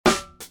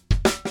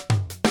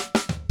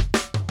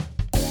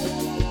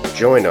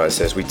Join us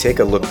as we take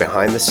a look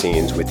behind the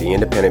scenes with the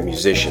independent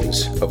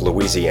musicians of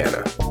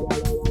Louisiana.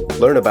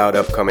 Learn about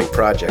upcoming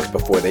projects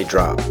before they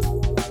drop.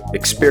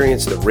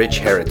 Experience the rich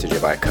heritage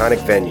of iconic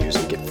venues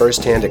and get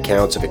first-hand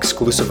accounts of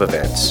exclusive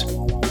events.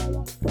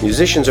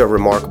 Musicians are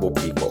remarkable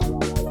people.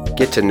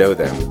 Get to know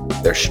them,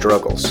 their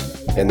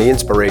struggles, and the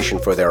inspiration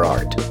for their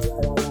art.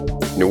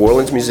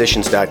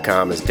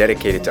 NewOrleansMusicians.com is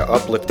dedicated to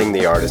uplifting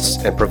the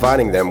artists and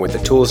providing them with the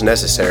tools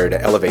necessary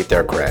to elevate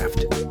their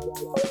craft.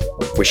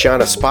 We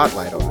shine a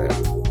spotlight on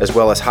them, as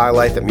well as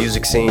highlight the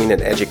music scene and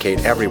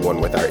educate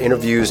everyone with our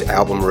interviews,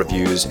 album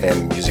reviews,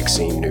 and music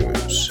scene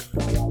news.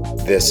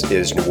 This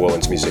is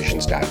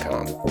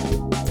NewOrleansMusicians.com.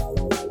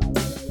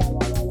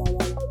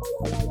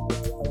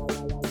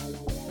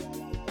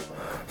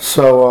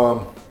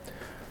 So,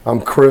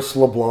 I'm Chris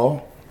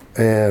Leblanc,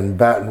 and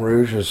Baton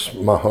Rouge is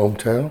my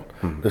hometown.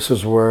 This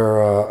is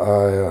where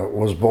I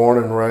was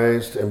born and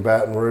raised, in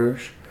Baton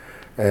Rouge,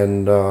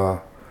 and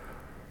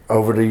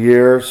over the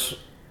years,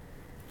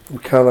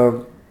 kind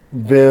of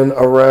been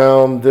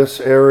around this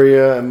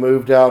area and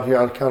moved out here.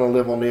 I kind of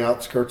live on the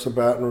outskirts of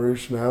Baton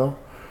Rouge now,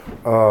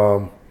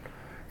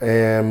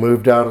 and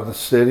moved out of the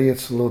city.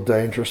 It's a little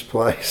dangerous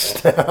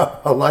place now,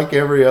 like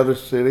every other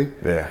city.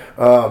 Yeah.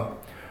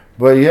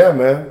 But yeah,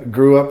 man,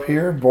 grew up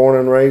here, born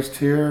and raised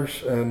here,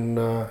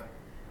 and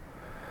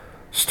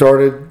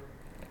started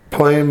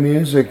playing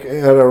music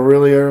at a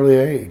really early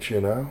age, you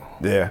know.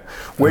 Yeah.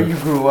 Where you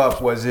grew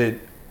up, was it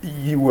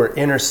you were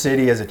inner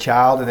city as a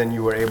child and then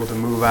you were able to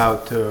move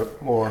out to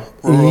more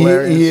rural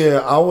areas? Yeah,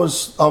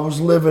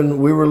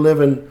 we were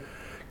living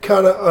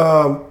kind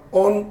of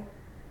on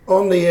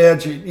the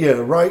edge,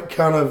 right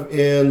kind of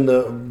in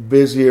the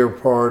busier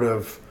part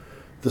of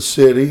the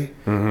city.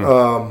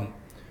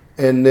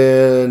 And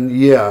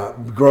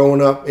then,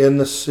 growing up in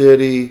the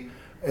city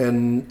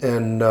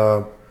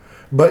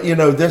but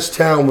this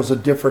town was a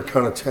different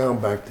kind of town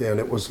back then.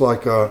 It was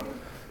like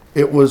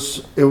it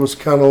was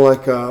kind of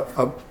like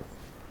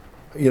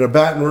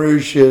Baton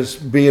Rouge, is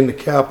being the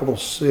capital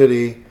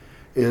city,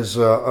 is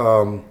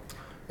a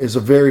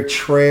very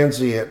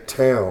transient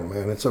town,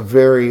 man. It's a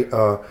very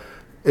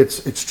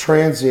it's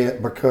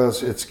transient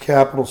because it's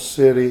capital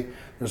city.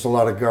 There's a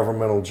lot of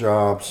governmental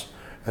jobs,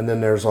 and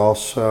then there's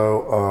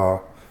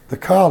also the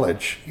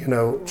college.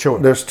 Sure.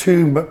 There's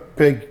two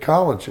big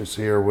colleges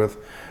here with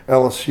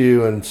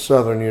LSU and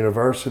Southern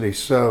University.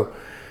 So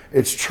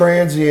it's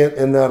transient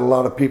in that a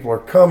lot of people are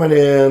coming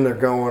in, they're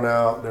going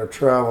out, they're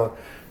traveling,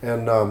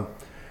 and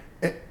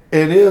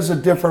it is a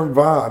different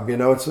vibe.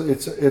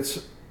 It's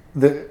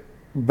the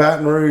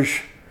Baton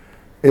Rouge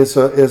is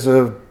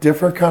a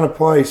different kind of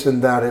place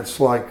in that it's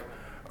like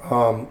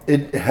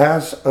it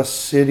has a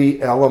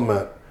city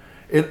element.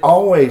 It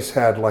always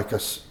had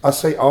I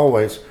say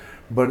always,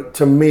 but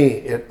to me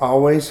it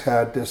always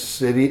had this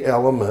city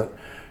element.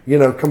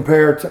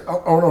 Compared to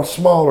on a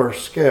smaller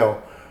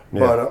scale,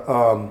 but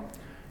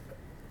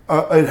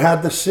it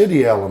had the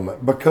city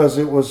element because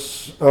it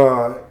was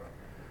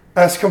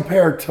as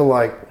compared to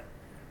like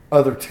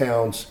other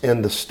towns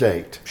in the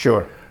state.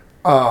 Sure.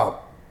 I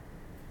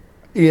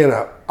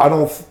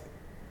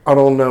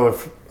don't know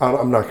if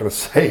I'm not going to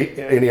say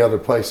any other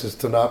places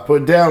to not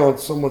put down on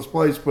someone's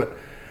place, but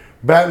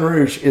Baton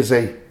Rouge is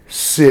a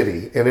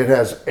city, and it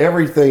has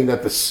everything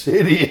that the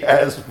city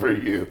has for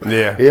you.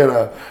 Yeah.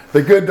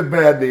 The good, the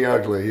bad, the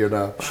ugly.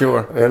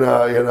 Sure. And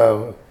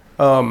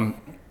I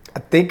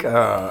think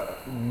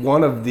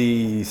one of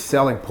the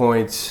selling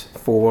points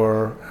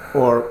or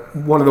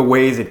one of the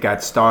ways it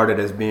got started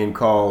as being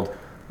called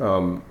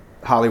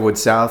Hollywood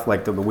South,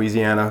 like the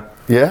Louisiana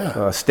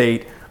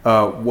state,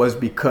 was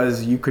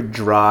because you could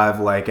drive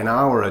like an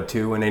hour or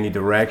two in any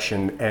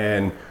direction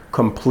and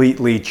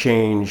completely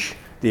change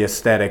the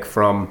aesthetic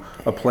from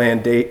a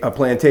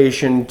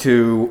plantation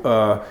to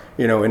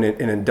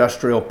an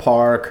industrial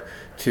park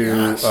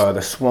to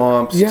the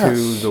swamps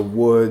to the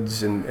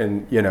woods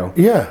and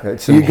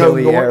some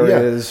hilly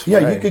areas. Yeah,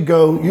 right. you could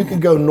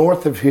go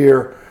north of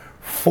here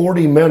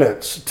 40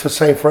 minutes to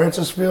St.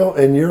 Francisville,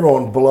 and you're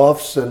on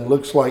bluffs, and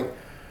looks like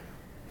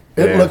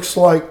the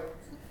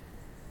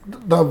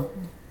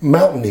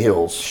mountain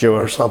hills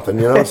or something.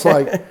 It's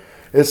like.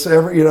 It's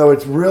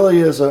it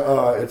really is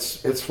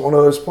it's one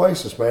of those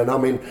places, man. I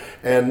mean,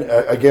 and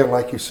again,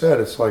 like you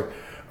said, it's like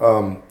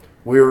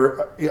we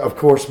were, of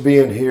course,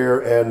 being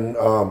here and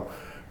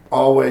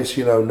always,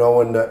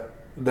 knowing that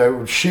they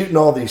were shooting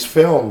all these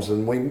films,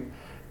 and we,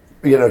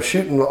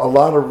 shooting a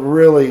lot of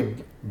really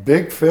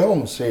big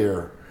films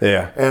here.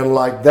 Yeah. And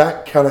like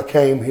that kind of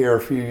came here a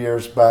few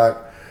years back,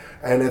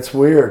 and it's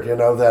weird,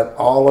 that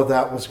all of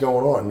that was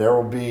going on.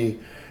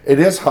 It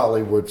is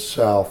Hollywood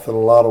South in a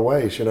lot of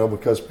ways,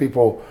 because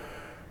people,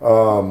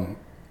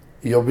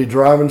 you'll be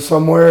driving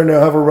somewhere and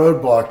they'll have a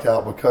road blocked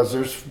out because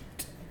there's,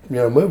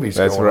 movies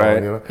That's going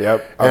right. on.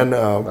 Yep. And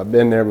I've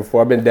been there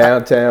before. I've been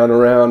downtown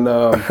around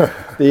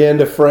the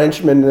end of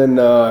Frenchman, and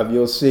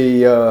you'll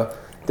see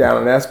down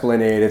on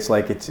Esplanade. It's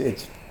like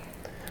it's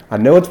I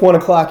know it's 1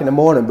 o'clock in the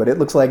morning, but it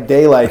looks like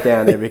daylight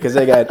down there because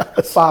they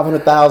got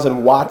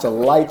 500,000 watts of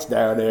lights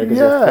down there because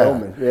they're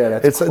filming. Yeah,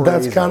 that's crazy.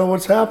 That's kind of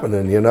what's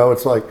happening.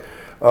 It's like,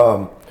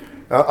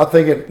 I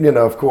think it.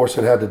 Of course,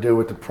 it had to do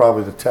with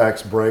probably the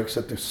tax breaks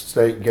that the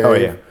state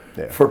gave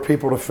for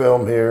people to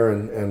film here,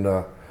 and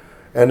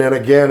then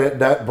again,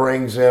 that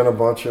brings in a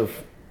bunch of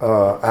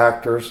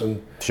actors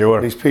and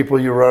these people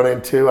you run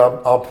into.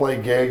 I'll play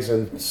gigs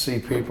and see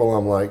people.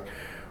 I'm like,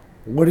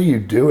 what are you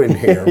doing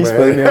here, He's man?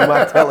 putting me on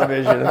my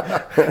television.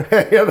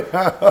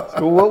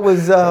 So what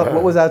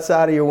was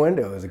outside of your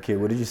window as a kid?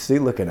 What did you see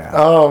looking at?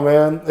 Oh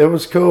man, it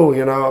was cool.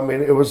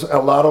 It was a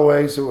lot of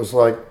ways. It was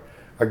like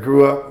I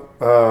grew up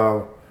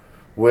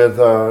with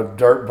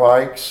dirt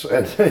bikes,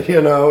 and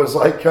it was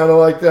like kind of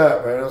like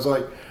that, man. It was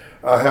like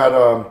I had,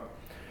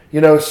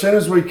 as soon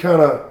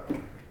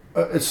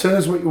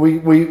as we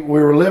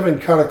were living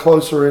kind of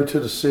closer into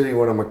the city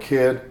when I'm a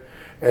kid,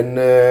 and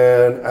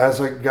then as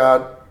I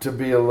got to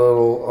be a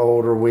little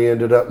older, we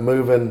ended up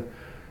moving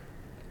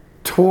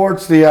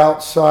towards the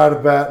outside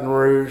of Baton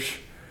Rouge,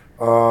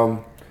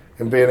 and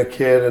being a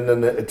kid. And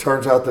then it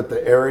turns out that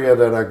the area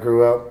that I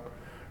grew up,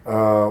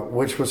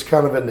 which was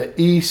kind of in the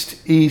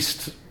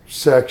east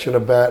section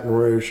of Baton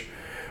Rouge,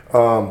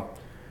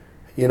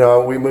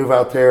 we moved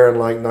out there in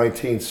like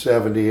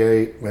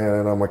 1978, man,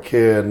 and I'm a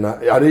kid.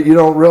 And you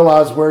don't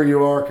realize where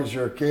you are because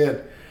you're a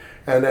kid.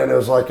 And then it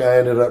was like I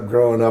ended up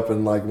growing up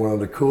in like one of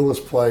the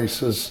coolest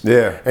places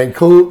and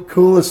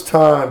coolest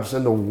times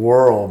in the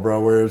world, bro,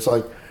 where it's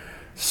like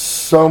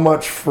so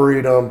much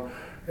freedom.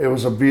 It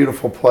was a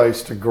beautiful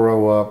place to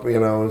grow up.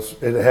 It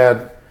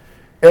had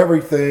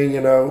everything,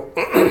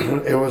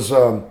 It was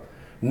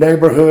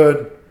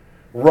neighborhood,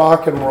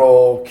 rock and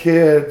roll,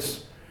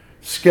 kids,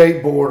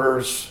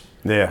 skateboarders.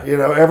 Yeah.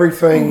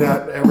 Everything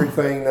that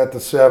the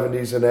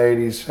 70s and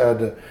 80s had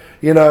to,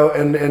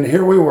 and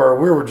here we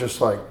were just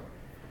like,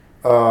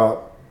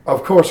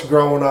 of course,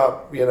 growing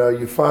up,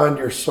 you find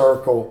your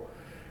circle,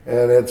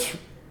 and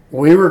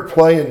we were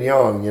playing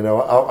young.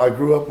 I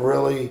grew up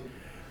really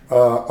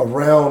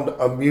around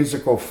a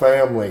musical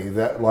family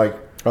that, like,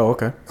 oh,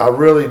 okay. I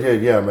really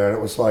did, yeah, man. It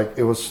was like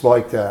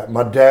that.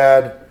 My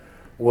dad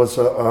was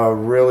a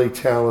really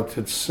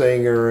talented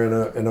singer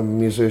and a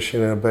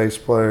musician and a bass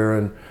player,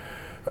 and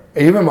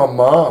even my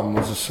mom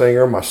was a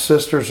singer. My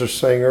sisters are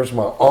singers.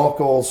 My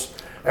uncles,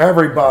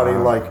 everybody,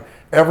 like.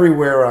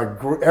 Everywhere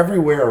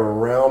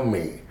around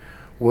me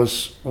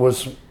was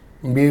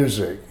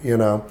music,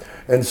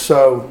 and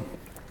so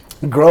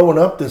growing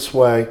up this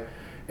way,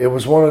 it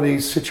was one of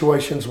these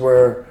situations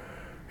where,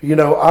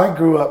 I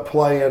grew up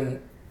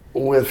playing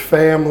with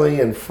family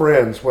and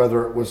friends,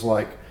 whether it was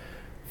like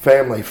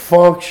family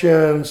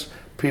functions,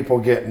 people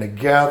getting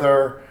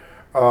together,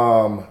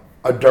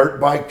 a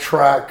dirt bike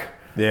track,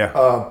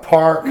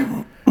 park,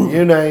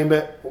 you name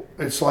it.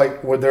 It's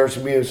like where there's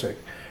music,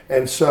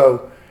 and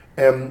so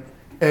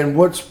and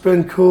what's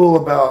been cool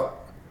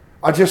about,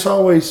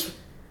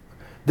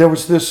 there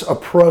was this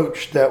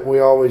approach that we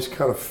always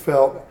kind of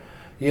felt,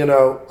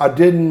 I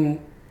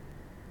didn't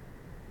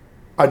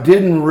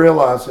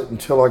realize it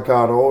until I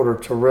got older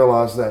to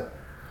realize that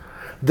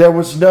there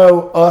was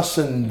no us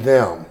and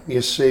them.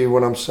 You see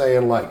what I'm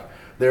saying? Like,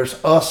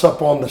 there's us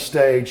up on the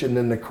stage and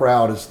then the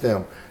crowd is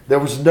them. There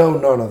was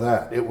none of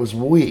that. It was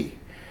we.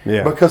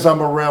 Yeah. Because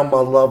I'm around my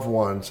loved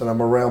ones and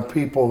I'm around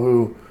people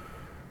who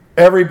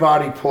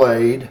everybody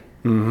played.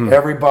 Mm-hmm.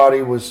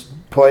 Everybody was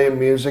playing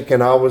music,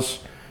 and I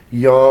was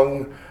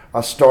young. I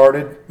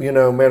started,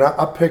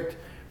 I picked,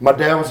 my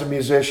dad was a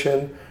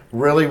musician.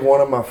 Really one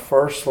of my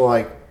first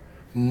like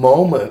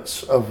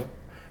moments of,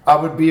 I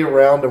would be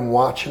around and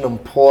watching them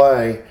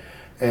play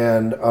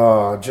and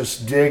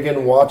just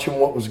digging, watching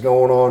what was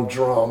going on,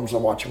 drums.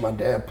 I'm watching my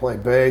dad play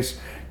bass,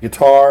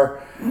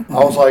 guitar.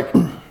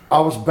 I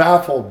was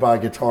baffled by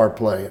guitar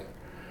playing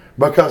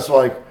because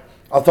like,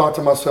 I thought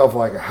to myself,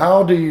 like,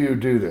 how do you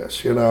do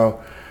this?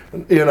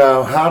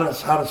 How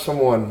does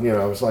someone,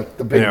 it's like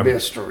the big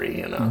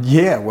mystery,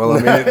 Yeah, well, I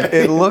mean,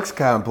 it looks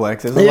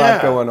complex. There's a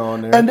lot going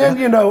on there. And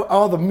then,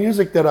 all the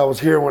music that I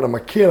was hearing when I'm a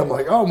kid, I'm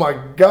like, oh my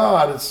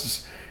God,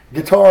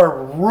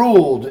 guitar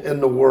ruled in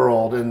the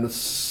world in the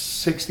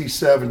 60s,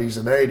 70s,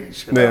 and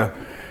 80s, Yeah.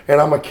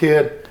 And I'm a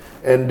kid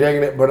and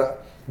digging it,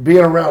 but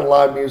being around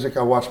live music,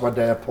 I watched my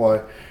dad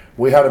play.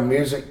 We had in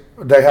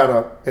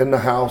the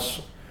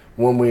house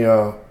when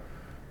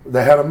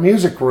they had a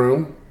music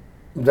room.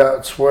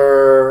 That's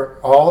where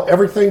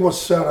everything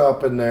was set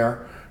up in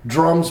there.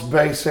 Drums,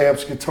 bass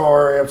amps,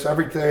 guitar amps,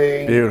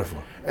 everything.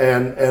 Beautiful.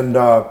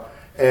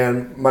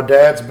 And my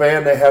dad's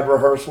band, they had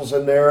rehearsals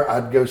in there.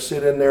 I'd go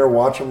sit in there,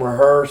 watch them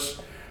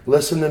rehearse,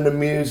 listening to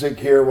music,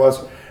 hear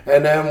was.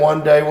 And then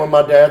one day when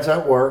my dad's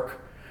at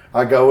work,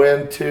 I go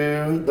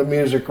into the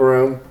music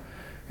room.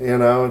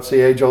 It's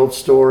the age-old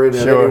story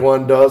that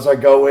everyone does. I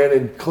go in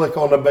and click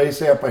on the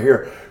bass amp. I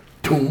hear,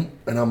 boom,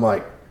 and I'm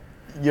like,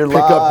 You're pick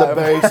live. up the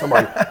bass. I'm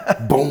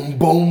like, boom,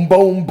 boom,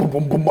 boom, boom,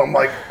 boom, boom. I'm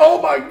like,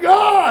 oh my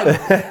God,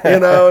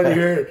 And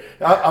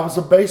I was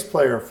a bass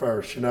player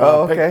first,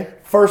 Oh, okay.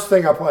 First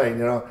thing I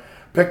played,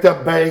 picked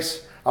up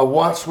bass. I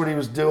watched what he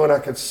was doing. I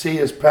could see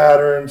his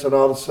patterns, and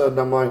all of a sudden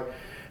I'm like,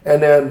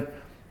 and then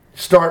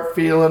start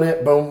feeling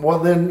it. Boom. Well,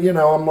 then, you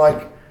know, I'm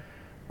like,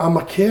 I'm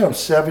a kid. I'm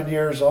 7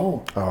 years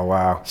old. Oh,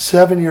 wow.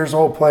 7 years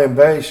old playing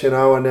bass, you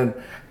know, and then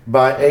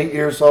by 8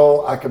 years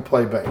old, I could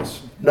play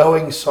bass.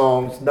 Knowing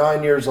songs,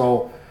 9 years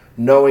old,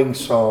 knowing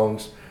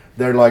songs.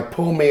 They're like,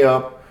 pull me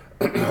up.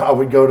 I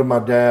would go to my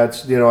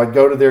dad's, you know, I'd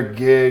go to their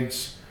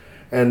gigs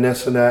and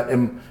this and that.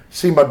 And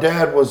see, my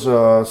dad was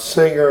a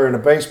singer and a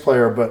bass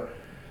player, but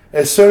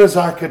as soon as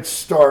I could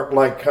start,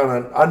 like,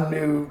 kind of, I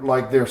knew,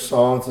 like, their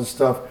songs and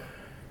stuff,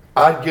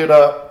 I'd get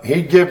up,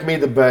 he'd give me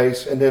the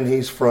bass, and then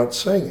he's front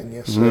singing,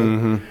 you see.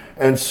 Mm-hmm.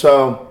 And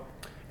so,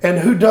 and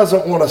who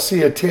doesn't want to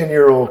see a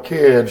 10-year-old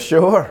kid,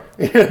 Sure,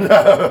 you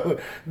know,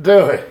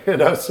 do it, you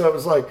know? So it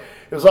was like,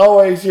 it was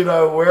always, you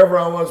know, wherever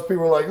I was, people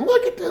were like,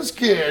 look at this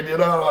kid, you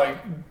know, like,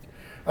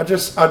 I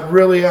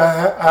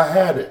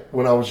had it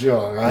when I was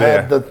young. I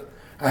had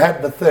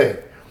the thing.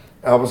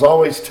 I was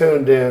always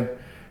tuned in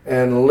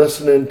and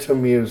listening to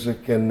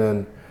music, and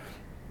then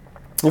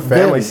your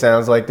family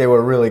sounds like they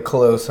were really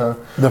close, huh?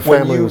 The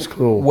family was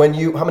cool.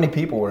 How many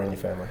people were in your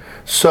family?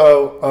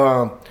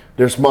 So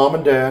there's mom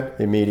and dad.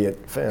 The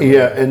immediate family.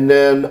 Yeah, and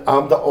then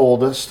I'm the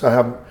oldest. I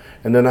have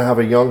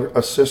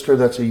a sister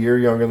that's a year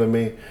younger than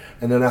me,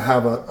 and then I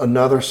have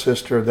another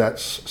sister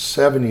that's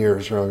 7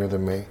 years younger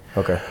than me.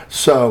 Okay.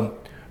 So,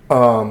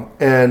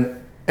 and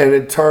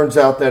it turns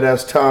out that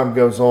as time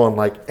goes on,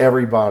 like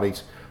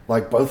everybody's.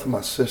 Like both of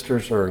my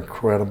sisters are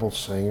incredible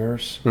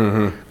singers.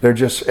 Mm-hmm. They're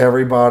just,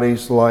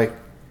 everybody's like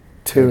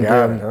tuned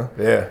in. Huh?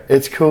 Yeah.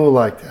 It's cool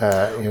like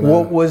that. You know?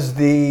 What was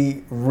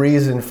the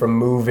reason for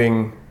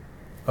moving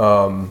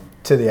to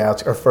the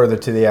outs or further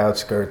to the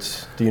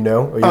outskirts? Do you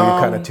know? Or are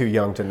you kind of too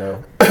young to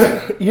know?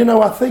 You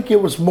know, I think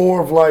it was more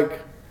of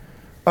like,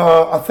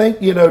 I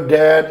think, you know,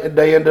 Dad,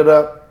 they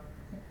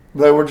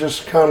were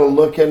just kind of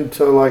looking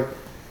to, like,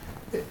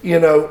 you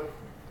know,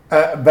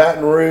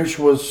 Baton Rouge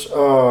was,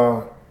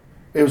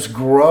 it was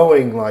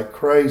growing like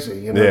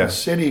crazy. You know, yeah. The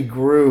city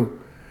grew.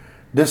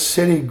 This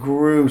city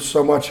grew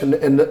so much,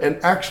 and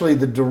actually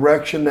the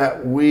direction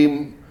that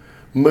we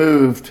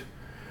moved.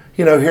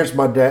 You know, here's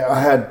my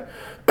dad.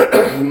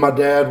 My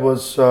dad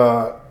was.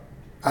 I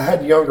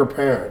had younger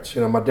parents.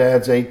 You know, my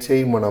dad's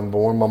 18 when I'm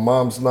born. My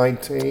mom's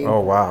 19. Oh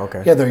wow,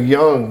 okay. Yeah, they're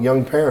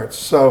young parents.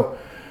 So,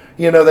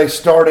 you know, they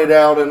started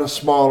out in a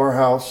smaller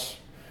house,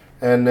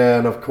 and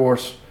then of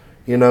course,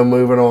 you know,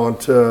 moving on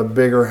to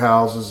bigger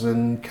houses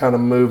and kind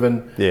of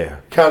moving,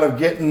 kind of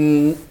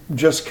getting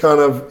just kind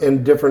of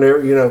in different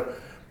areas, you know,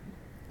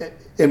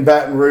 in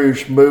Baton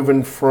Rouge,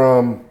 moving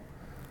from,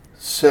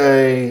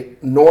 say,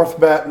 North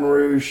Baton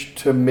Rouge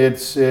to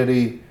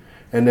Mid-City,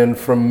 and then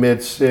from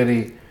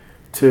Mid-City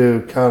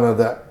to kind of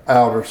the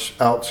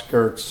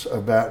outskirts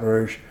of Baton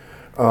Rouge.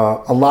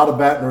 A lot of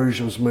Baton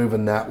Rouge was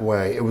moving that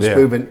way. It was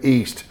moving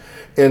east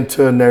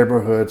into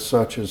neighborhoods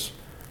such as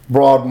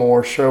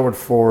Broadmoor, Sherwood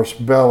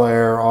Forest, Bel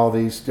Air, all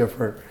these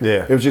different.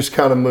 Yeah. It was just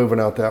kind of moving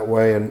out that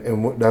way,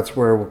 and that's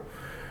where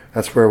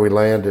we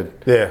landed.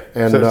 Yeah.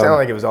 And so it sounded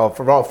like it was all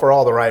for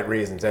all the right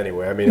reasons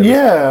anyway. I mean,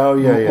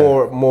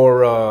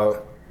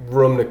 more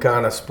room to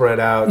kind of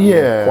spread out.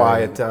 Yeah.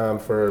 Quiet time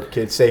for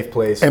kids, safe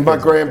place. And my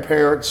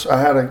grandparents,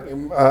 I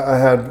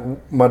had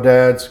my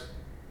dad's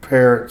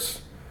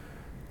parents,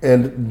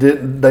 and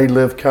they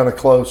lived kind of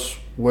close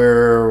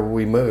where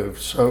we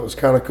moved, so it was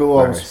kind of cool.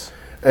 Nice. I was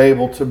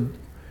able to.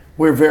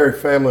 We're very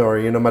family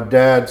oriented. You know,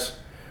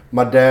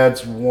 my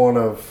dad's one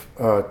of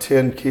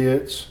 10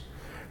 kids,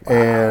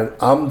 and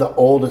I'm the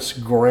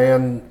oldest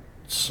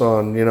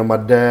grandson. You know, my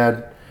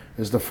dad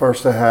is the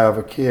first to have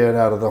a kid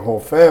out of the whole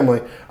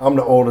family. I'm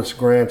the oldest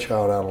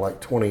grandchild out of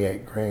like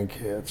 28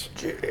 grandkids.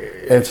 Jeez.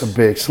 It's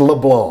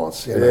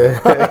Leblancs, you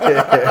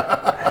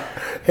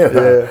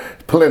know.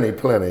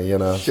 Plenty, you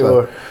know.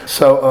 Sure.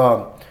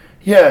 So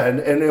and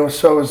it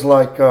was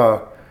like.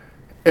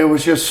 It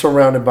was just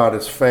surrounded by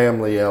this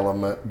family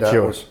element that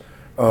was,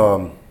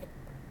 and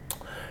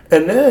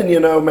then, you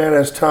know, man,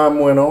 as time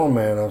went on,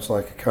 man, I was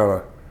like,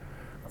 kind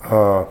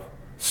of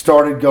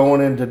started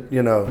going into,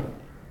 you know,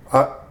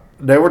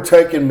 they were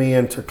taking me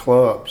into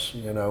clubs,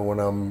 you know, when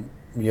I'm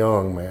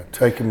young, man,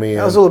 taking me.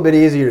 That was a little bit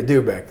easier to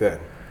do back then.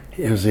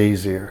 It was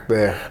easier.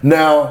 Yeah.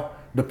 Now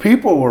the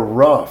people were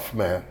rough,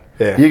 man.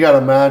 Yeah. You got to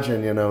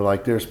imagine, you know,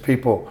 like there's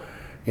people.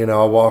 You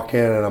know, I walk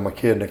in and I'm a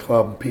kid in the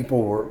club, and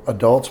people were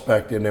adults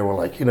back then. They were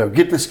like, you know,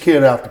 get this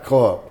kid out the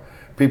club.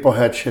 People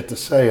had shit to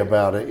say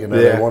about it. You know,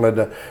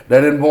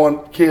 they didn't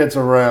want kids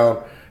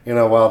around, you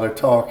know, while they're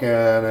talking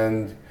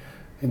and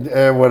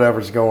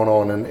whatever's going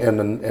on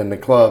in the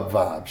club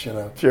vibes, you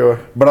know. Sure.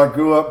 But I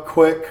grew up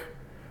quick,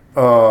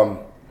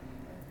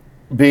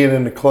 being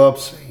in the club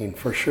scene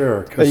for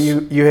sure. Cause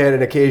you had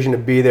an occasion to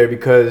be there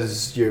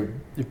because your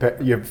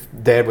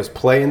dad was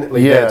playing.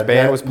 Dad's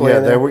band was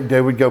playing. Yeah,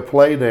 they would go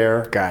play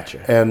there.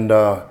 Gotcha. And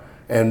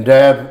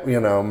Dad, you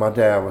know, my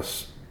dad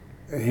was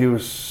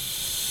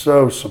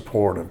so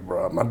supportive,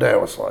 bro. My dad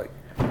was like,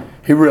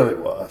 he really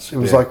was. It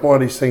was like one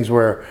of these things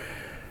where,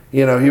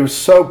 you know, he was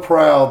so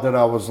proud that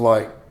I was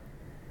like,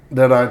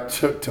 that I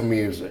took to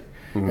music.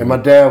 And my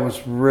dad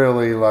was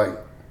really like,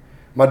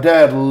 my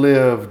dad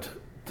lived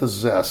the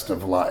zest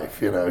of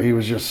life. You know,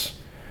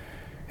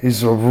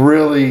 he's a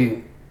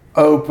really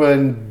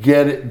open,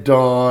 get it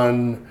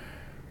done.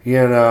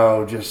 You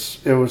know,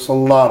 it was a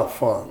lot of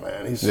fun,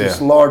 man. He's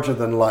just larger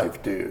than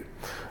life, dude.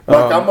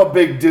 Like, I'm a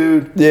big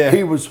dude. Yeah.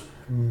 He was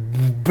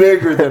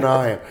bigger than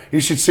I am. You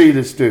should see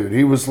this dude.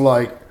 He was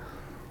like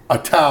a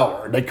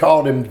tower. They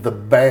called him the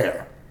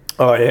Bear.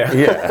 Oh, yeah.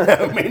 Yeah.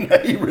 I mean,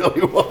 he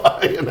really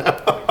was, you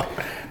know.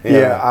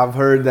 Yeah, I've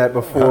heard that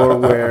before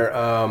where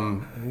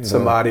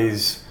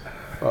somebody's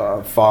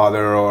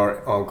father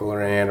or uncle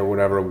or aunt or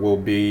whatever will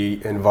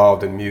be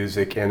involved in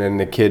music, and then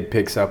the kid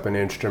picks up an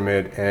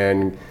instrument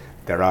and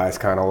their eyes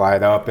kind of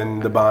light up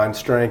and the bond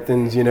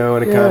strengthens, you know,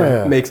 and it kind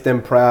of makes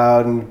them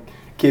proud, and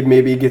kid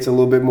maybe gets a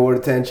little bit more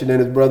attention than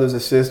his brothers or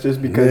sisters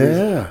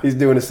because he's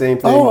doing the same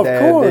thing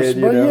Dad did,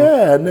 you know?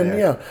 Yeah, and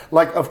then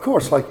like, of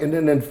course, like, and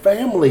then in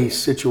family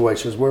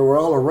situations where we're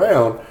all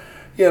around,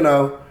 you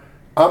know,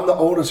 I'm the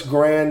oldest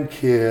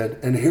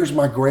grandkid, and here's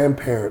my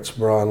grandparents,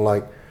 bro, and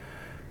like,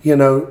 you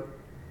know,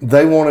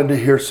 they wanted to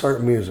hear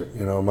certain music.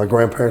 You know, my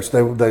grandparents,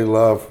 they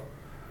love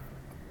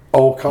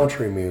old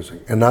country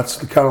music, and that's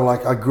the kind of,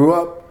 like, I grew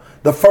up,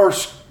 the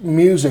first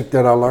music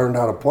that I learned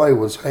how to play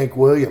was Hank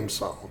Williams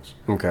songs.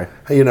 Okay.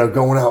 You know,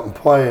 going out and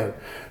playing.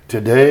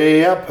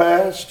 Today I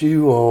passed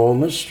you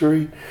on the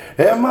street,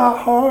 and my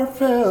heart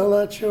fell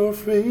at your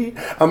feet.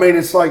 I mean,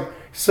 it's like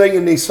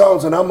singing these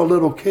songs, and I'm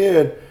a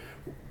kid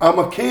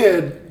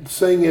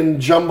singing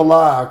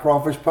jambalaya,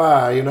 crawfish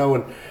pie, you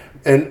know,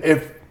 and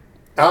if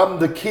I'm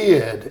the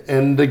kid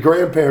and the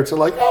grandparents are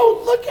like,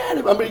 oh, look at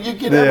him. I mean, you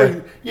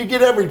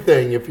get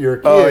everything if you're a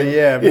kid. Oh,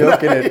 yeah,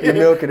 you're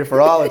milking it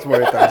for all it's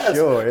worth, I'm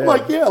sure. Yeah.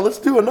 Like, yeah, let's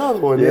do another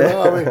one, you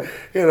know? I mean,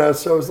 you know,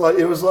 so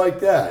it was like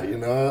that, you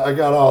know? I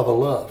got all the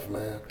love,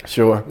 man.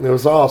 Sure. It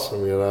was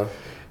awesome, you know?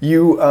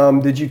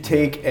 Did you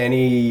take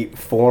any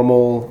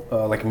formal,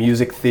 like,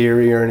 music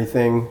theory or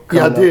anything?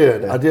 Yeah, I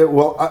did. I did.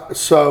 Well,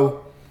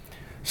 so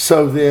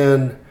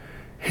then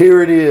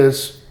here it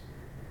is.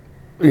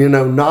 You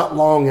know, not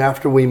long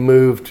after we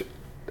moved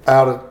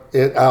out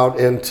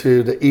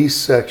into the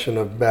east section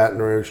of Baton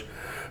Rouge,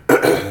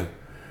 in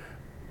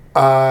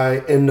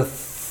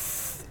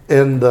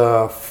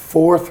the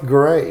fourth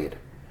grade,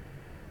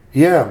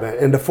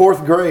 in the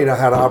fourth grade, I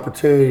had an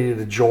opportunity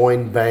to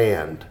join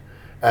band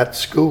at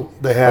school.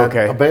 They had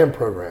a band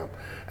program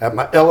at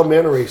my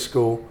elementary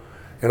school,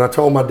 and I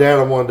told my dad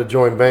I wanted to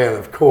join band.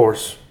 Of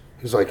course,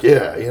 he's like,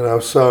 yeah, you know.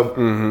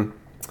 So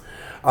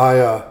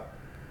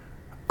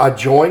I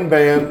joined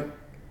band,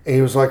 and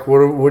he was like,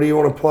 what do you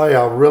want to play?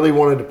 I really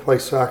wanted to play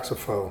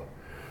saxophone.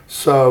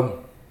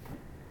 So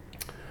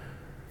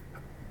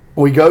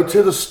we go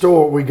to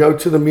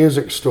the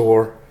music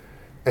store,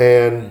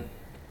 and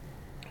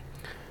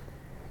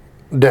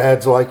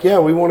Dad's like, yeah,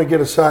 we want to get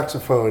a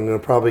saxophone, and I'll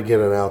probably get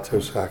an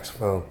alto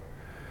saxophone.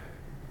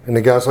 And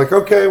the guy's like,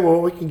 okay,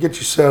 well, we can get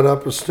you set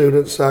up a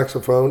student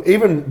saxophone.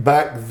 Even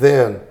back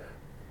then,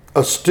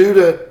 a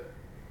student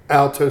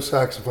alto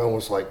saxophone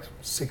was like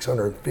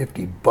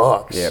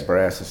 $650. Yeah,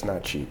 brass is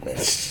not cheap, man.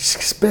 It's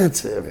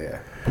expensive. Yeah.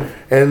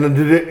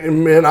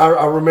 And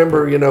I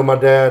remember, you know, my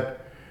dad,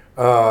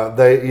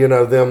 they, you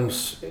know, them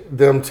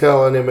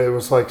telling him it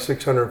was like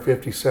 $650,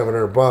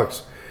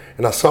 $700.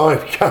 And I saw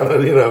him kind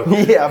of, you know,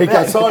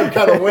 I saw him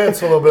kind of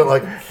wince a little bit,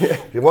 like,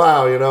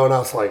 wow, you know. And I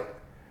was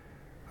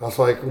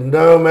like,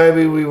 no,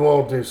 maybe we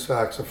won't do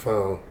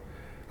saxophone.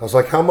 I was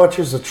like, how much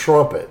is a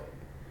trumpet?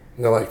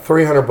 And they're like,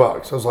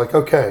 $300. I was like,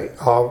 okay,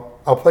 I'll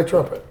play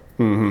trumpet.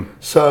 Mm-hmm.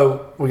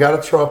 So we got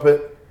a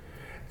trumpet,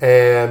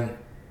 and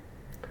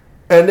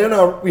then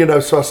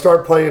so I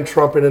started playing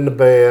trumpet in the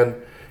band,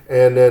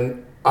 and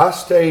then I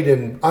stayed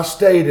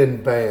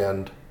in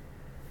band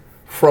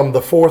from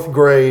the fourth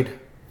grade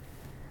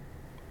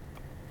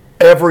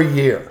every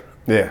year.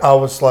 Yeah. I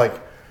was like,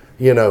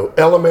 you know,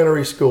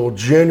 elementary school,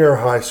 junior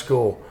high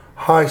school,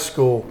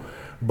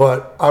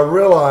 but I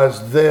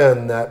realized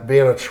then that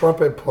being a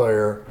trumpet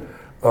player,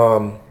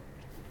 and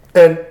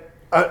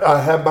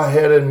I had my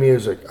head in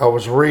music. I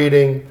was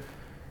reading.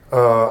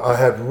 I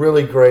had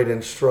really great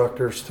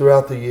instructors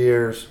throughout the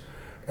years,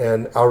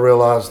 and I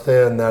realized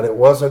then that it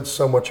wasn't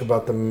so much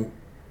about the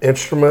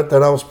instrument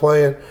that I was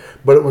playing,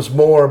 but it was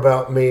more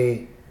about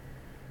me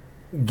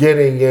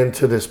getting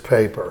into this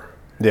paper.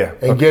 Yeah.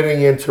 And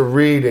getting into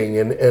reading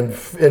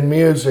and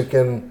music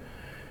and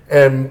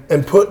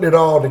putting it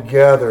all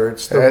together.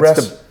 It's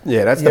that's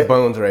the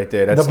bones right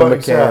there. That's the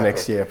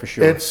mechanics, exactly. Yeah, for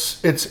sure.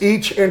 It's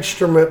each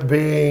instrument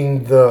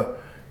being the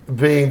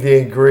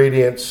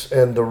ingredients,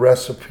 and the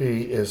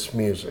recipe is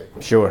music.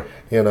 Sure.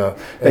 You know.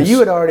 Now, you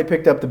had already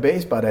picked up the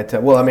bass by that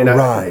time. Well, I mean,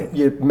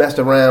 you messed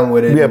around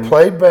with it. Yeah,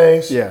 played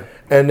bass. Yeah.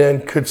 And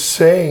then could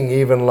sing,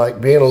 even like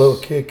being a little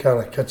kid,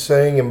 kind of could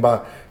sing. And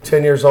by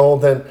 10 years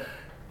old, then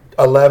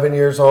 11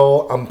 years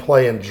old, I'm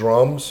playing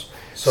drums.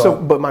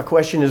 But my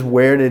question is,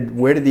 where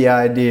did the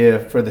idea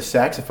for the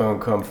saxophone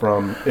come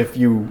from? If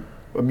you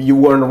You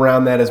weren't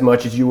around that as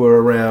much as you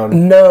were around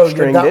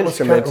stringed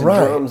instruments and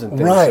drums and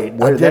things. Right. So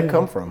where did that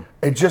come from?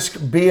 It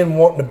just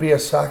wanting to be a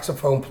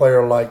saxophone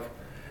player. Like,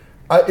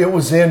 it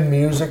was in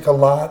music a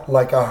lot.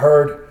 Like I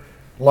heard,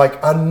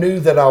 like I knew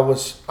that I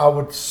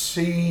would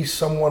see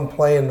someone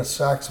playing the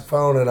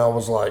saxophone, and I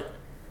was like,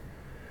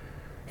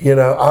 you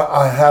know,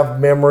 I have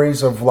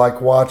memories of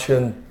like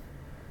watching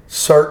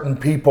certain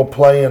people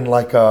playing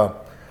like a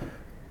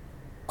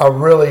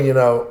really, you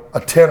know, a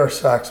tenor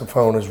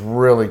saxophone is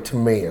really, to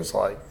me, is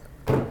like,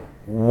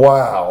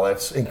 wow,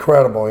 that's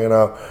incredible, you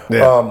know.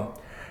 Yeah.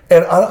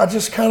 And I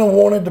just kind of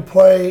wanted to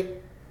play,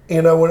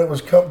 you know, when it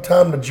was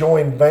time to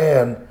join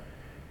band,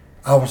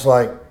 I was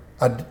like,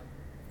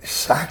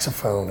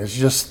 saxophone is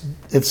just,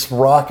 it's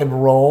rock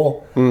and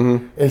roll.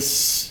 Mm-hmm.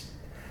 It's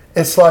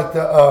like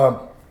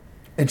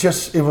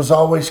it was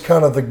always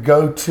kind of the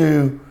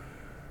go-to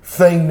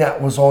thing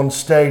that was on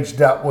stage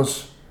that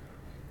was,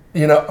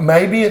 you know,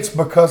 maybe it's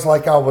because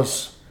like I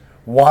was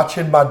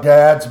watching my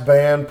dad's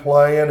band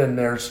playing and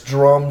there's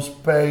drums,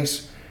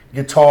 bass,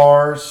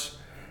 guitars,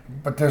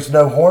 but there's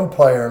no horn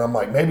player, and I'm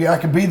like, maybe I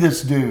could be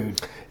this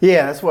dude.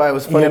 Yeah, that's why it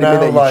was funny to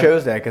me that you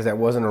chose that, because that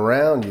wasn't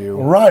around you.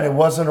 Right, it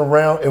wasn't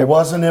around, it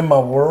wasn't in my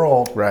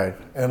world. Right.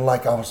 And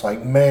like I was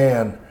like,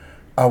 man,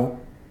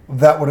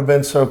 that would have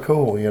been so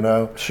cool, you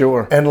know?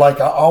 Sure. And like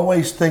I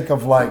always think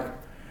of like,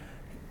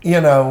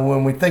 you know,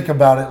 when we think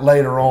about it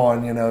later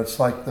on, you know, it's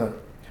like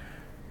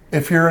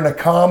if you're in a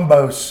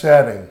combo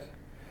setting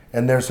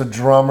and there's a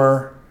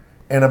drummer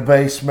and a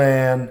bass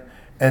man,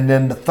 and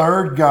then the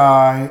third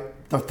guy,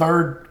 the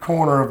third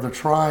corner of the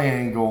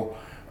triangle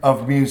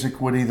of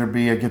music would either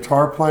be a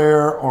guitar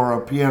player or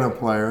a piano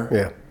player.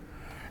 Yeah.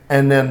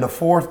 And then the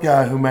fourth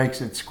guy who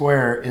makes it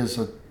square is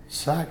a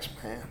sax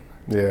man.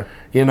 Yeah.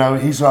 You know,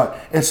 he's like,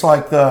 it's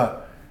like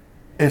the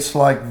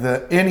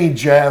any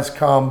jazz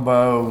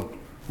combo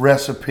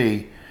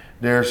recipe,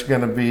 there's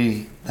going to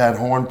be that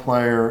horn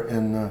player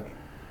and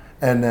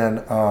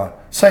then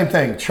same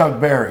thing,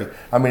 Chuck Berry.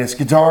 I mean, it's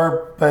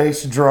guitar,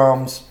 bass,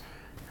 drums,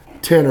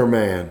 tenor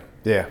man.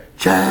 Yeah.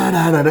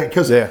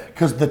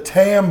 Because the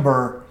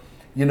timbre,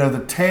 you know,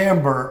 the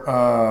timbre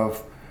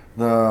of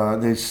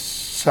the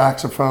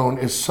saxophone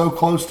is so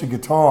close to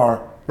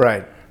guitar.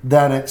 Right.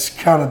 That it's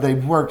kind of, they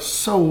work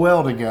so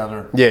well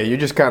together. Yeah, you're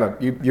just kind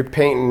of, you're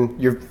painting,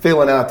 you're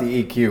filling out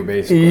the EQ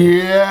basically.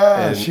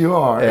 Yes, you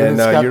are. And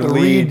it's got your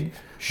lead.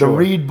 The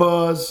reed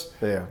buzz,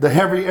 the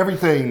heavy,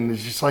 everything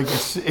is just like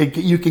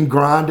you can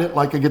grind it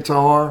like a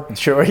guitar.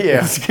 Sure,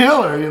 yeah, it's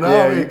killer, you know.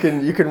 Yeah, I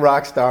mean, you can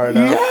rock star it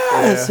up.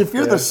 Yes, if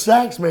you're the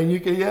sax man, you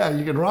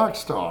can rock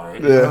star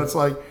it. You know, it's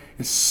like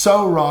it's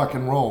so rock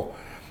and roll,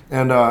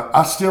 and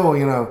I still,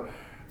 you know,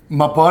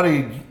 my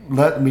buddy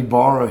let me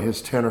borrow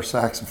his tenor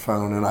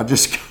saxophone, and I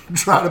just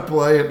try to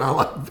play it,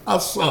 and I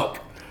suck.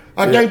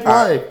 I can't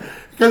play.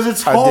 Because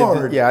it's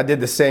hard. I did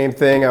the same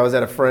thing. I was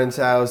at a friend's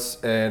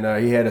house,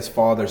 and he had his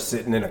father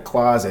sitting in a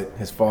closet,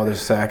 his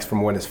father's sax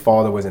from when his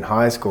father was in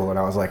high school. And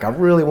I was like, I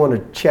really want to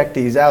check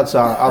these out. So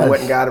I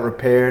went and got it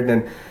repaired,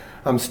 and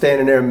I'm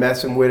standing there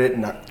messing with it,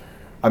 and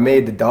I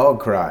made the dog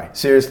cry.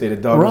 Seriously, the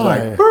dog was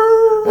like,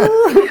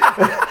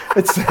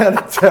 it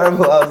sounded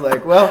terrible. I was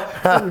like, well,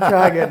 let me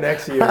try again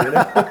next year. You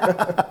know?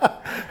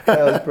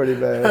 That was pretty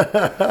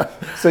bad.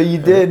 So you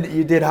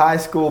did high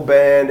school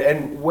band,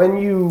 and when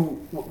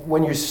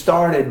you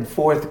started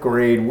fourth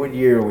grade, what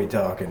year are we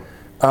talking?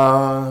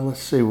 Let's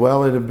see.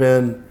 Well, it had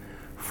been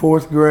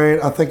fourth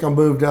grade. I think I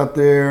moved out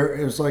there.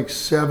 It was like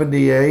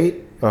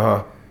 78.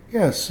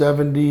 Yeah,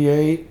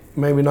 78.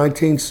 Maybe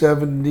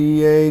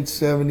 1978,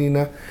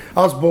 79.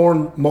 I was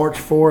born March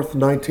 4th,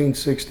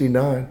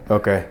 1969.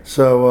 Okay.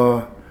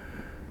 So,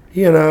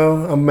 you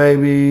know, I'm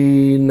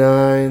maybe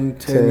 9,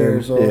 10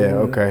 years old. Yeah,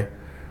 okay.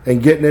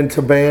 And getting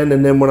into band,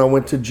 and then when I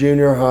went to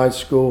junior high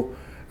school,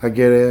 I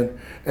get in.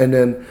 And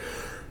then,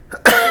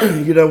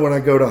 you know, when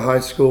I go to high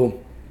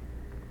school,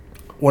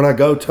 you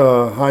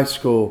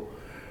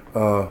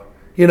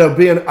know,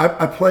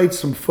 I played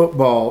some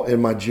football in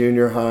my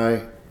junior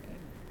high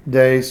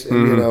days,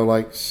 and, you know,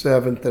 like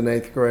 7th and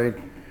 8th grade.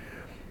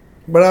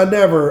 But I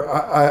never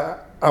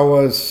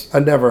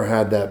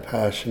had that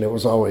passion. It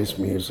was always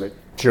music.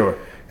 Sure.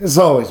 It's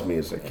always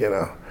music, you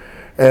know.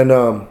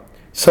 And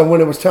so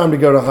when it was time to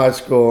go to high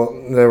school,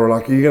 they were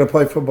like, are you going to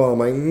play football? I'm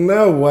like,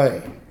 no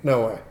way.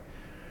 I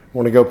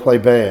want to go play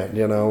band,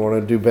 you know, I want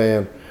to do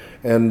band.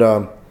 And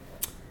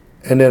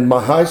then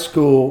my high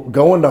school,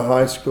 going to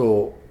high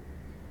school,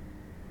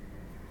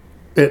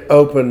 it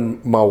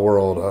opened my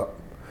world up.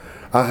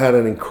 I had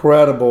an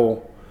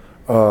incredible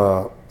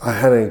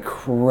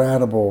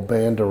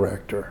band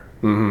director.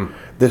 Mm-hmm.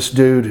 This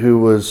dude who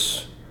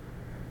was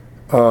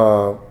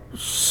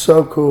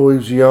so cool. He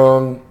was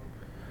young.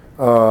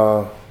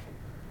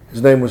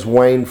 His name was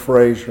Wayne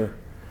Frazier.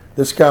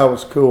 This guy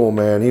was cool,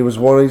 man. He was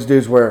one of these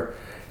dudes where,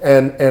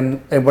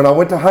 and when I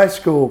went to high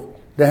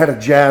school, they had a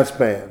jazz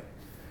band.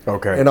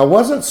 Okay. And I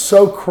wasn't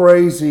so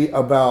crazy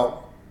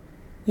about,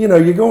 you know,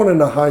 you're going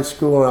into high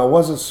school, and I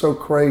wasn't so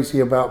crazy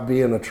about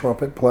being a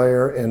trumpet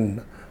player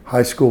in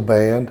high school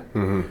band.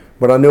 Mm-hmm.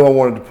 but I knew I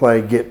wanted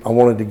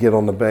to get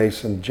on the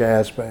bass in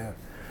jazz band.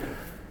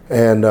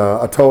 And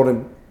I told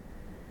him,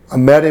 I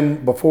met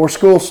him before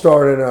school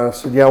started, and I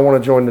said, yeah, I want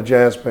to join the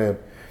jazz band.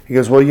 He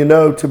goes,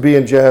 well, to be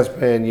in jazz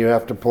band, you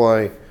have to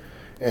play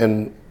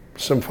in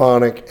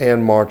symphonic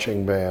and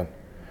marching band.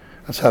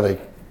 That's how they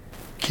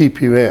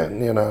keep you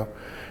in,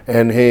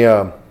 And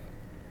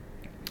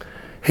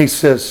he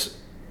says,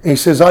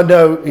 I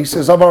know, he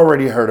says, I've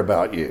already heard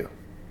about you.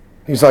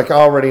 He's like, I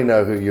already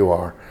know who you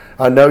are.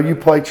 I know you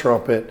play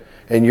trumpet,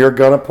 and you're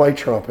going to play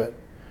trumpet.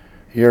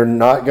 You're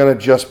not going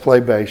to just play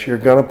bass. You're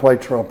going to play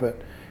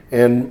trumpet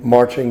and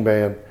marching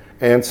band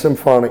and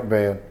symphonic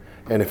band.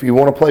 And if you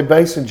want to play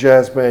bass in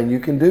jazz band, you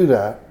can do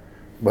that.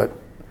 But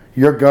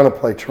you're going to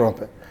play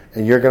trumpet,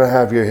 and you're going to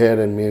have your head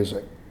in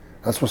music.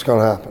 That's what's going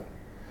to happen.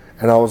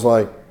 And I was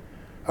like,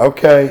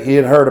 okay. He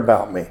had heard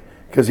about me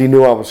because he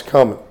knew I was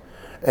coming.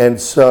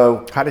 And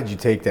so, how did you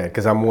take that?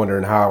 Because I'm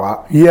wondering how.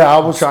 I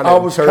was kind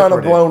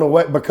of blown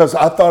away because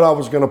I thought I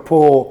was going to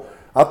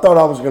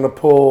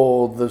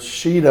pull the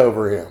sheet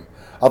over him.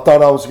 I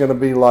thought I was going to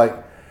be like,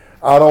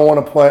 I don't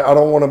want to play.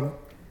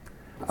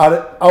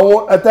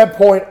 At that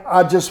point,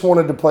 I just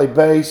wanted to play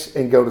bass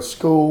and go to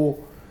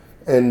school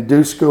and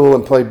do school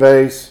and play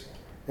bass,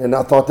 and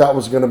I thought that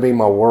was going to be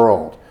my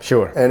world.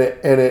 Sure. But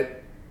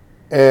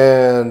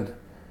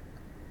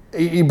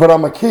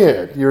I'm a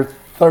kid. You're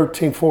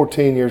 13,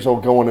 14 years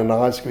old going into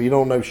high school. You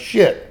don't know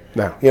shit.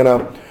 No.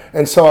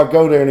 And so I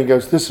go there and he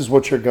goes, this is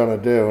what you're going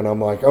to do. And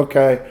I'm like,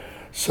 okay.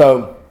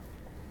 So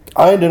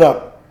I ended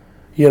up,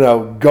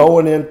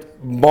 going in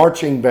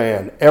marching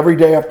band every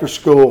day after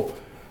school,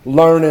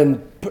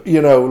 learning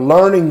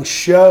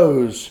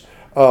shows,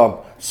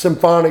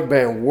 symphonic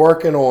band,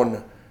 working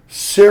on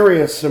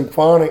serious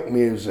symphonic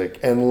music.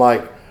 And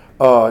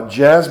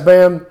jazz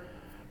band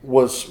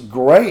was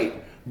great,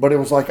 but it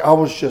was like I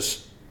was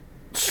just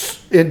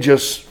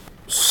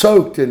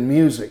soaked in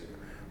music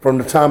from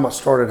the time I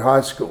started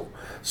high school.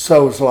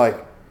 So it's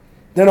like,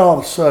 then all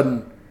of a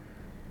sudden,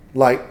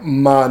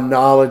 my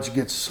knowledge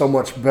gets so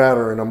much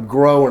better and I'm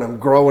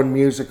growing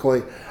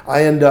musically.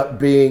 I end up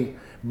being,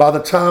 by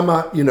the time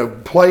I,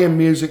 playing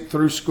music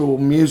through school,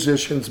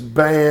 musicians,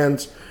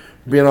 bands,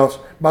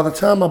 by the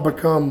time I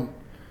become,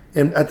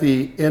 at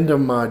the end of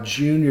my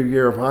junior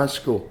year of high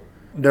school,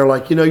 they're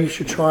like, you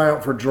should try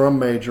out for drum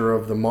major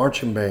of the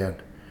marching band.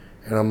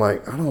 And I'm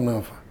like, I don't know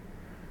if I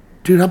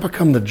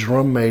become the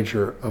drum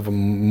major of a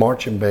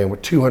marching band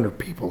with 200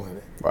 people in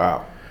it.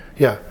 Wow.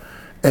 Yeah.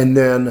 And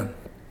then,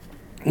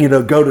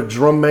 go to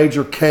drum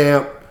major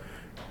camp.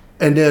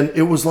 And then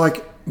it was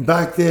like,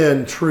 back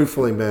then,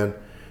 truthfully, man,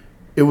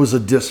 it was a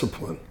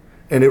discipline.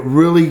 And it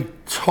really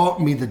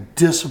taught me the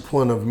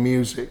discipline of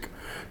music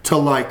to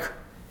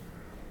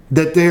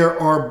that there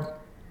are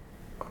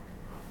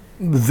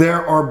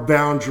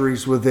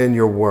boundaries within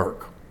your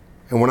work.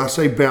 And when I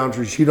say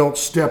boundaries, you don't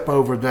step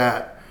over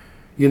that.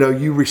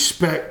 You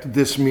respect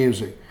this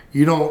music.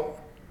 You don't,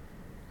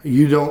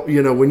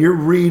 when you're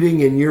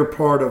reading and you're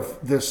part of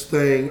this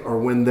thing, or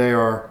when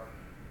there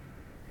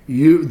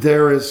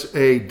is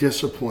a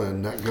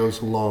discipline that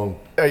goes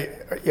along.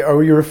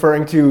 Are you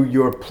referring to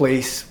your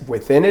place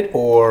within it,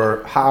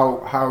 or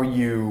how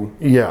you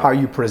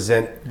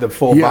present the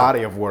full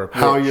body of work?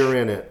 How you're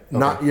in it.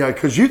 Okay.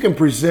 Because you can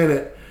present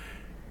it,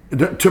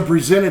 to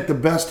present it the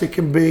best it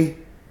can be,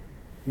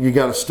 you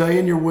got to stay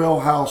in your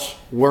wheelhouse,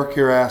 work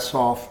your ass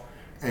off,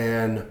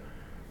 and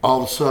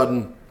all of a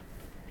sudden,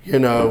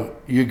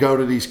 you go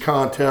to these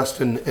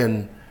contests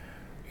and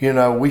we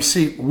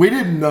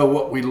didn't know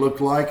what we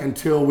looked like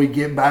until we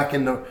get back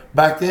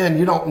back then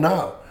you don't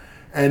know.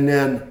 And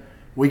then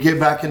we get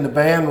back in the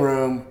band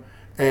room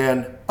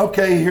and,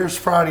 okay, here's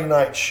Friday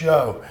night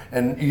show.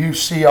 And you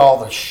see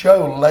all the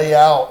show lay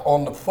out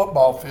on the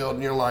football field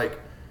and you're like,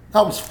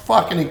 that was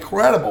fucking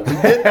incredible. We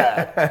did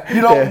that.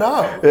 You don't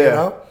know,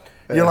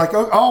 You're like,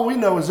 all we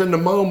know is in the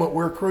moment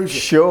we're cruising.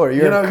 Sure,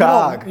 you're a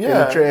cog in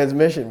the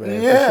transmission,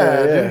 man. Yeah,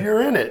 sure, dude,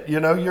 you're in it.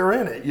 You're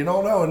in it. You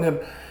don't know. And then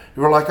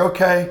we're like,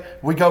 okay,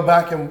 we go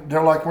back and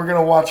they're like, we're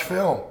going to watch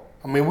film.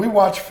 I mean, we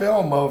watch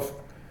film of,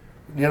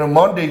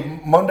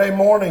 Monday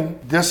morning,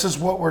 this is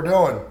what we're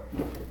doing.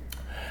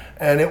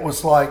 And it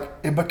was like,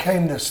 it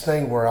became this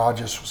thing where I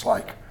just was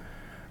like,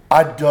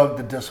 I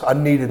dug I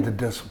needed the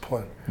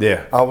discipline.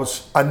 Yeah.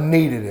 I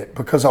needed it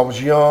because I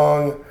was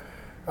young.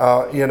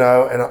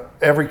 And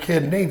every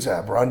kid needs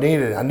that, bro. I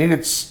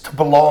needed to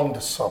belong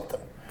to something.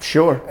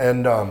 Sure.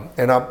 And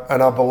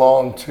I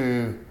belong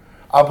to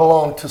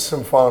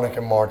symphonic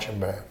and marching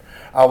band.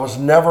 I was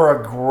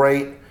never a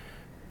great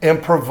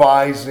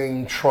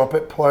improvising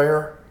trumpet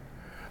player.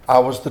 I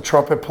was the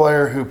trumpet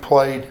player who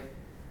played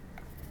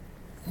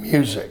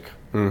music.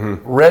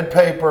 Mm-hmm. Red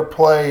Paper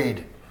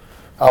played.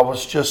 I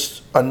was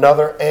just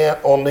another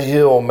ant on the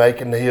hill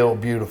making the hill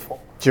beautiful.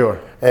 Sure.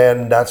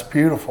 And that's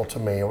beautiful to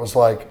me. It was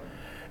like,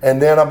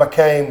 and then I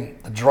became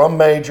the drum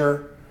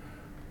major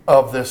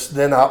of this.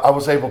 Then I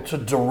was able to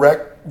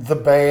direct the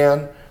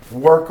band,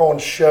 work on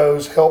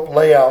shows, help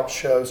lay out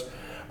shows.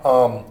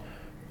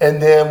 And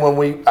then when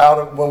we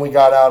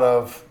got out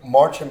of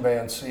marching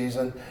band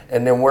season,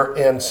 and then we're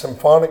in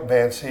symphonic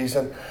band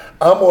season,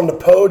 I'm on the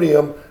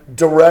podium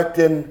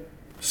directing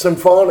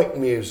symphonic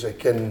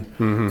music, and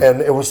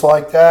it was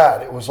like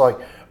that. It was like,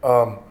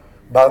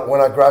 but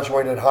when I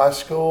graduated high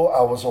school,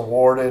 I was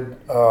awarded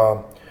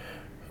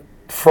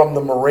from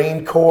the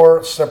Marine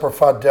Corps Semper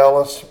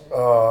Fidelis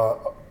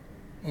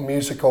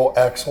Musical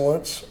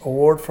Excellence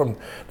Award.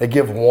 They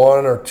give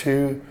one or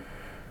two.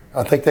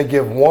 I think they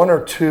give one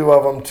or two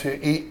of them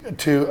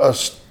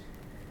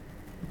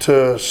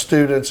to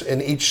students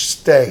in each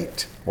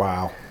state.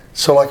 Wow.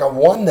 So like I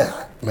won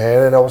that,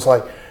 man, and I was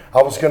like,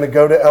 I was going to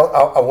go to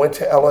I went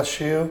to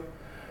LSU.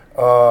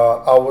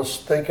 I was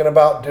thinking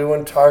about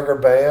doing Tiger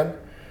Band,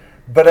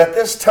 but by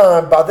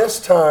this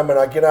time, when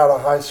I get out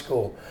of high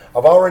school,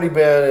 I've already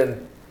been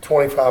in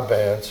 25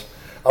 bands.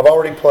 I've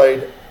already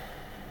played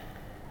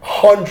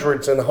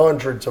hundreds and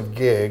hundreds of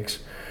gigs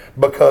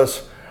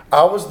because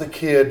I was the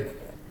kid.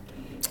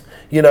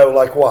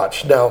 Like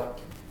watch now,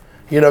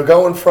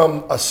 going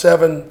from a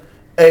 7,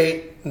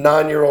 8,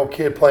 9-year-old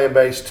kid playing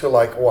bass to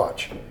like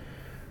watch.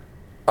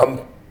 I'm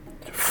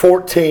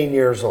 14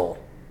 years old,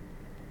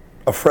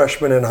 a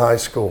freshman in high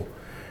school,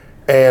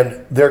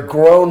 and they're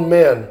grown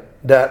men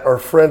that are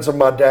friends of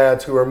my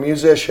dad's who are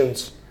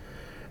musicians,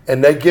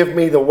 and they give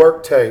me the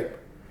work tape.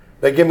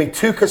 They give me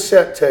 2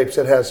 cassette tapes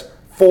that has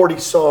 40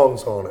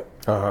 songs on it,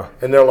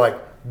 and they're like,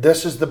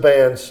 "This is the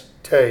band's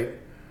tape.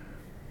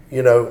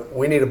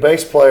 We need a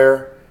bass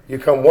player. You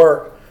come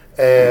work."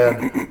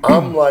 And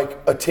I'm like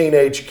a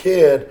teenage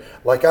kid.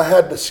 Like I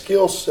had the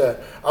skill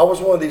set. I was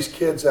one of these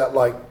kids that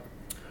like,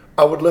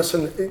 I would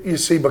listen, you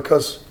see,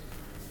 because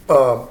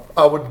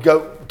I would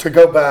go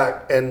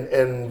back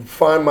and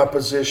find my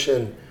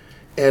position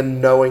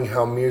in knowing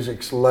how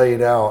music's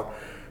laid out.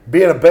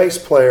 Being a bass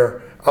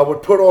player, I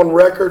would put on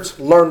records,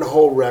 learn the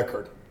whole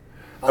record.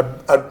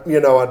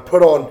 I'd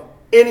put on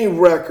any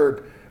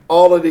record,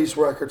 all of these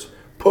records,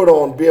 put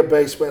on, be a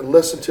bass man,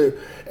 listen to,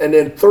 and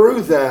then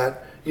through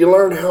that, you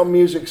learn how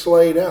music's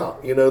laid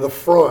out. The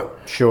front,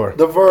 Sure.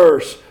 the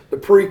verse, the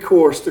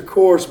pre-chorus, the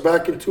chorus,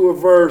 back into a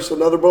verse,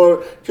 another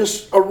below,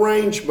 just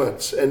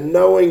arrangements, and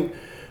knowing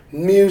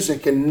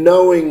music and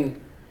knowing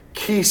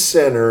key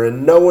center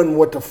and knowing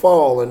what to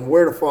fall and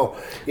where to fall.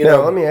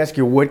 Now, let me ask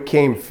you, what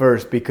came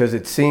first? Because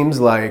it seems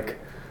like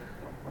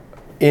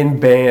in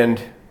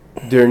band,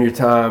 during your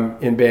time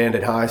in band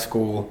at high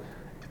school,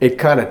 it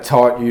kind of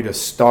taught you to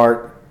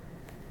start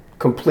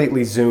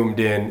completely zoomed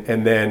in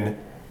and then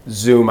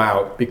zoom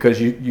out,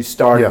 because you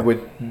started with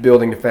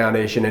building the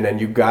foundation, and then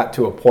you got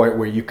to a point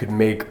where you could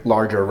make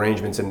larger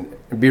arrangements and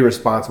be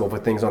responsible for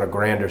things on a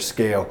grander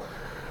scale.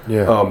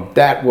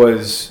 That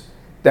was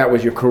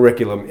your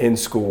curriculum in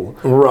school.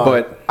 Right.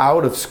 But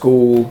out of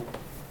school,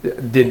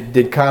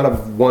 did kind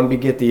of one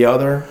beget the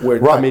other?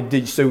 Right. I mean,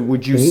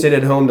 would you sit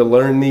at home to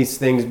learn these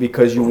things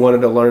because you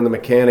wanted to learn the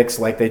mechanics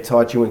like they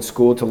taught you in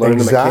school to learn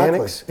the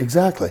mechanics?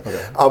 Exactly.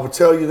 Okay. I would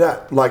tell you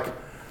that. Like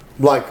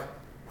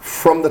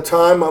from the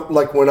time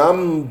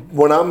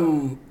when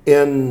I'm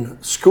in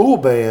school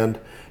band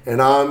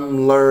and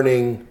I'm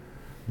learning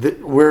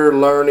we're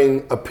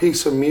learning a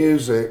piece of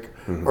music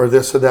or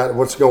this or that,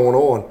 what's going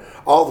on,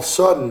 all of a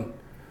sudden,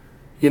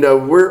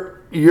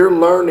 you're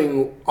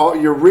learning,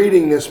 you're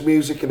reading this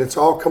music and it's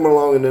all coming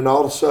along, and then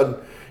all of a sudden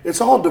it's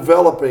all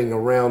developing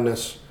around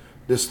this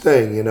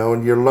thing,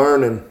 and you're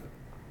learning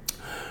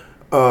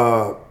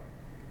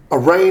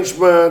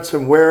arrangements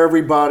and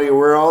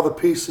where all the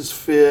pieces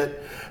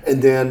fit. And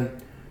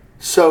then,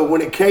 so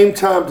when it came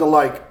time to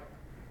like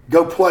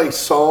go play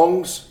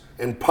songs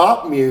and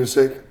pop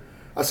music,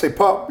 I say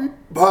pop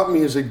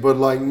music, but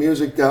like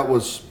music that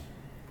was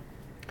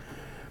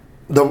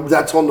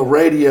that's on the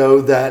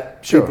radio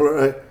that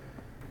people.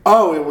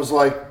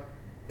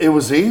 It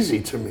was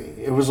easy to me.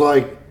 It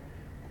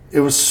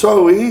was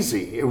so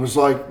easy. It was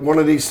like one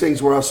of these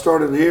things where I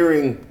started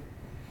hearing,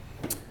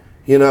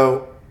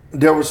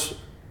 there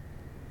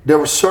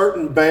were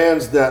certain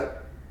bands that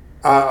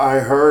I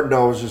heard, and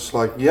I was just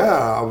like,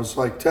 I was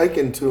like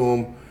taken to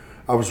them.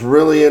 I was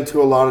really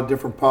into a lot of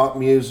different pop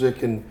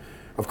music, and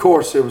of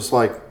course it was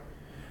like,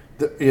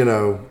 in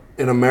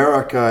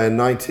America in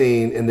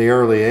the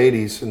early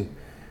 '80s, and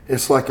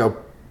it's like a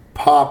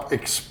pop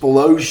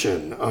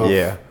explosion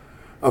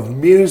of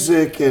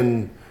music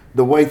and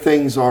the way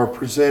things are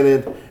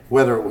presented,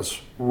 whether it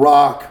was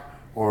rock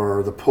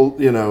or the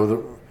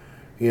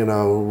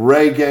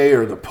reggae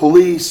or the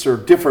Police or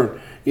different,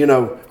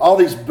 all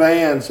these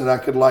bands that I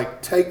could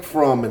like take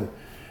from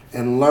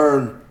and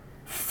learn,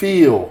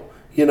 feel,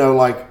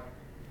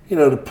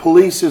 the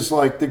Police is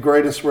like the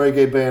greatest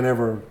reggae band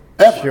ever.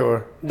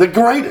 Sure. The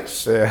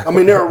greatest. Yeah. I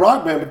mean, they're a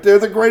rock band, but they're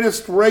the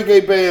greatest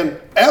reggae band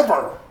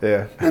ever.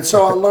 Yeah. And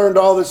so I learned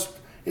all this.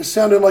 It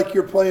sounded like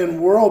you're playing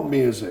world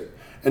music.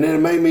 And then it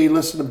made me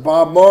listen to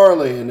Bob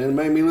Marley, and then it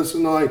made me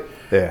listen to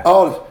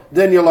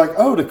then you're like,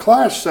 oh, the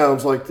Clash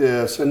sounds like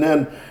this, and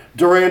then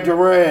Duran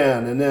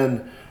Duran, and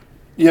then,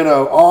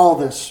 all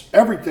this,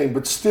 everything,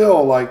 but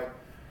still like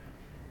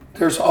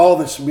there's all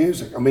this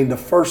music. I mean, the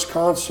first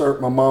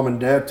concert my mom and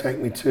dad take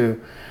me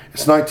to,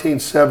 it's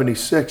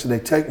 1976, and they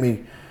take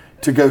me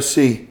to go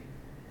see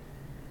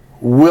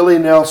Willie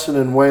Nelson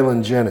and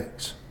Waylon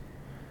Jennings.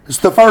 It's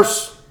the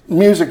first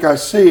music I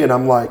see, and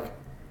I'm like,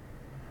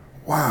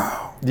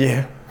 wow.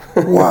 Yeah.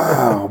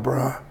 Wow,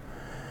 bruh.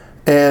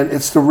 And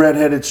it's the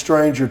Redheaded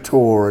Stranger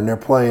tour, and they're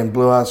playing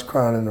Blue Eyes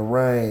Crying in the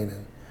Rain,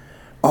 and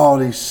all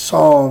these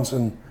songs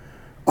and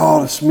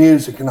all this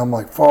music, and I'm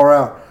like, far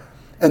out.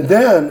 And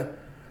then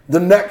the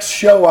next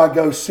show I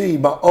go see,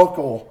 my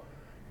uncle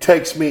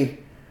takes me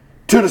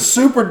to the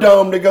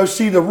Superdome to go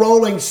see the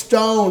Rolling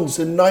Stones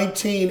in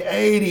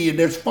 1980, and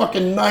there's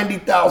fucking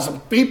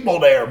 90,000 people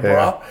there, bro.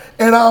 Yeah.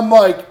 And I'm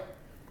like,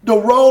 the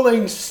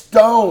Rolling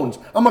Stones.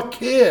 I'm a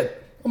kid.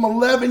 I'm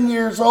 11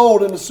 years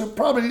old and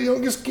probably the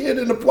youngest kid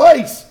in the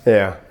place.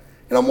 Yeah.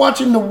 And I'm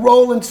watching the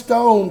Rolling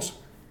Stones.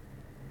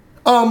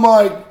 I'm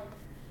like,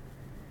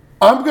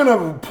 I'm going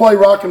to play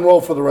rock and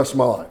roll for the rest of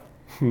my life.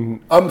 I'm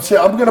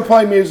going to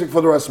play music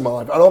for the rest of my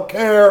life. I don't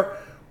care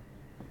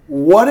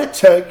what it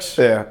takes.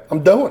 Yeah.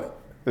 I'm doing it.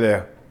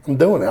 Yeah. I'm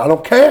doing it. I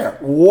don't care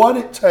what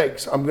it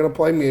takes. I'm going to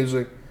play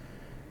music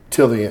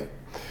till the end.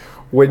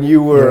 When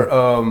you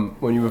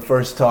were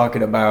first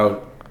talking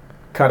about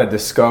kind of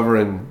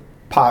discovering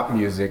pop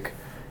music,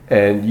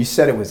 and you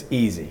said it was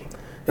easy.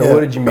 And Yeah.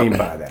 what did you mean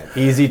by that?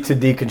 Easy to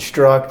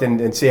deconstruct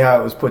and see how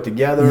it was put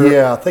together?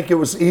 Yeah, I think it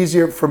was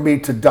easier for me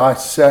to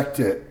dissect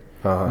it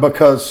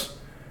because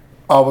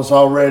I was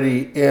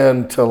already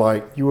into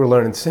like. You were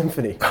learning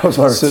symphony. I was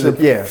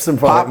learning symphonic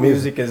pop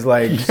music is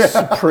like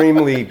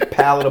supremely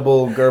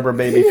palatable Gerber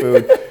baby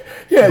food.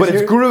 Yeah, but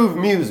it's groove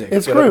music.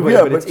 It's groove,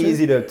 yeah. But it's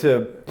easy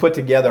to put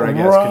together, I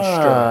guess,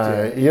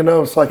 construct. You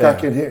know, it's like I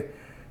can hear.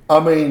 I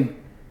mean,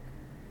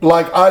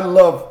 like I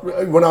love,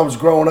 when I was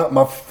growing up,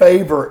 my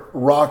favorite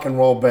rock and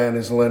roll band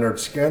is Lynyrd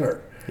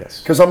Skynyrd.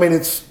 Yes. Because, I mean,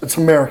 it's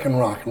American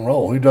rock and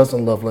roll. Who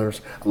doesn't love Lynyrd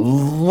Skynyrd?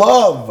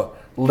 Love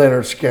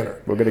Lynyrd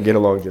Skynyrd. We're going to get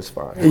along just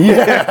fine.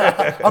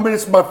 Yeah. I mean,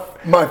 it's my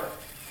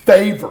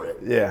favorite.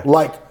 Yeah.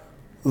 Like,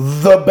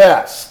 the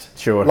best.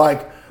 Sure.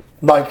 Like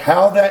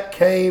how that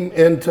came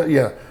into,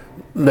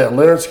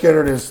 Lynyrd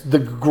Skynyrd is the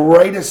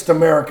greatest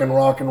American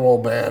rock and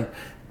roll band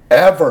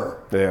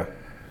ever. Yeah.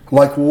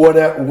 Like what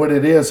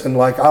it is, and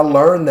like I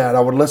learned that. I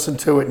would listen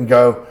to it and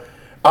go,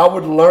 I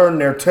would learn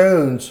their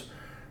tunes,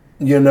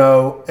 you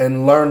know,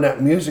 and learn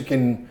that music.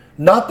 And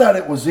not that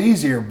it was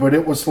easier, but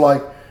it was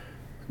like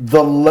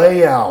the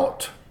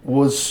layout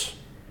was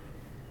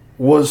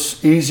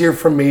easier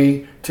for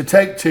me to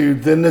take to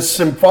than the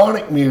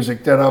symphonic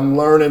music that I'm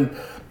learning.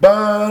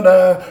 All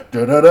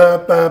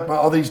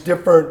these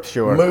different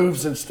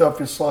moves and stuff.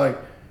 It's like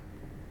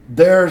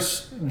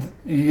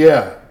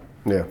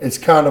it's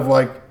kind of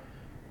like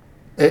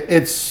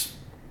it's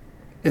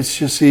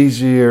just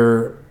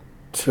easier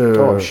to.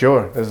 Oh,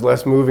 sure. There's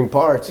less moving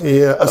parts.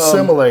 Yeah,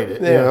 assimilate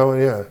it. You know.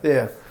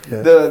 Yeah.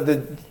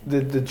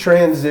 The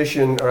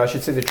transition, or I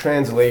should say, the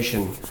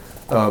translation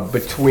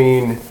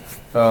between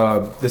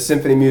the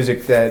symphony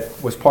music that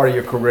was part of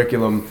your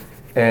curriculum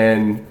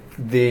and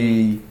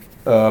the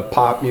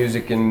pop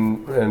music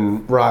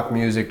and rock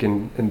music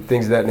and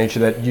things of that nature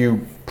that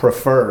you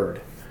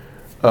preferred.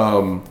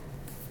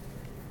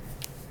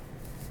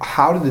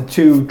 How did the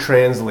two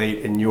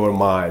translate in your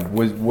mind?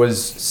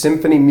 Was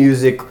symphony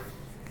music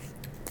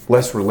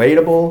less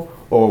relatable,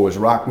 or was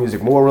rock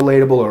music more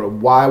relatable, or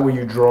why were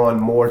you drawn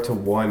more to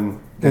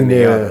one than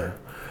the other?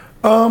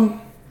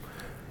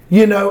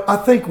 You know, I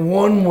think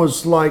one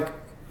was like,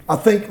 I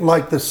think a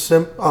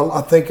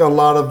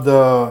lot of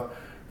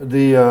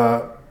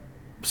the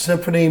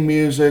symphony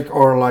music,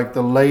 or like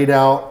the laid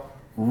out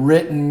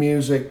written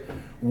music,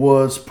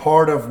 was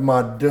part of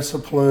my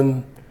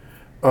discipline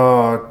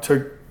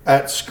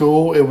at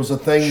school. It was a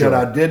thing that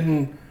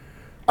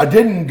I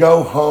didn't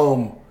go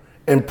home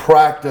and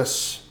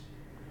practice.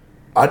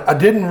 I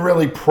didn't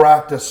really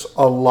practice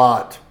a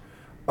lot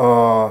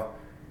of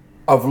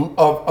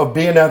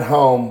being at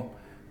home.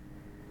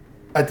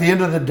 At the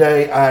end of the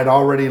day, I had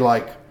already,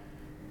 like,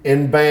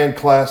 in band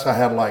class, I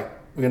had, like,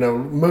 you know,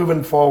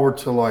 moving forward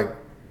to, like,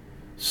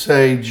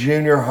 say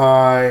junior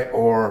high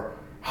or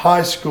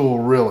high school,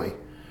 really.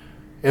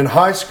 In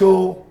high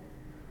school,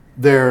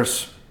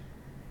 there's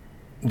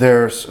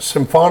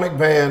symphonic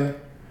band.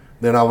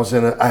 Then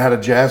I had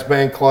a jazz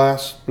band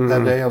class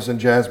that day. I was in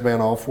jazz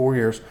band all 4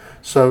 years.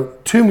 So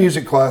 2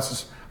 music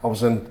classes. I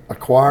was in a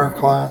choir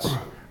class. I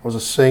was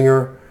a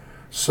singer.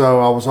 So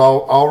I was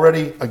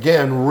already,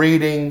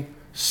 again,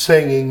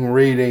 singing,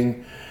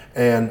 reading,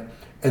 and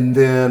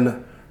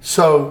then,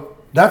 so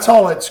that's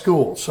all at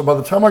school. So by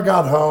the time I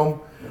got home,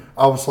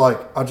 I was like,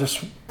 I'd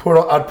put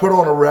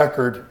on a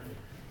record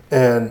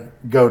and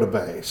go to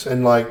bass.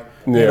 And like,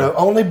 you know,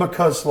 only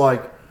because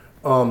like,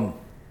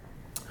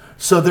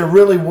 so there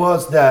really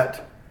was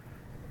that,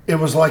 it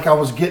was like I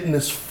was getting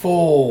this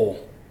full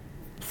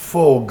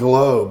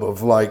globe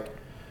of like,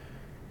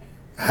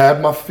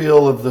 had my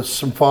feel of the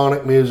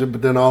symphonic music,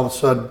 but then all of a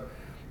sudden,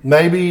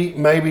 maybe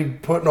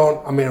putting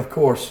on, I mean, of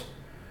course,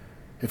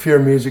 if you're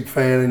a music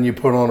fan and you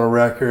put on a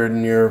record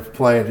and you're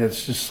playing,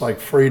 it's just like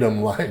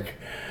freedom. Like,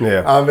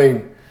 Yeah. I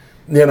mean,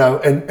 you know,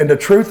 and the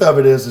truth of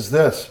it is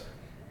this.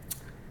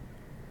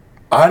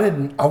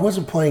 I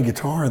wasn't playing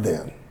guitar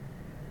then.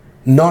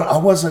 I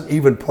wasn't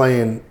even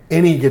playing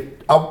any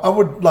I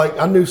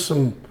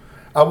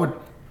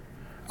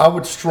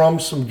would strum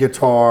some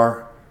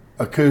guitar,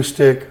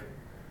 acoustic,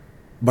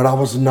 but I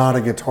was not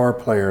a guitar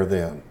player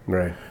then.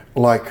 Right.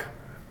 Like,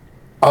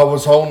 I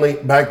was only,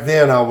 back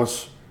then I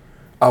was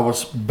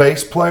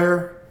bass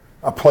player,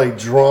 I played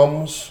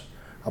drums,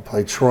 I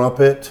played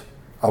trumpet,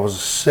 I was a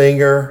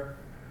singer,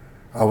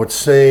 I would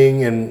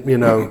sing and, you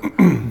know,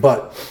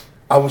 but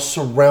I was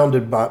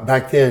surrounded by,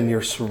 back then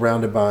you're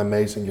surrounded by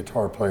amazing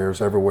guitar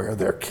players everywhere.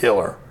 They're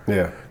killer.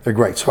 Yeah. They're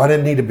great. So I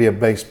didn't need to be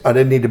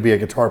a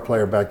guitar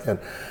player back then.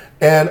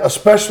 And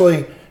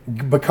especially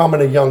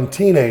becoming a young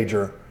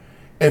teenager,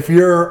 if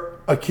you're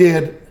a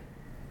kid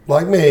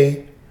like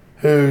me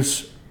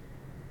who's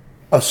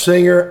a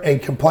singer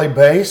and can play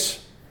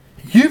bass,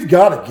 you've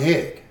got a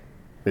gig.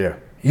 Yeah.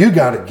 You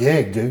got a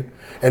gig, dude.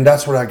 And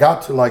that's what I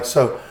got to. Like,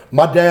 so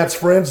my dad's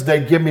friends,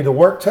 they'd give me the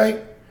work tape,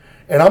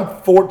 and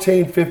I'm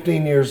 14,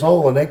 15 years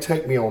old, and they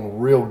take me on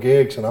real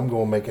gigs, and I'm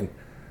going making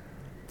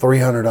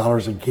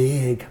 $300 a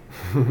gig.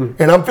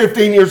 And I'm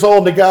 15 years old,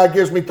 and the guy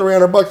gives me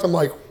 $300. I'm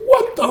like,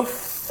 what the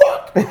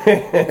fuck?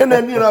 And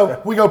then, you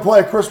know, we go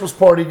play a Christmas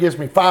party, he gives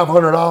me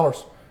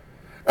 $500.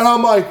 And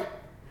I'm like,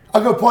 I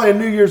go play a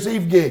New Year's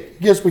Eve gig,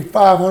 he gives me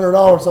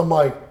 $500. I'm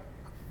like,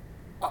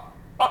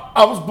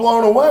 I was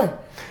blown away.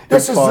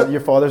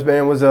 Your father's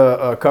band was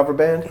a cover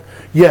band?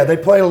 Yeah, they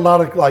played a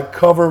lot of like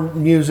cover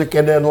music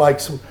and then like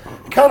some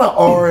kind of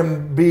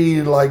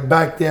R&B, like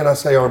back then I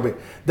say R&B.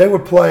 They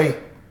would play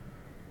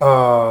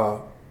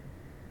Motownish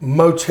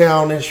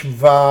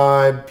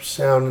vibe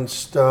sounding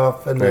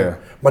stuff, and then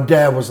my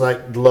dad was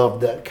like,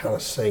 loved that kind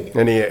of singing.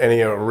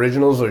 Any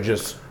originals or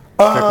just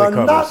strictly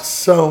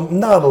covers?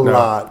 Not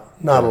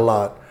a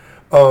lot.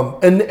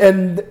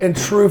 And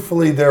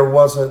truthfully, there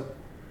wasn't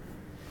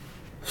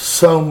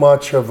so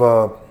much of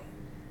a.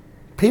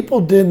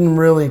 People didn't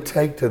really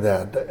take to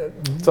that.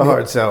 It's a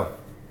hard sell.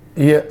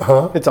 Yeah,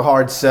 huh? It's a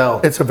hard sell.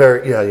 It's a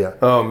very yeah.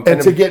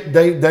 And to get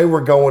they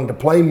were going to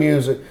play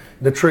music.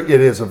 It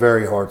is a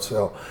very hard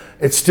sell.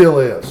 It still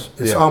is.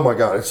 Oh my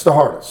God, it's the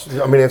hardest.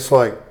 I mean, it's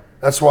like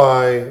that's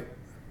why. I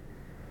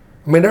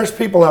mean, there's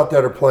people out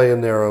there that are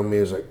playing their own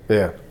music.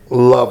 Yeah,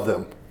 love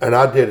them, and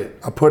I did it.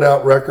 I put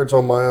out records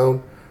on my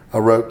own. I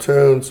wrote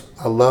tunes.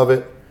 I love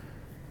it.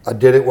 I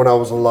did it when I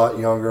was a lot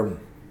younger.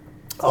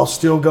 I'll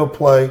still go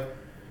play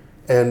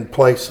and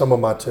play some of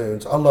my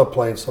tunes. I love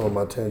playing some of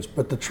my tunes,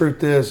 but the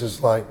truth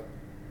is like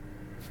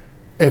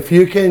if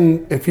you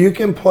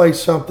can play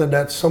something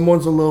that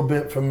someone's a little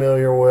bit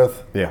familiar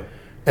with, yeah,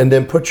 and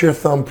then put your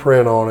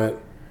thumbprint on it,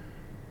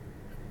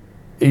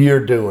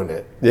 you're doing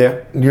it.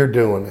 Yeah, you're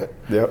doing it.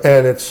 Yep.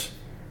 And it's,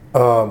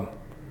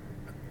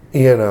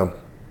 you know,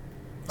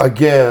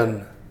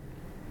 again,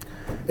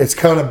 it's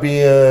kind of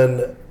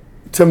being,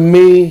 to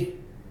me,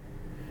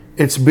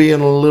 it's being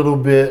a little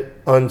bit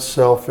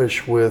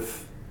unselfish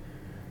with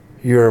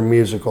your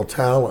musical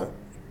talent.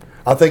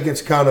 I think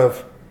it's kind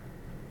of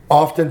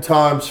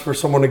oftentimes for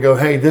someone to go,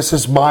 hey, this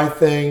is my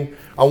thing.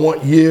 I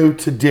want you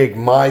to dig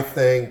my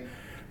thing.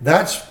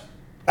 That's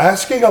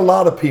asking a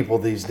lot of people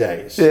these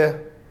days. Yeah.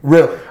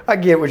 Really. I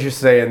get what you're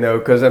saying though,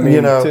 because I mean,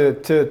 you know,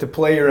 to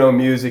play your own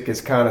music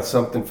is kind of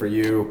something for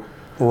you.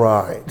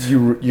 Right.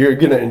 You're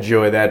gonna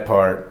enjoy that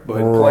part, but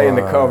playing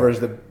the covers,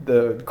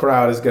 the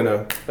crowd is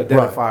gonna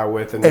identify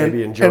with and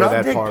maybe enjoy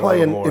that part a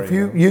little more.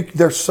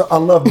 I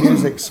love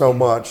music so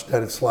much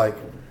that it's like,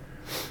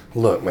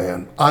 look,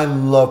 man, I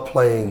love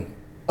playing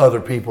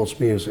other people's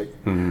music.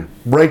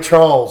 Mm-hmm. Ray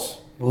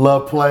Charles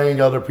loved playing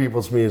other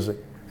people's music.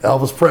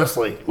 Elvis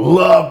Presley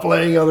loved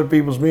playing other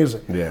people's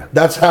music. Yeah,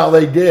 that's how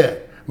they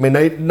did. I mean,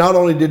 they not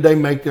only did they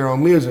make their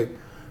own music,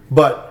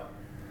 but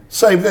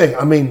same thing.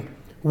 I mean,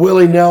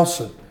 Willie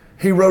Nelson,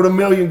 he wrote a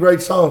million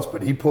great songs,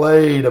 but he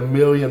played a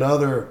million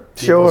other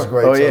people's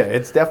great songs. Yeah,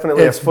 it's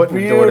definitely a foot in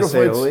the door to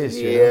say the least.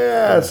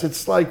 Yes,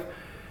 it's like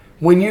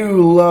when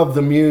you love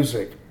the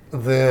music,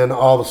 then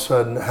all of a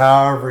sudden,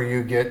 however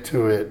you get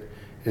to it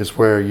is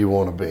where you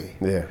want to be.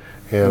 Yeah.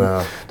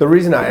 And the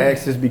reason I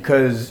asked is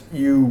because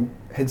you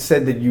had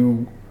said that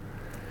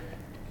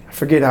I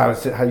forget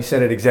how you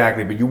said it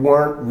exactly, but you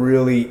weren't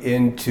really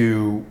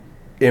into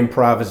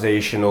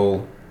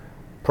improvisational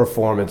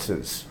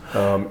performances.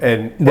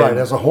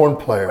 As a horn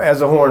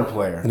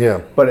player.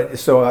 Yeah. But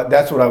so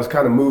that's what I was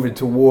kind of moving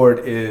toward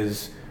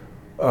is,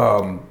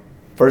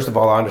 first of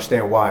all, I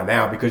understand why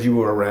now, because you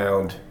were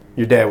around,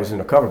 your dad was in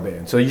a cover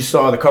band. So you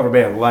saw the cover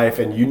band life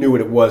and you knew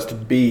what it was to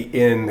be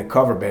in the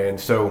cover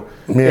band. So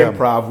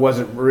improv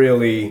wasn't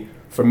really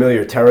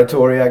familiar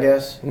territory, I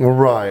guess.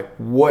 Right.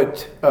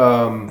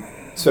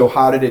 So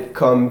how did it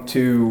come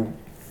to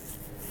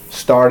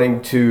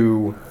starting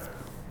to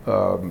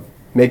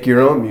make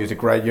your own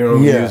music, write your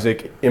own Yeah.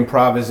 music,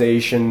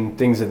 improvisation,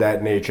 things of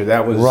that nature.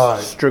 That was Right.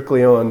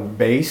 strictly on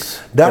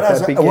bass.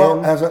 That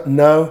began?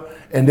 No,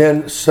 and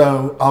then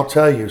so I'll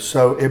tell you.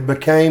 So it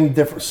became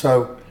different.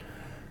 So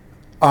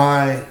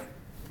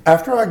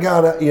after I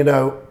got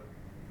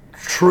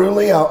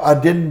truly I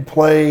didn't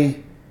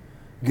play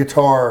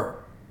guitar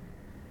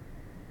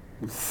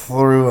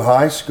through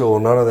high school.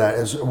 None of that.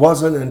 It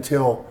wasn't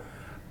until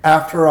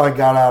after I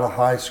got out of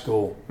high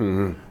school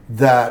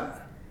that.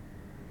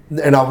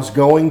 And I was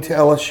going to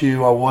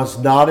LSU. I was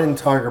not in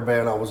Tiger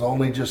Band. I was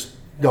only just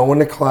going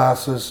to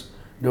classes,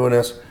 doing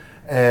this,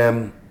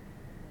 and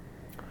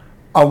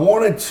I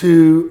wanted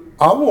to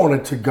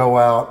go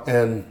out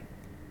and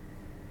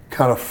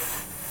kind of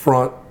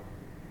front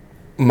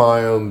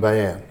my own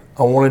band.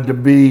 I wanted to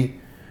be.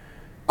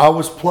 I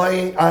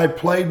had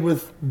played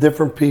with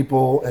different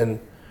people,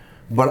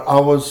 but I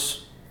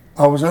was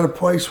at a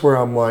place where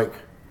I'm like,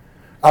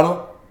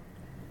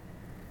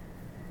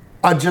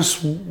 I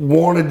just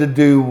wanted to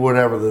do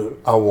whatever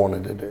I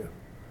wanted to do.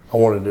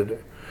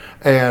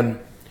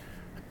 And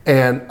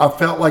I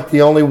felt like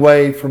the only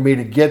way for me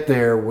to get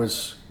there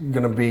was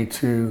going to be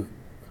to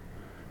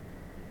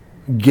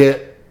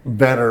get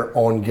better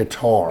on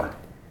guitar.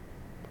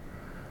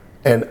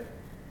 And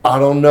I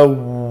don't know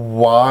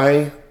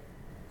why,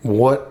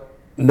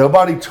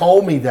 nobody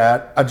told me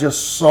that.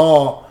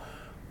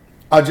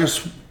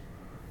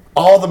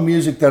 All the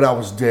music that I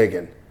was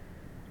digging.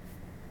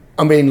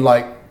 I mean,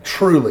 like,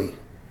 truly,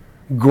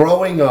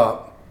 growing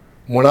up,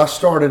 when I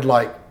started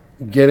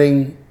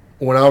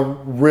when I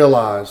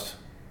realized,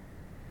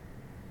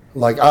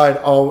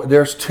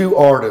 there's two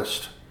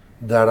artists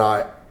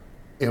that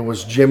it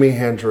was Jimi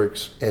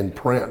Hendrix and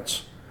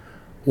Prince.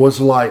 Prince,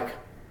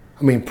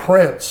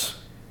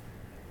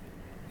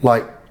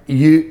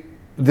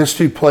 this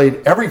dude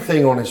played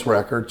everything on his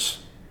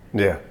records.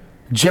 Yeah.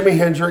 Jimi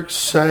Hendrix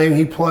sang,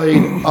 he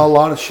played a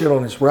lot of shit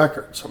on his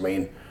records.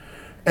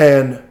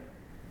 And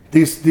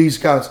these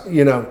guys,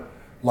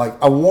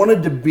 I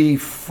wanted to be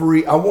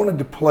free. I wanted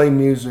to play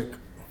music.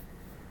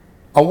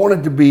 I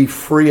wanted to be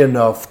free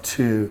enough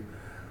to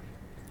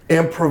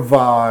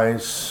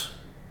improvise.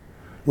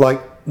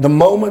 Like the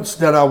moments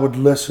that I would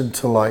listen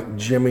to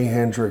Jimi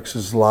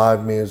Hendrix's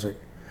live music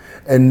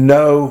and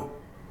know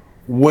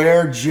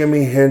where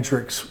Jimi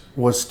Hendrix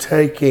was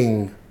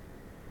taking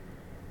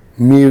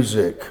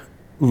music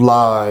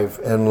live,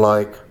 and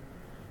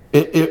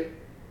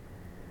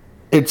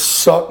it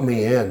sucked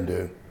me in,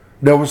 dude.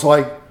 There was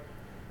I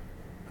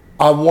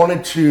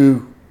wanted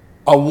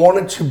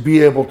to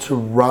be able to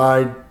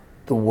ride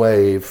the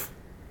wave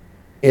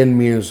in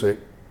music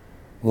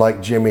like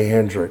Jimi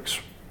Hendrix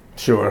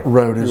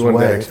rode his wave.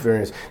 That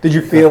experience. Did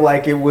you feel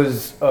like it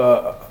was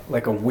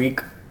like a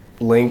weak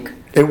link?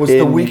 It was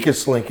the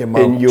weakest link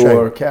in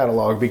your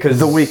catalog, because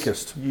the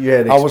weakest. You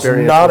had I was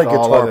not a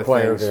guitar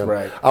player then.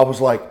 Right. I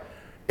was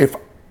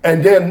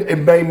and then it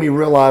made me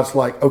realize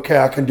okay,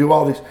 I can do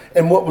all these.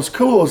 And what was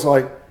cool is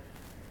I'd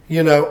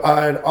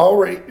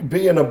already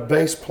being a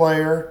bass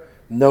player,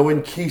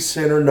 knowing key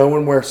center,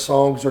 knowing where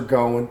songs are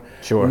going,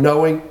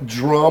 knowing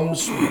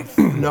drums,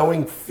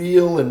 knowing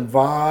feel and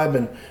vibe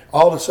and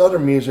all this other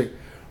music.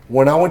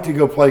 When I went to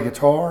go play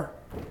guitar,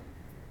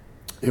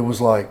 it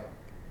was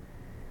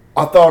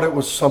I thought it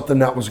was something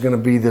that was going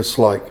to be this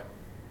mind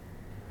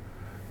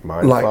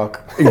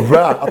fuck.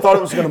 Right. I thought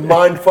it was going to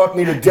mind fuck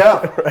me to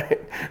death.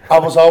 Right. I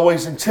was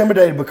always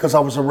intimidated because I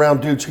was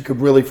around dudes who could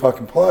really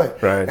fucking play.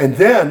 Right. And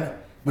then,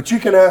 but you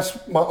can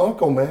ask my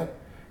uncle, man.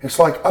 It's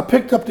I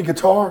picked up the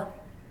guitar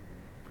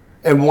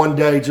and one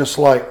day just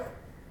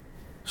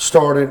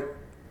started,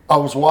 I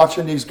was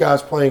watching these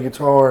guys playing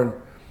guitar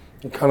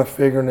and kind of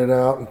figuring it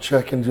out and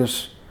checking,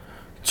 just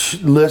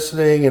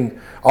listening, and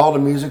all the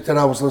music that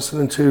I was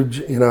listening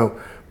to,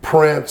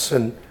 Prince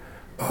and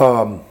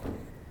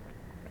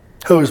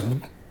who is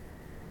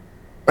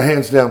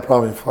hands down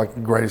probably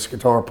the greatest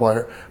guitar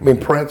player.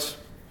 Prince,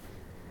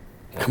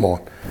 come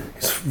on,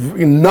 he's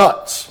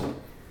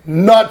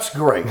nuts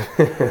great.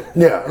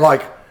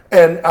 Yeah,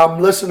 and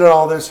I'm listening to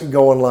all this and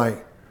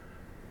going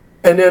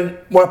and then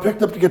when I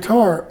picked up the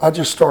guitar, I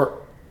just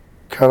start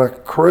kind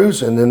of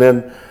cruising, and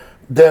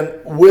then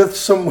with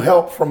some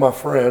help from my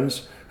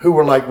friends who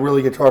were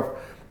really guitar,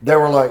 they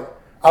were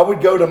I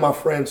would go to my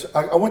friends.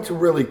 I went to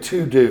really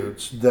two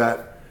dudes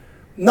that,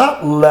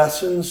 not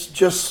lessons,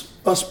 just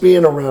us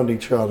being around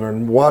each other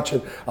and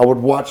watching.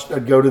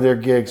 I'd go to their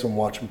gigs and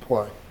watch them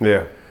play.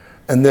 Yeah.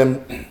 And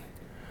then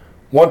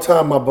one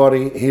time my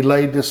buddy, he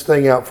laid this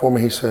thing out for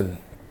me. He said,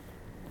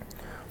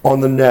 on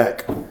the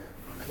neck,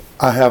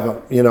 I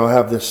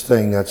have this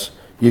thing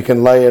you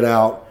can lay it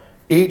out,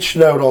 each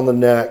note on the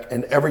neck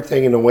and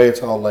everything in the way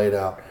it's all laid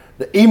out.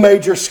 The E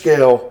major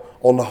scale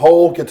on the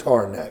whole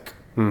guitar neck.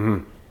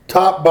 Mm-hmm.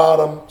 Top,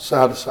 bottom,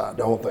 side to side,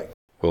 the whole thing.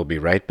 We'll be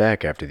right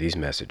back after these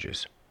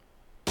messages.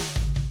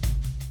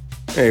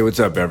 Hey, what's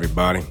up,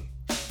 everybody?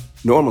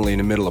 Normally in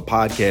the middle of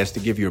podcasts to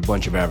give you a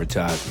bunch of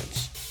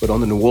advertisements, but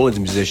on the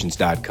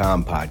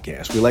NewOrleansMusicians.com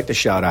podcast, we like to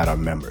shout out our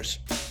members.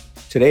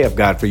 Today I've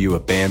got for you a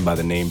band by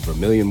the name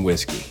Vermilion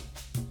Whiskey.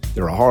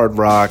 They're a hard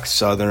rock,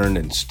 southern,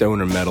 and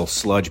stoner metal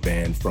sludge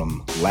band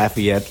from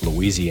Lafayette,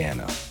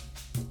 Louisiana.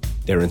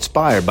 They're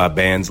inspired by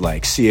bands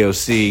like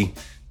COC,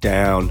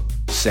 Down,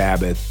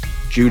 Sabbath,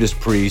 Judas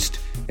Priest,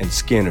 and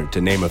Skinner,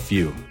 to name a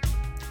few.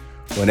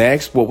 When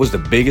asked what was the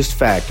biggest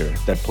factor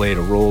that played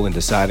a role in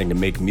deciding to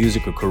make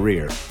music a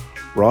career,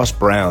 Ross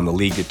Brown, the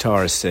lead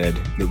guitarist, said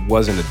it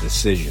wasn't a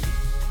decision.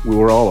 We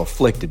were all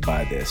afflicted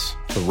by this,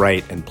 to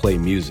write and play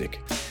music.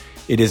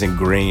 It is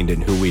ingrained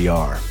in who we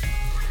are.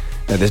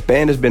 Now, this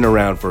band has been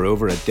around for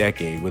over a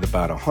decade with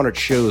about 100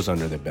 shows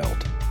under their belt.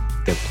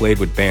 They've played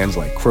with bands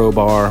like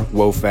Crowbar,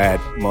 Wofat,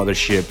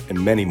 Mothership,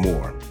 and many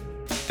more.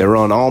 They're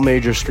on all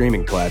major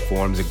streaming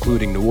platforms,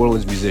 including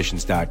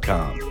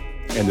NewOrleansMusicians.com,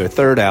 and their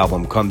third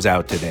album comes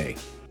out today.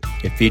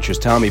 It features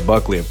Tommy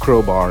Buckley of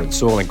Crowbar and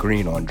Soylent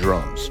Green on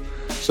drums,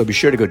 so be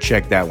sure to go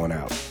check that one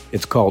out.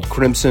 It's called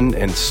Crimson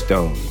and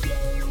Stone.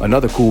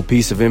 Another cool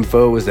piece of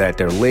info is that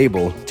their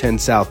label, 10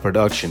 South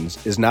Productions,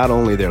 is not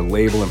only their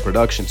label and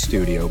production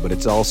studio, but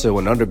it's also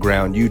an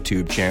underground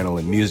YouTube channel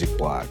and music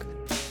blog.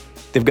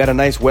 They've got a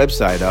nice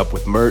website up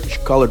with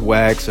merch, colored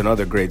wax, and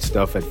other great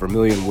stuff at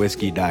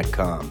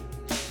VermilionWhiskey.com.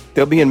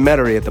 They'll be in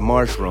Metairie at the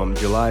Marsh Room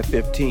July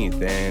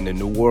 15th and in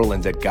New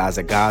Orleans at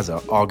Gaza Gaza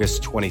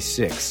August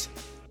 26th.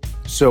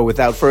 So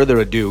without further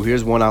ado,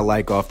 here's one I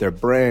like off their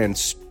brand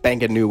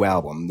spanking new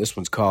album. This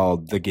one's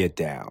called The Get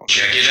Down.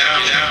 Check it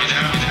out.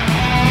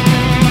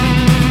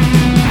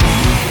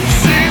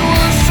 She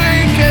was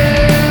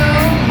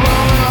sinking,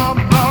 roll up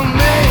on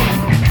me.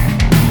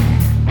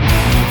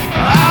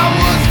 I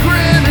was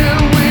grinning,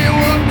 we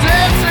were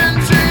dancing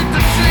cheek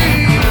to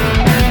cheek.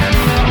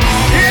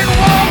 In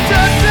walked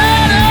a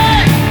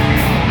daddy,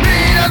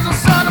 mean as a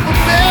son of a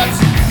bitch.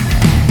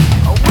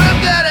 I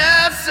whipped that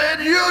ass, said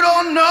you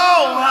don't know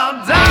how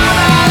down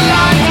I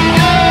like to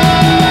get.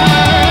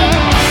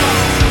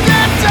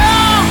 Get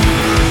down,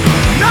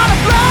 not a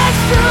place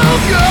to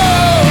go.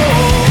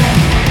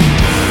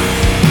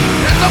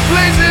 There's a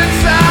place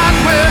inside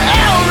where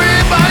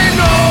everybody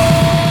knows.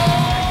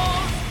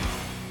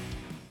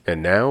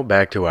 And now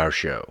back to our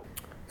show.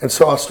 And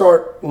so I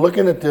start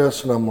looking at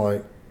this and I'm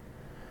like,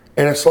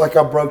 and it's like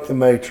I broke the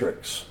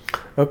matrix.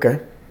 Okay.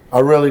 I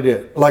really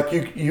did. Like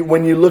you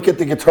when you look at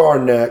the guitar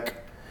neck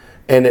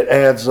and it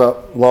adds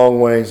up long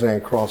ways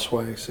and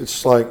crossways,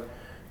 it's like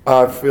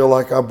I feel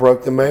like I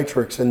broke the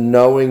matrix, and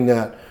knowing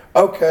that,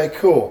 okay,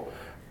 cool.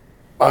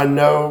 I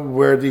know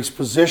where these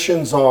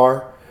positions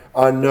are.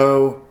 I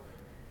know,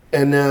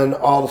 and then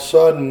all of a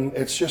sudden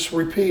it's just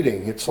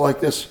repeating. It's like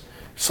this,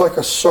 it's like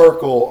a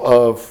circle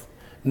of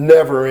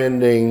never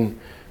ending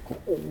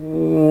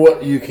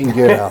what you can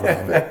get out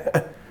of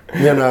it.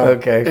 You know,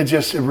 Okay.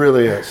 it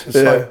really is. It's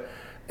Yeah. like,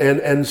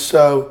 and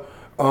so,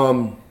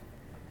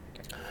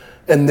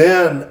 and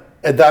then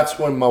and that's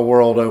when my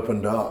world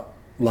opened up.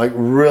 Like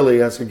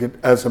really, as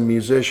a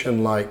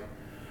musician, like,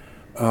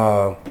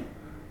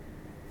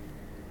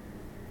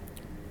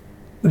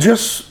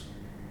 just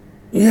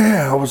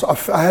yeah,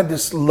 I had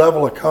this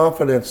level of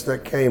confidence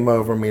that came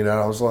over me that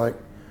I was like,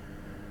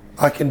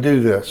 I can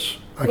do this.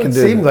 I can It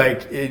do seemed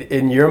this. like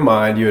in your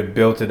mind you had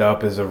built it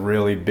up as a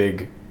really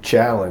big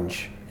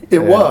challenge. It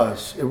And,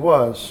 was.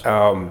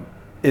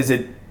 Is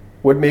it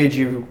what made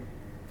you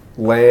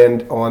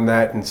land on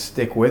that and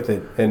stick with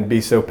it and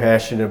be so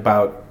passionate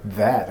about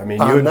that? I mean,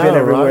 you I had know, been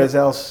everywhere right?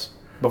 else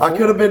before. I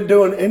could have been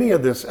doing any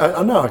of this.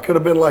 I know. I could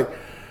have been like,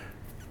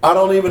 I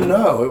don't even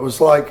know. It was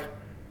like,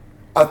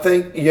 I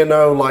think,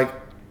 like,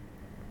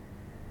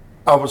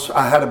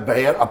 I had a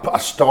band. I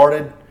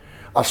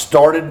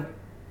started,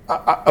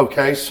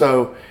 okay,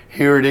 so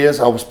here it is.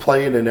 I was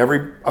playing in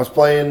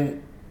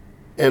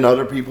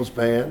other people's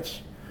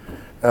bands.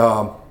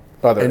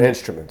 Other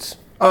instruments,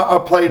 I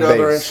played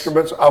other Bass.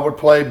 instruments. I would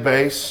play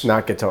bass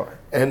not guitar.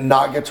 and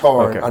not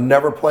guitar. Okay. I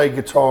never played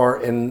guitar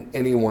in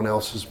anyone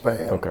else's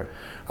band. Okay.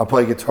 I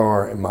play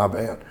guitar in my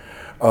band.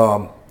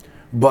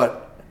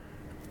 But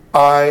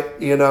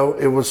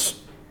it was,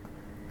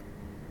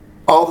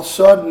 all of a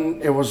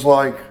sudden, it was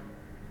like,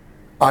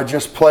 I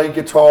just played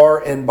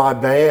guitar in my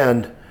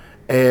band,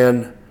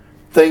 and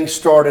things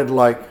started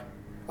like,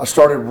 I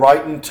started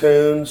writing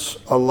tunes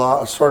a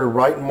lot. I started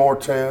writing more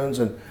tunes,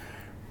 and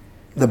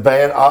the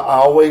band, I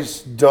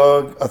always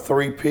dug a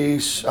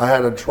three-piece. I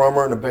had a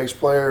drummer and a bass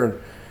player, and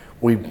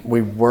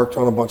we worked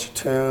on a bunch of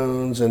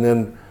tunes, and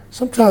then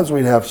sometimes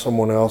we'd have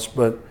someone else,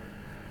 but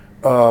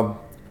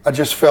I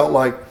just felt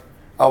like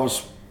I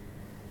was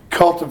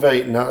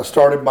cultivating. I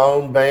started my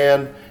own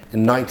band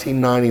in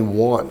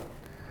 1991.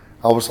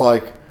 I was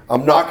like,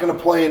 I'm not going to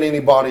play in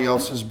anybody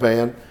else's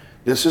band.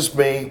 This is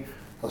me.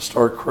 I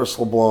started Chris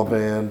Leblanc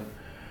Band.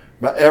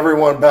 But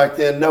everyone back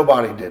then,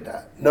 nobody did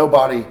that.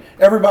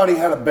 Everybody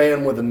had a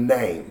band with a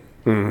name.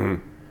 Mm-hmm.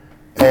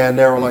 And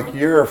they were like,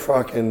 you're a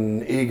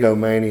fucking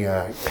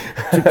egomaniac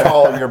to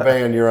call your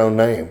band your own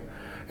name.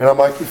 And I'm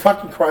like, you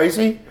fucking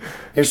crazy?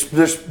 There's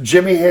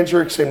Jimi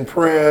Hendrix and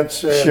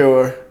Prince and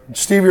Sure.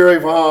 Stevie Ray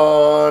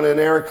Vaughan and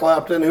Eric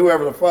Clapton,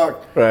 whoever the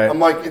fuck. Right. I'm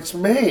like, it's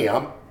me.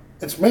 I'm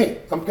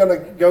gonna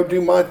go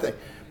do my thing.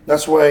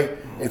 That's the way,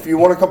 if you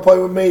want to come play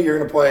with me, you're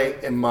going to play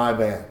in my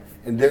band.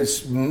 And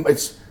it's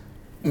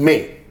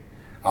me.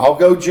 I'll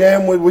go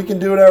jam with, we can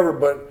do whatever,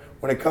 but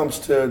when it comes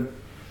to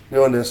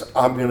doing this,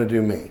 I'm going to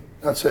do me.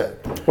 That's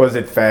it. Was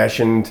it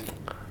fashioned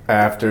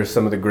after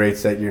some of the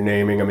greats that you're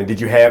naming? I mean, did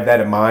you have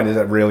that in mind? Is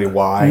that really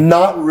why?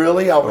 Not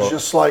really. I was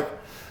just like,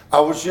 I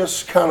was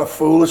just kind of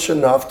foolish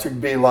enough to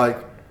be like,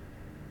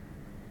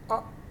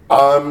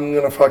 I'm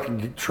going to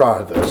fucking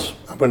try this.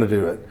 I'm going to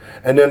do it.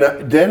 And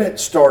then it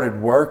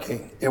started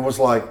working. It was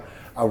like,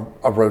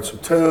 I wrote some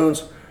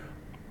tunes.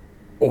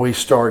 We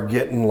started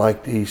getting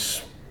like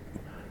these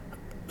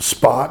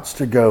spots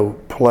to go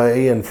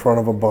play in front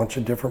of a bunch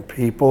of different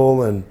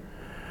people. And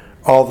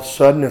all of a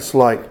sudden it's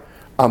like,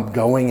 I'm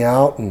going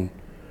out and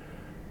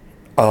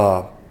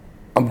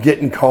I'm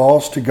getting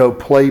calls to go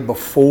play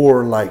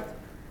before like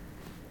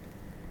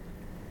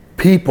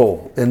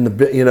people in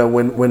the, you know,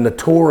 when the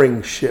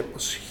touring shit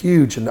was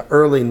huge in the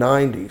early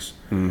 90s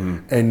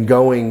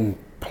and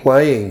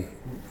playing.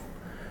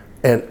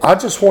 And I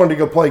just wanted to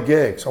go play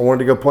gigs. I wanted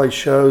to go play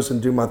shows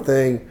and do my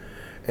thing.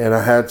 And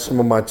I had some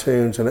of my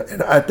tunes. And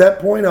at that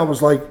point I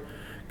was like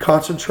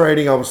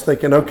concentrating. I was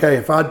thinking, okay,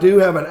 if I do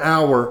have an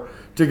hour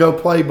to go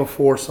play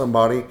before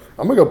somebody,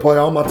 I'm gonna go play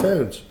all my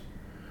tunes.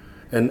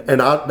 And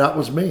that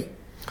was me.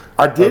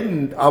 I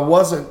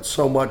wasn't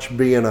so much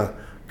being a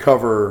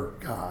cover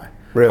guy.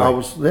 Really?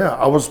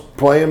 I was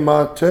playing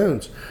my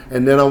tunes.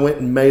 And then I went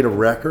and made a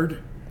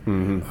record.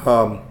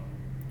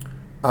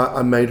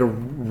 I made a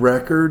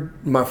record,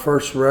 my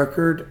first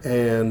record,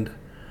 and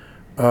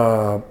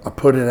I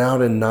put it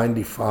out in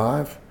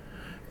 '95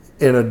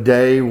 in a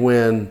day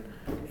when,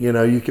 you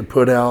know, you could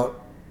put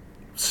out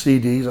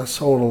CDs. I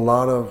sold a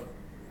lot of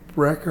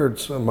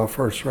records on my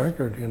first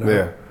record, you know.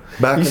 Yeah.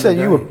 Back You in said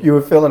the you day.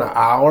 were filling an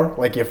hour,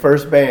 like your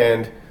first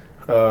band,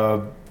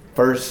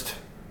 first.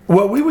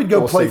 Well, we would go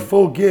We'll play see.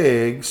 full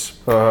gigs,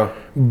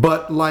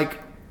 but like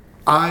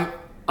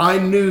I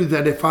knew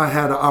that if I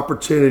had an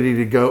opportunity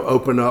to go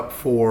open up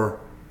for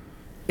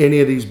any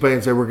of these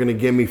bands, they were going to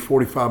give me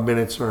 45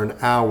 minutes or an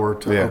hour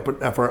to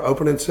open for an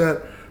opening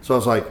set. So I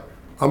was like,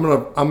 I'm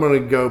gonna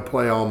go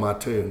play all my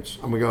tunes.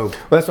 I'm gonna go. Well,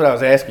 that's what I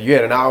was asking. You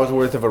had an hour's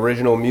worth of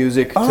original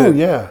music. Oh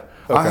yeah,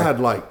 I Okay. had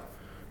like,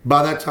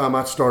 by that time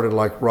I started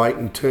like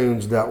writing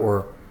tunes that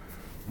were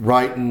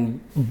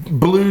writing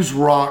blues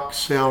rock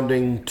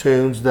sounding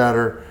tunes that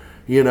are,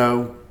 you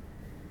know,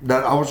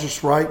 that I was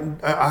just writing.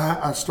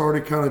 I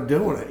started kind of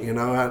doing it, you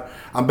know.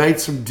 I made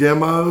some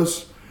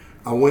demos.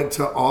 I went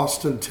to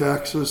Austin,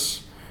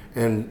 Texas,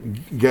 and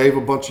gave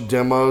a bunch of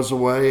demos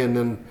away, and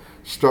then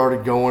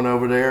started going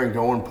over there and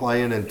going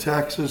playing in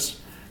Texas.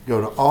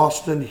 Go to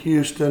Austin,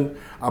 Houston.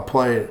 I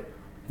played,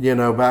 you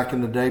know, back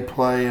in the day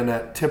playing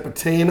at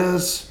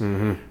Tipitina's.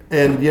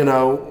 And, you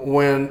know,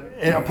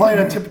 and I played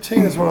at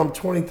Tipitina's when I'm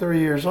 23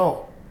 years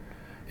old.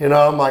 You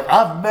know, I'm like,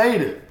 I've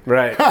made it.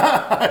 Right.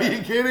 Are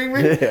you kidding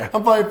me? Yeah.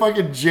 I'm playing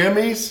fucking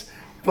Jimmy's,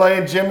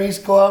 playing Jimmy's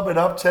Club in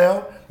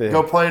Uptown. Yeah.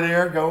 Go play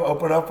there, go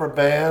open up for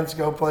bands,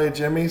 go play at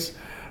Jimmy's.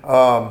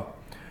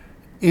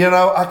 You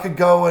know, I could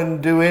go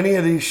and do any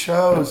of these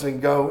shows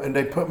and go, and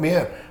they put me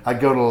in.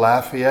 I'd go to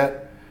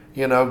Lafayette,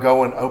 you know,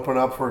 go and open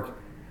up for,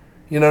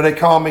 you know, they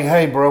call me,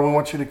 hey, bro, we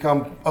want you to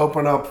come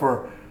open up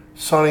for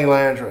Sonny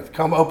Landreth.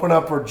 Come open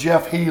up for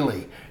Jeff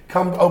Healey.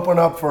 Come open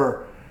up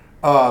for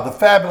the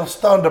Fabulous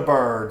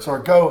Thunderbirds. Or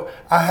go,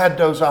 I had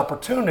those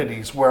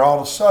opportunities where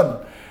all of a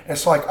sudden,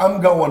 it's like I'm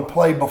going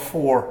play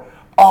before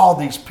all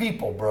these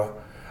people, bro.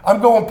 I'm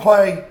going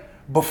play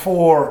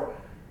before,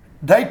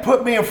 they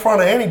put me in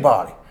front of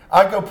anybody.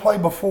 I go play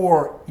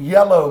before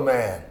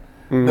Yellowman,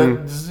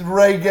 the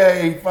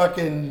reggae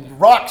fucking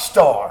rock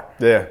star.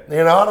 Yeah.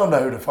 You know, I don't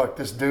know who the fuck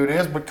this dude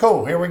is, but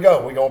cool, here we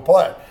go. We gonna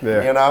play.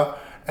 Yeah. You know?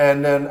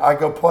 And then I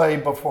go play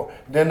before,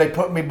 then they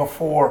put me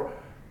before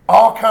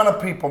all kind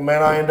of people,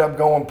 man. I end up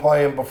going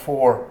playing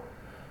before,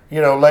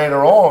 you know,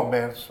 later on,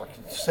 man. It's like,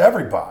 it's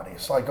everybody.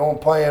 It's like going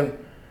playing,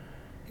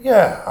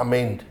 yeah, I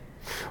mean.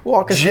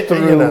 Walk us You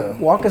through. know.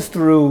 Walk us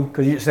through,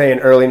 because you're saying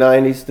early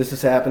 '90s. This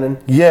is happening.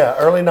 Yeah,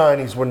 early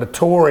 90s when the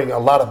touring, a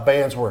lot of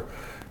bands were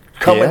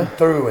coming Yeah.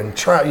 through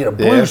and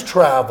Blues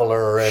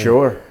Traveler. And,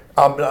 Sure.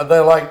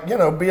 they're like, you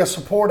know, be a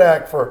support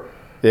act for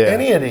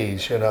any of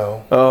these, you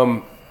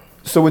know.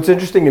 So what's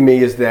interesting to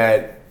me is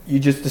that you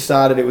just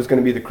decided it was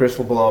going to be the Chris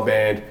Leblanc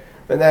band,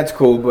 and that's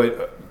cool.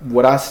 But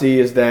what I see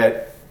is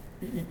that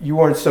you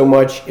weren't so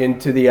much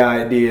into the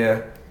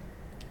idea,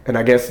 and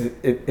I guess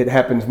it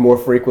happens more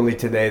frequently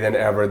today than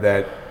ever,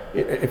 that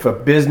if a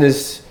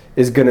business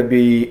is going to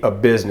be a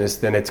business,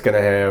 then it's going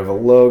to have a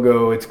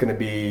logo, it's going to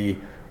be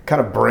kind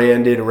of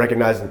branded and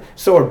recognized. And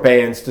so are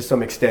bands to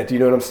some extent. You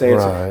know what I'm saying?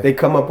 Right. So they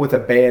come up with a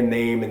band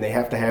name and they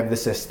have to have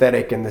this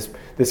aesthetic and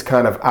this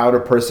kind of outer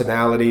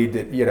personality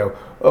that, you know,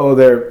 oh,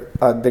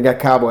 they got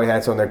cowboy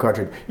hats on their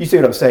country. You see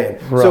what I'm saying?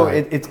 Right. So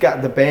it's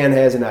got, the band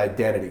has an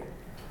identity.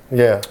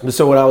 Yeah.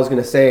 So what I was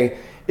going to say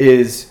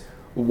is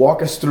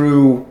walk us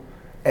through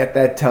at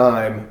that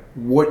time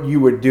what you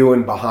were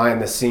doing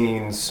behind the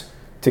scenes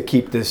to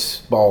keep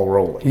this ball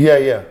rolling.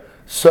 Yeah.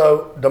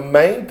 So the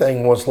main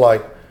thing was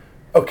like,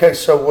 Okay,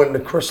 so when the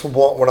Chris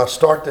Leblanc, when I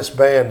start this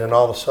band, and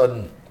all of a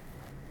sudden,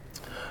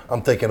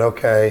 I'm thinking,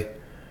 okay,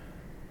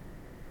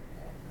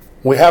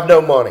 we have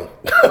no money.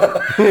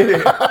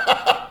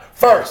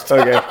 First,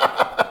 Okay.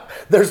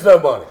 there's no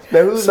money.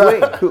 Now, who's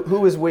we?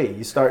 Who is we?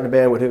 You starting a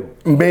band with who?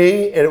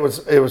 Me, and it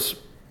was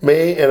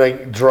me and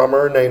a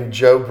drummer named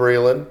Joe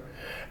Breland,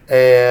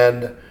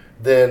 and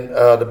then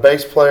the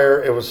bass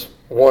player. It was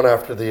one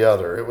after the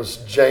other. It was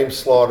James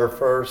Slaughter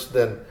first,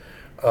 then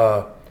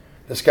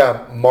this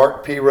guy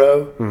Mark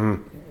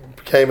Pirot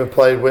came and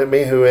played with me.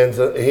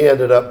 He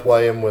ended up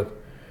playing with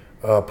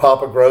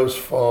Papa Grows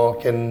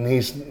Funk, and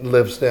he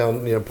lives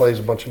down, plays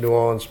a bunch of New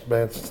Orleans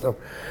bands and stuff.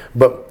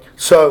 But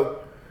so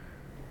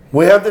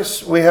we have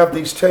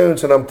these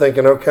tunes, and I'm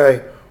thinking,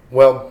 okay,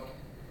 well,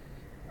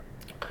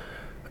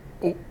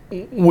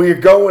 we're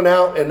going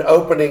out and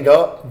opening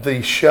up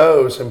these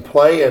shows and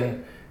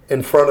playing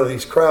in front of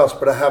these crowds,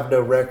 but I have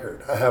no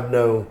record. I have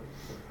no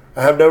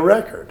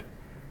record.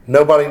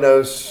 Nobody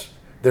knows.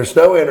 There's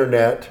no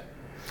internet.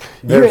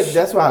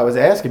 That's why I was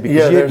asking,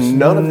 because you had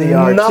none of the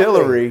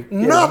artillery.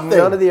 Nothing.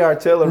 None of the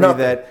artillery Nothing.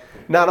 that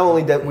not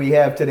only that we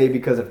have today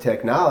because of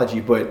technology,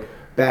 but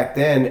back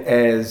then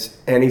as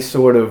any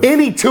sort of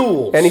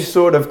tools, any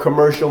sort of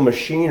commercial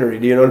machinery.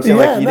 Do you know what I'm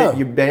saying? Yeah, Like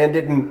your band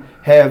didn't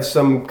have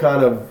some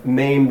kind of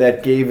name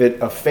that gave it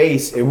a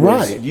face. It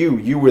was you.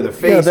 You were the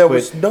face. Yeah, there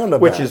was none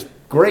of which that. is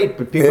great,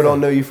 but people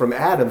don't know you from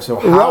Adam. So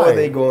how are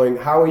they going?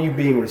 How are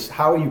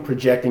you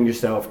projecting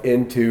yourself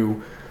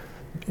into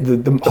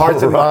the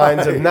hearts and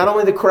minds of not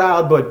only the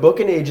crowd but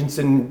booking agents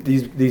in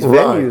these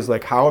venues?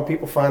 Like, how are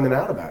people finding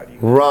out about you?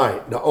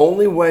 Right. The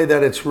only way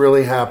that it's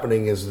really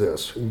happening is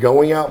this: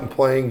 going out and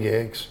playing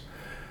gigs.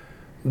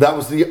 That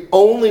was the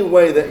only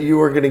way that you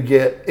were going to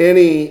get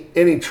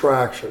any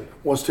traction,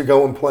 was to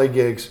go and play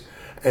gigs,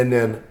 and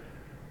then.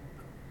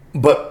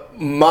 But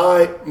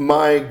my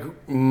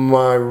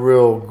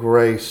real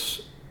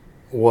grace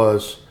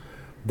was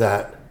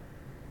that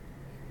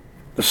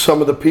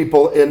some of the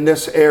people in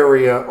this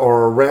area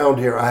or around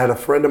here, I had a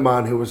friend of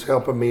mine who was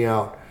helping me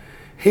out.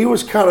 He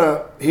would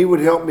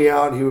help me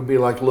out. He would be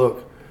like,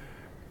 look,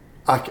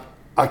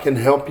 I can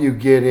help you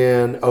get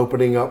in,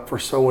 opening up for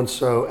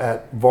so-and-so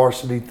at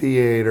Varsity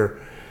Theater,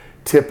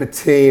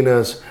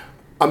 Tipitina's.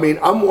 I mean,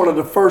 I'm one of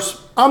the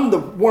first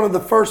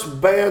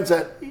bands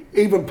that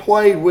even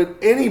played with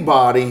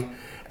anybody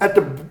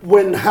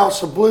when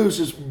House of Blues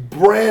is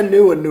brand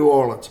new in New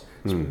Orleans.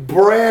 It's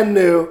brand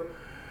new.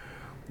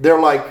 They're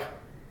like,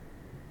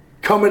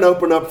 come and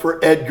open up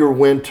for Edgar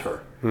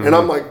Winter. And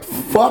I'm like,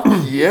 fuck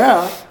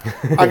yeah.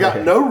 I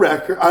got no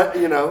record.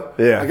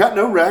 I got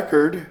no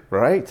record.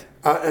 Right.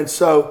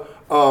 So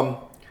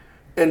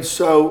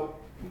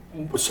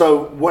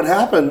what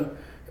happened,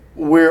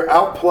 we're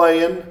out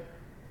playing,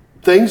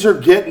 things are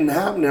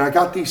happening. I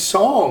got these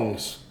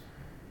songs,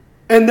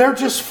 and they're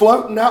just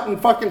floating out in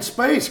fucking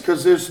space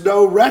because there's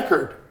no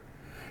record.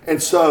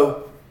 And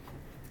so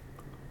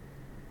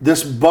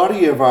this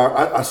buddy of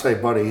I say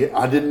buddy,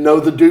 I didn't know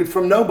the dude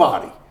from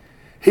nobody.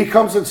 He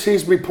comes and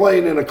sees me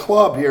playing in a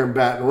club here in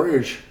Baton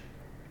Rouge.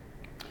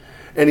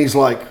 And he's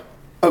like,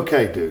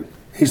 okay, dude.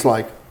 He's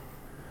like,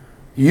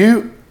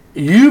 you've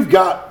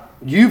got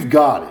it.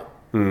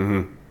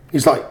 Mm-hmm.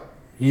 He's like,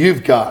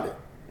 you've got it.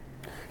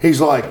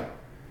 He's like,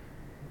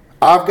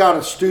 I've got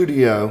a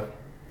studio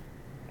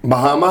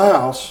behind my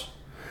house.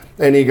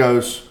 And he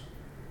goes,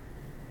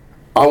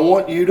 I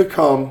want you to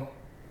come,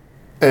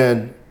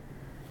 and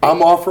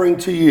I'm offering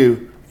to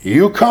you,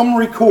 you come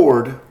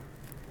record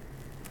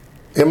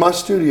in my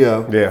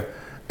studio. Yeah.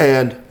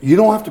 And you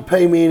don't have to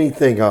pay me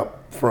anything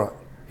up front.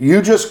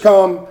 You just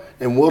come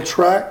and we'll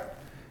track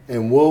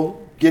and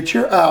we'll get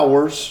your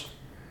hours,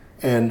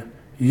 and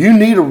you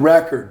need a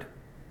record.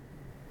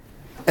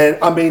 And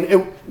I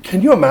mean,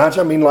 can you imagine?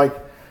 I mean, like,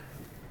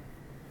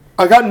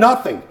 I got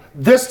nothing.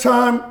 This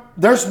time,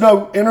 there's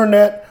no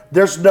internet.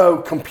 There's no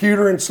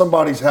computer in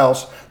somebody's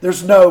house.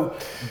 There's no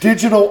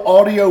digital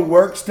audio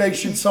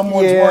workstation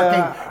someone's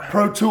working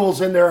Pro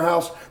Tools in their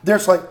house.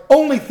 There's like,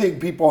 only thing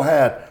people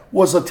had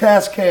was a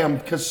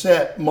Tascam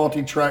cassette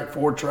multi-track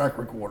 4-track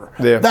recorder.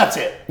 Yeah. That's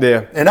it.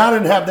 Yeah. And I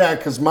didn't have that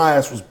because my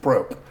ass was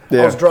broke.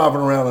 Yeah. I was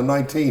driving around a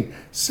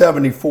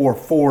 1974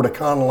 Ford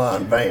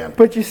Econoline van.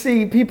 But you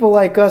see, people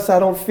like us, I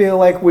don't feel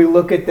like we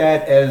look at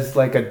that as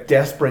like a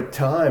desperate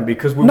time,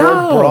 because we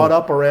weren't brought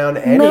up around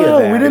any of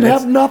that. No, we didn't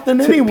have nothing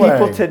anyway.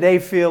 People today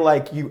feel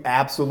like you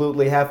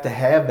absolutely have to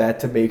have that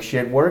to make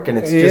shit work, and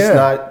it's just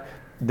not.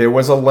 There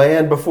was a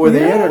land before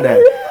the internet.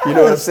 You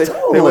know what I'm saying?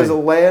 Totally. There was a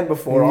land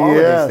before all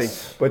of these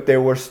things. But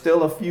there were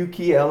still a few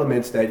key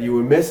elements that you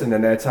were missing,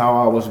 and that's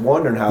how I was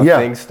wondering how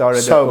things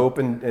started to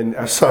open. And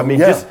I mean,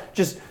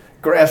 just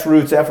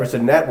grassroots efforts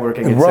and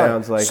networking, it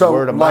sounds like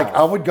word of mouth.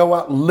 I would go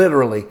out,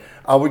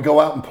 I would go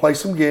out and play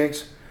some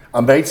gigs. I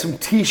made some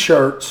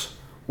T-shirts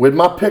with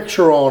my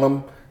picture on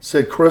them,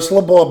 said Chris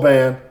Leblanc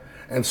Band,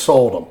 and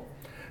sold them.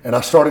 And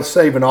I started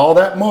saving all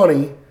that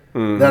money.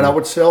 Then I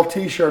would sell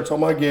T-shirts on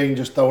my gig and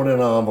just throw it in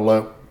an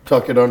envelope,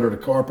 tuck it under the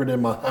carpet in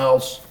my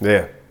house.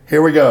 Yeah.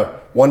 Here we go.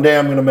 One day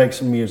I'm going to make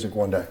some music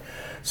one day.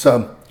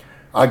 So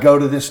I go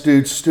to this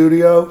dude's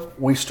studio.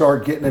 We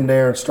start getting in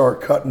there and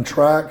start cutting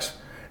tracks.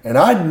 And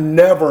I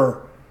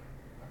never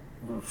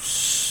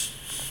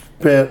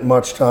spent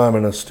much time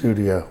in a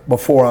studio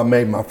before I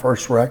made my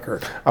first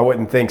record. I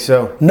wouldn't think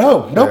so.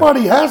 No,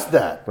 nobody has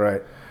that.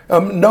 Right.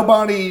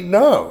 Nobody,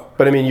 no.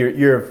 But I mean,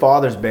 your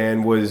father's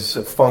band was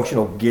a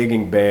functional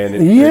gigging band.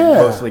 It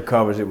mostly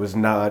covers. It was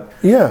not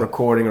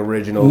recording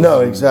originals.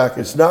 No,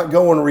 exactly. It's not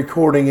going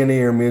recording any of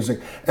your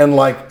music. And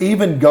like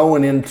even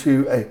going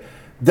into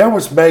there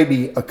was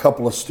maybe a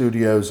couple of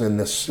studios in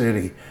this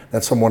city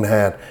that someone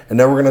had, and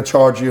they were going to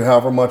charge you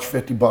however much,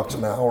 $50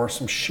 an hour or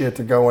some shit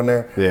to go in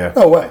there. Yeah.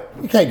 No way.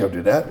 You can't go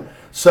do that.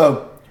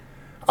 So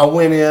I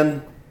went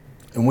in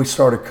and we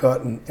started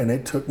cutting, and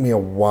it took me a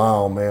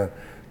while, man.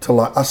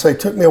 It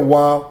took me a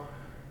while,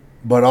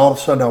 but all of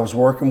a sudden I was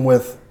working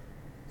with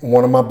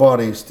one of my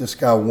buddies, this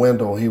guy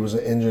Wendell. He was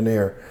an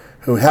engineer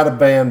who had a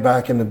band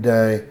back in the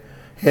day.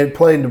 He had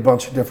played in a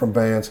bunch of different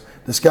bands.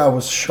 This guy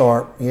was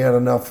sharp. He had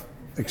enough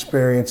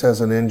experience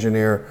as an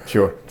engineer.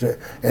 Sure.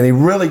 And he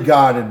really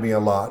guided me a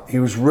lot. He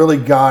was really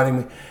guiding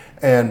me.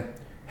 And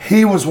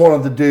he was one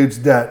of the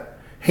dudes that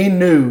he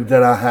knew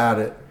that I had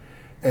it.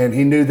 And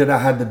he knew that I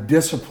had the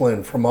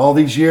discipline from all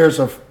these years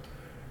of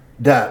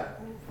that.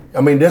 I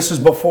mean, this is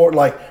before,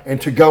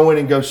 and to go in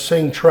and go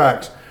sing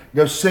tracks,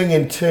 go sing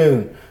in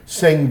tune,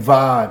 sing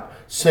vibe,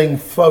 sing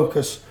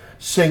focus,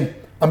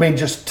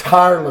 just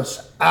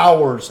tireless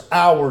hours,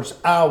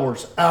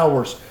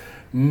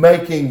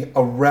 making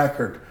a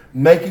record.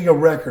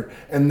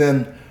 And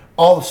then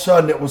all of a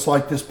sudden it was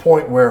like this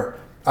point where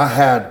I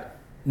had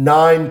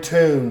 9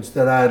 tunes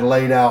that I had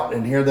laid out,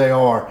 and here they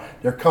are.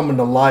 They're coming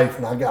to life,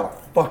 and I got a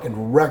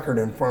fucking record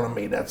in front of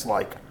me that's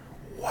like,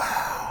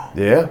 wow.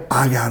 Yeah.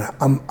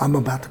 I'm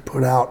about to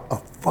put out a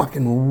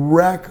fucking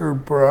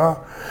record, bruh.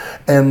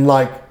 And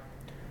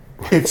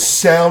it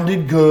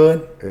sounded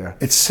good. Yeah.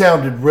 It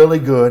sounded really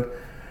good.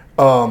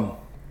 The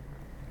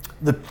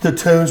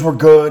tunes were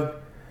good.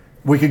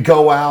 We could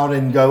go out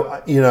and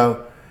go,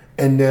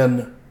 and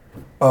then,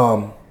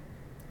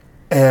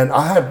 and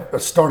I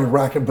had started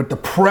racking, but the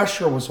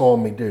pressure was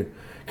on me, dude.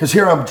 Because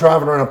here I'm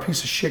driving around a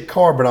piece of shit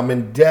car, but I'm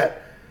in debt.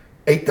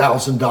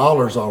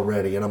 $8,000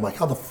 already, and I'm like,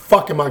 how the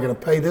fuck am I going to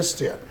pay this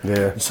to?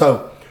 Yeah.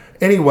 So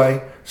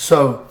anyway,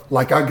 I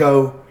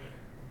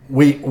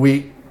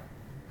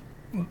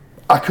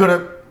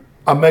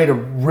made a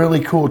really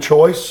cool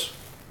choice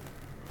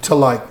to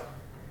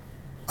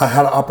I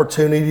had an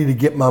opportunity to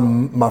get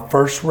my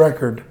first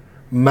record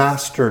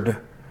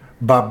mastered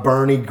by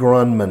Bernie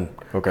Grundman,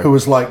 who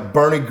was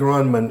Bernie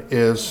Grundman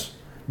is,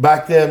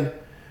 back then,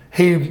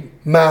 he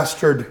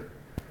mastered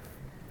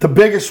the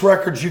biggest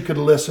records you could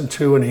listen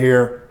to and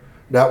hear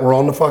that were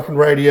on the fucking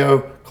radio,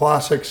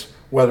 classics,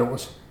 whether it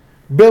was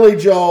Billy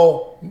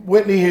Joel,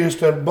 Whitney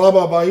Houston, blah,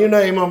 blah, blah, you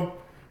name them,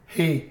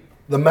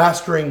 the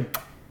mastering,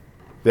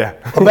 the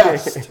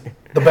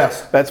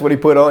best. That's what he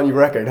put on your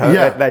record, huh?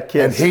 Yeah, that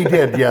Kiss. And he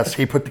did, yes.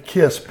 He put the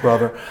Kiss,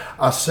 brother.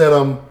 I sent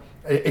him,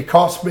 it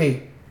cost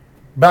me,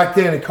 back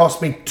then it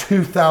cost me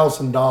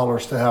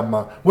 $2,000 to have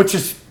which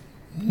is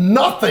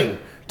nothing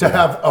to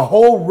have a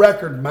whole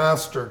record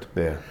mastered.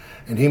 Yeah.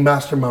 And he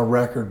mastered my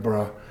record,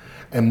 bro,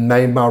 and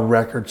made my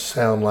record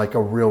sound like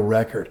a real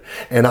record.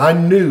 And I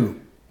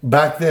knew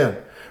back then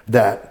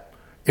that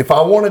if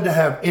I wanted to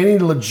have any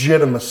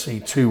legitimacy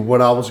to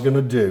what I was going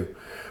to do,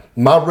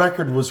 my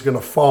record was going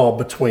to fall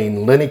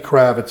between Lenny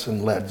Kravitz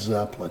and Led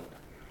Zeppelin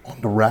on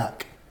the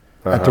rack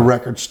at the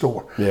record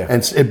store. Yeah.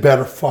 And it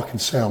better fucking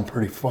sound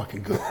pretty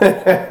fucking good.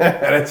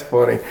 That's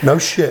funny. No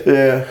shit.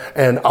 Yeah.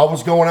 And I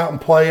was going out and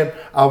playing.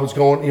 I was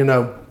going,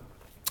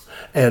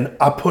 and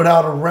I put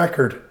out a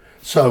record.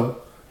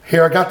 So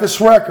here I got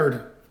this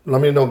record. Let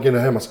me not get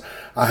ahead of myself.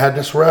 I had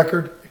this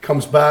record. It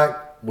comes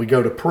back. We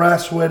go to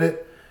press with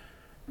it.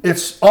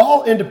 It's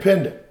all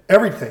independent.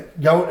 Everything.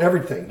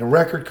 The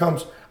record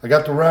comes. I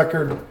got the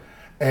record,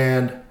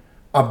 and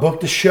I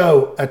booked a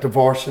show at the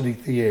Varsity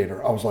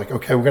Theater. I was like,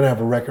 okay, we're going to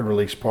have a record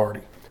release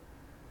party.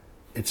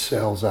 It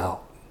sells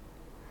out.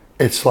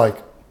 It's like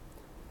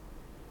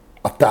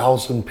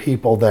 1,000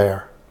 people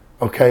there.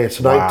 Okay,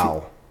 it's 19.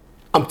 Wow.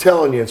 I'm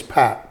telling you, it's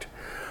packed.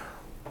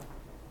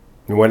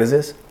 When is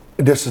this?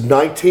 This is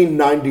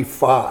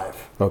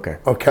 1995. Okay.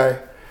 Okay.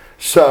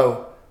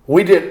 So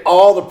we did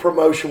all the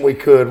promotion we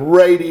could,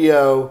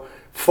 radio,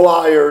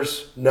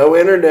 flyers, no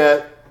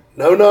internet,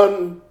 no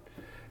nothing,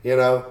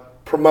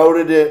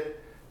 promoted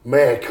it.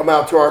 Man, come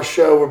out to our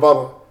show, we're blah,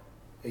 blah.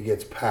 It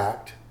gets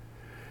packed.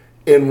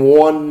 In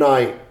one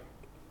night,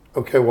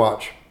 okay,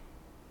 watch.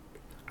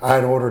 I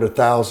had ordered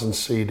 1,000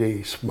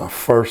 CDs, my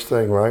first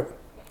thing, right?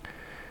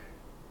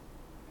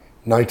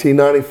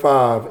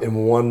 1995, in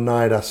one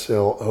night I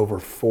sell over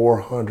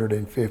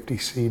 450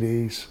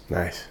 CDs.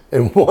 Nice.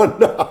 In one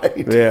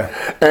night. Yeah.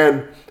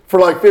 And for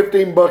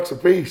 $15 a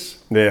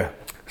piece. Yeah.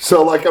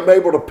 So I'm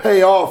able to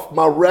pay off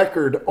my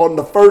record on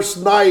the first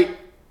night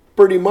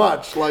pretty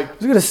much. I was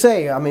going to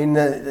say,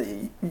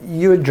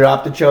 you had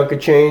dropped a chunk of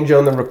change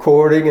on the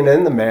recording and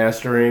then the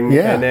mastering.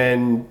 Yeah. And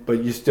then,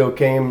 but you still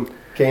came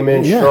Came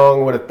in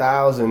strong with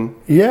 1,000.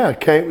 Yeah,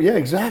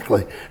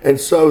 exactly. And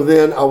so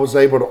then I was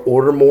able to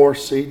order more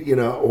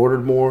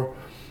ordered more.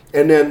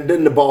 And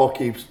then the ball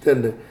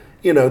then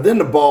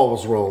the ball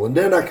was rolling.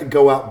 Then I could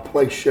go out and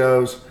play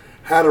shows,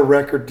 had a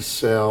record to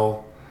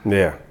sell.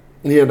 Yeah.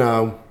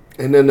 And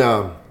then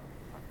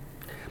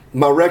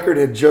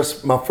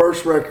my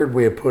first record,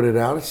 we had put it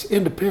out. It's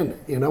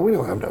independent, we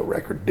don't have no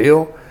record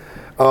deal.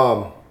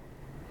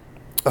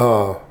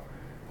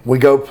 We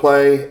go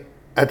play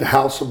at the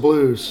House of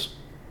Blues.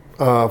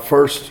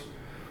 First,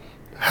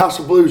 House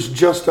of Blues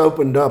just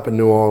opened up in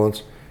New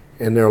Orleans,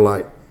 and they're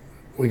like,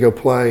 we go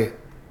play.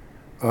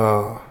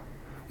 No.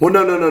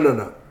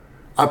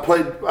 I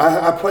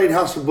played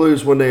House of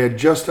Blues when they had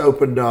just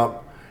opened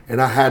up,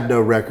 and I had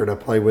no record. I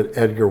played with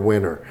Edgar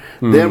Winter.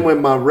 Mm-hmm. Then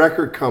when my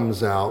record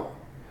comes out,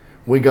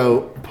 we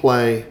go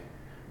play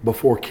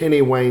before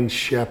Kenny Wayne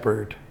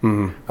Shepherd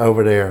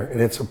over there,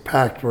 and it's a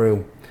packed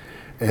room,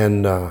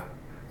 and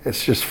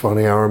it's just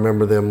funny. I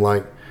remember them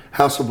like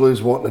House of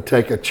Blues wanting to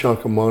take a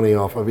chunk of money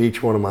off of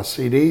each one of my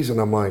CDs,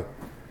 and I'm like,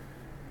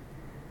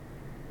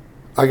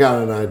 I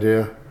got an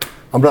idea.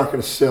 I'm not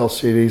going to sell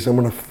CDs. I'm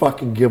going to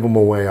fucking give them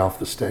away off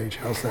the stage.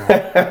 How's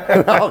that?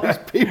 And all these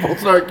people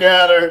start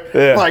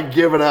gathering, like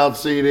giving out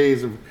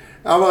CDs. And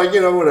I'm like,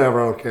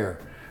 whatever, I don't care.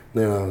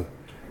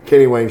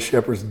 Kenny Wayne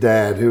Shepherd's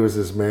dad, who was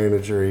his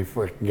manager, he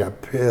fucking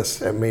got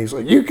pissed at me. He's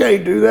like, you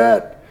can't do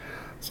that.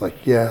 It's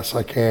like, yes,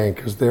 I can,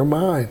 because they're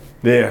mine.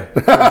 Yeah,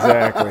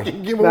 exactly.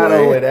 Not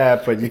only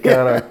that, but you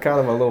kind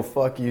of a little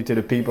fuck you to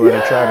the people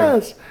that are trying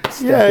to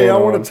step in. I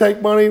want to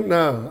take money.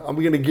 No, I'm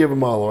going to give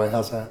them all away.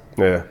 How's that?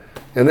 Yeah.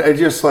 And it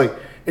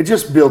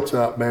just built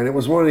up, man. It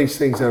was one of these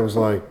things that was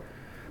like,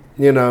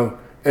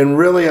 and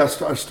really I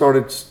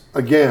started,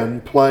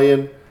 again,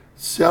 playing,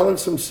 selling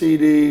some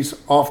CDs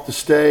off the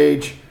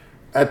stage,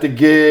 at the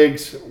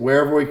gigs,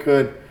 wherever we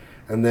could.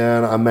 And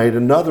then I made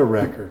another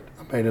record.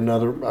 I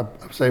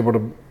was able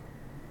to,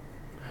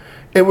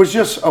 it was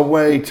just a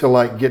way to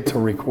like get to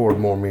record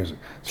more music.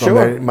 So sure.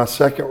 I made my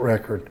second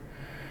record.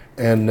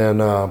 And then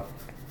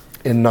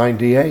in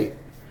 98,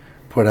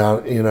 put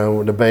out,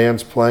 the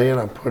band's playing.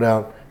 I put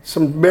out,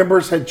 some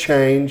members had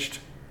changed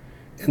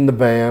in the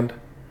band.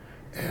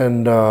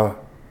 And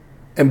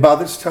by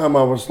this time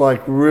I was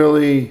like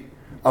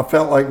I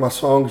felt like my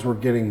songs were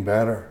getting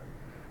better.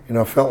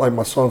 I felt like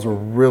my songs were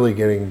really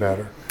getting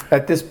better.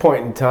 At this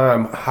point in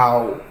time,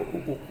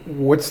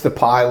 what's the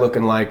pie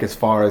looking like as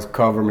far as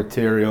cover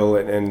material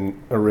and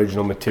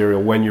original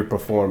material when you're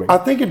performing? I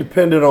think it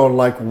depended on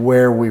like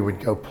where we would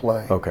go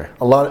play. Okay.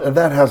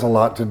 That has a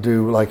lot to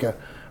do. Like,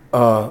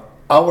 I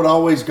would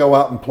always go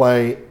out and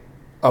play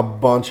a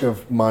bunch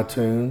of my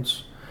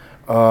tunes,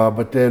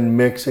 but then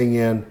mixing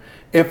in.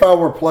 If I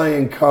were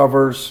playing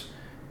covers,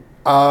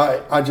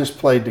 I just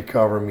played the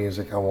cover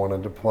music I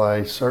wanted to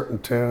play, certain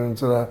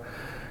tunes that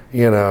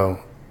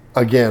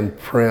again,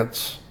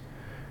 Prince,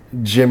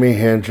 Jimi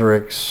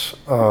Hendrix.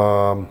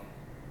 I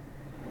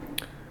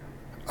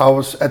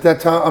was at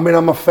that time.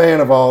 I'm a fan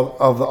of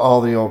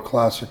all the old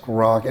classic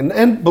rock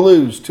and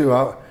blues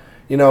too.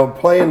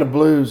 Playing the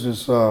blues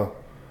is. I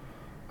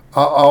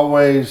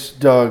always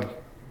dug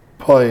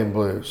playing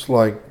blues.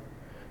 Like,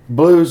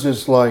 blues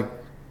is like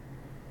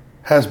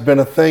has been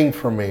a thing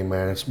for me,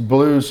 man.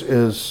 Blues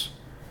is.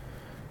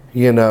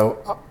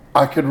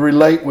 I could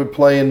relate with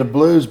playing the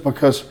blues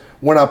because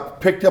when I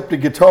picked up the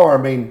guitar,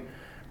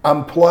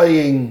 I'm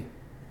playing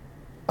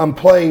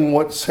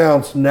what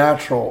sounds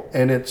natural,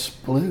 and it's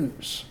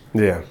blues.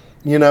 Yeah.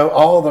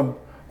 All the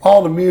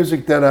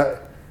music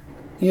that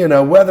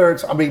whether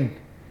it's,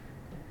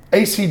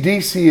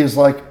 AC/DC is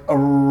like a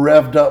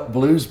revved up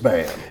blues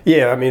band.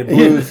 Yeah,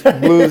 blues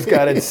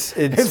got its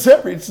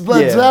it's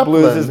Led Zeppelin.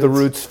 Blues is the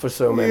roots for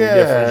so many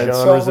different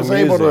genres of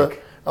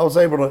music. I was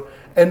able to,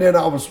 and then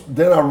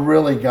I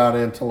really got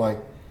into I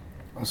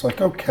was like,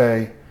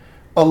 okay,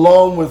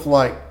 along with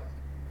like,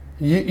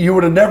 you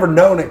would have never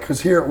known it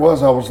because here it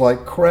was, I was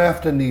like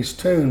crafting these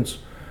tunes.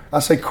 I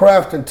say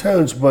crafting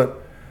tunes,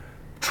 but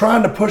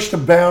trying to push the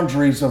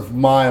boundaries of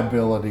my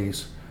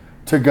abilities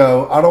to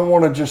go, I don't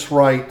want to just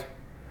write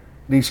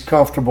these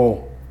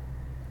comfortable,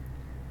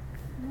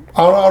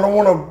 I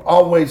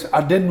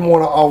didn't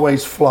want to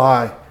always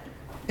fly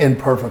in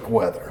perfect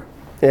weather.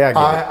 Yeah,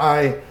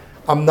 I get it.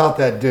 I'm not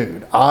that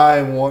dude.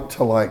 I want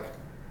to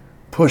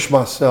push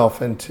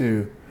myself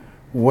into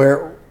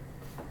where,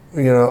 I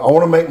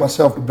want to make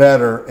myself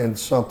better in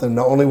something.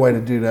 The only way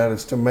to do that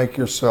is to make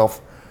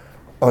yourself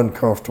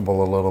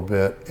uncomfortable a little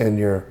bit, and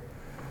you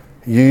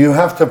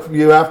have to.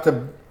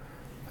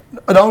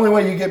 The only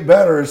way you get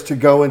better is to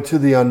go into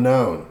the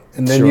unknown,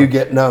 and then you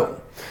get known.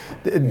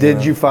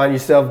 Did you find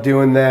yourself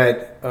doing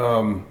that?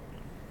 Not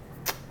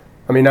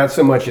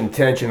so much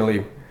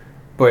intentionally,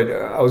 but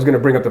I was going to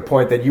bring up the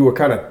point that you were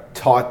kind of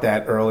taught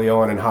that early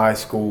on in high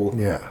school.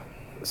 Yeah.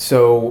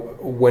 So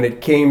when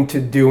it came to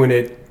doing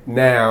it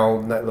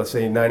now, let's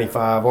say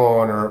 95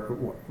 on, or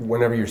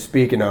whenever you're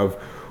speaking of,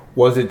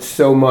 Was it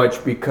so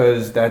much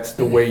because that's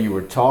the way you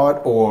were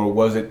taught, or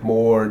was it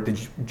more,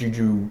 did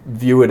you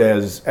view it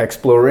as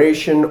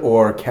exploration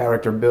or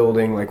character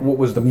building? Like, what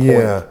was the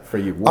point for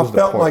you? What was I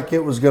felt like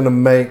it was going to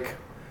make,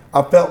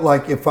 I felt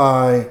like if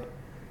I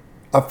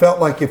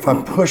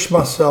pushed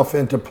myself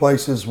into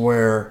places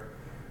where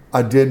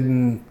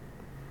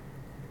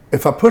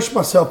if I pushed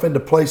myself into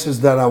places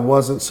that I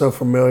wasn't so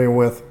familiar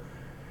with,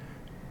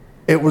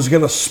 it was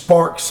going to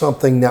spark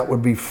something that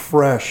would be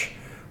fresh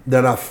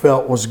that I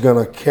felt was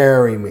going to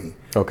carry me.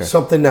 Okay.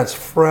 Something that's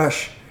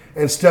fresh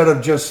instead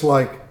of just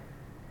like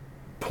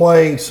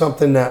playing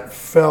something that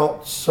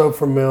felt so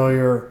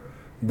familiar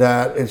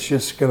that it's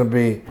just going to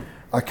be,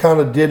 I kind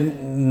of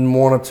didn't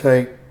want to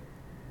take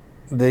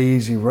the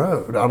easy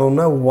road. I don't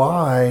know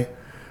why.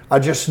 I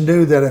just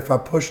knew that if I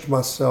pushed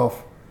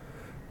myself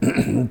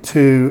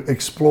to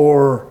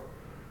explore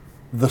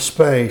the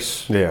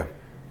space,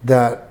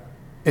 that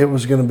it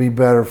was going to be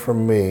better for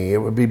me. It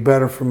would be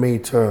better for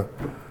me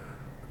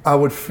I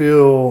would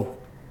feel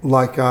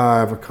like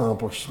I've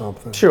accomplished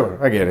something.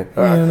 Sure, I get it.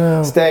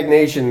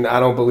 Stagnation, I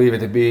don't believe it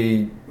to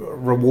be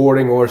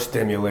rewarding or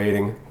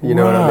stimulating. You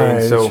know what I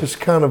mean? So it's just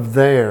kind of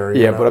there.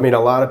 Yeah, but I mean, a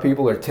lot of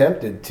people are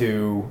tempted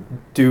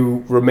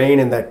to remain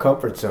in that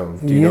comfort zone.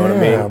 Do you know what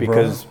I mean?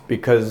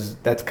 Because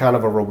that's kind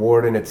of a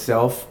reward in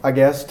itself, I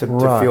guess, to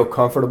feel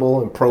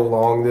comfortable and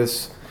prolong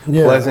this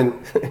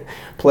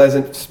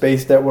pleasant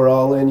space that we're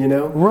all in. You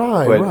know?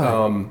 Right.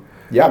 But,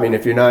 yeah, I mean,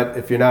 if you're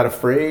not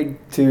afraid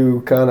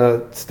to kind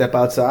of step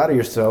outside of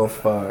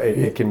yourself,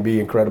 it can be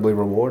incredibly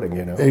rewarding,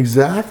 you know.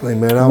 Exactly,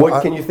 man.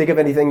 Can you think of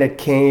anything that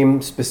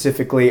came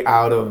specifically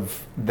out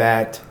of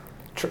that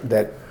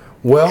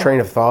train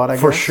of thought? I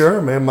guess for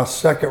sure, man. My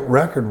second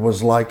record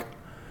was like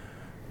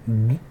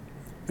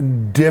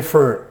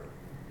different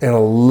in a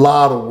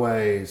lot of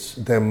ways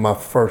than my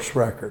first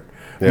record.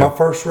 Yeah. My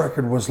first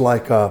record was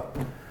like a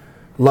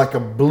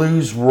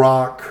blues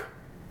rock.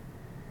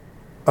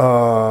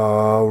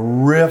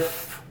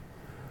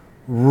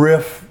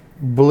 Riff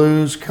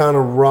blues kind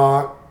of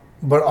rock,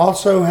 but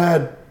also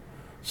had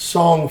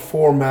song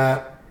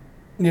format,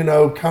 you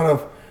know, kind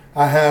of.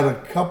 I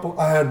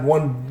had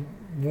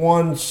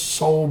one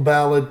soul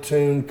ballad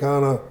tune,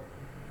 kind of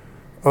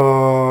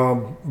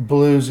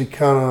bluesy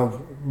kind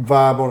of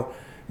vibe on it.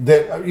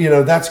 That, you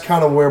know, that's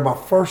kind of where my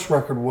first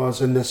record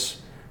was, in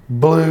this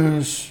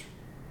blues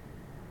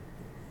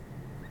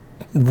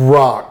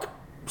rock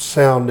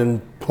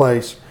sounding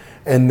place.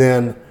 And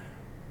then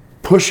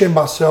pushing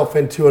myself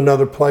into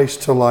another place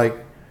to like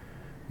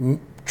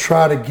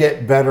try to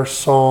get better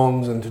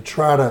songs and to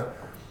try to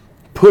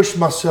push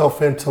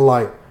myself into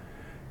like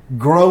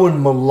growing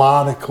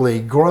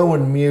melodically,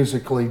 growing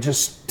musically,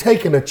 just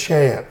taking a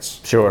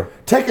chance. Sure.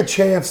 Take a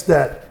chance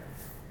that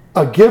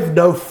a give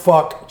no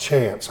fuck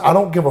chance. I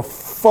don't give a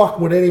fuck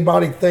what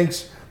anybody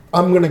thinks.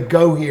 I'm going to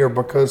go here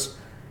because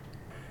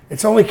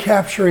it's only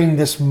capturing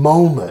this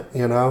moment,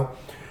 you know?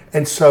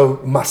 And so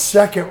my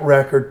second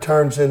record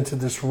turns into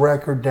this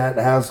record that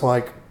has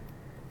like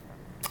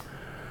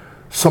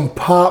some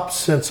pop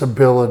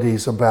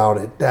sensibilities about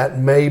it that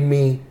made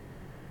me,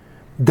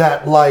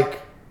 that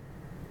like,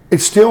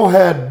 it still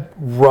had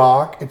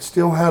rock, it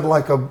still had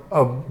like a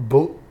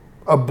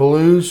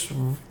blues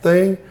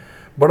thing,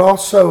 but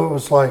also it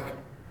was like,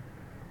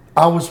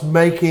 I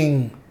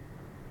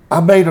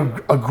made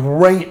a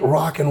great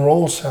rock and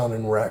roll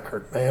sounding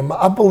record, man.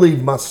 I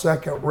believe my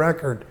second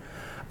record,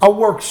 I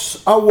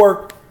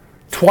worked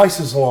twice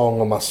as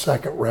long on my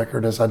second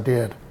record as I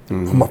did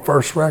on my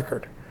first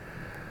record.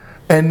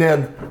 And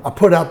then I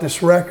put out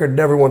this record and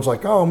everyone's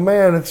like, oh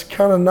man, it's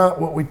kind of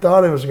not what we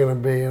thought it was going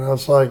to be. And I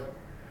was like,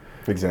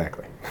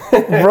 exactly.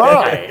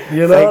 Right.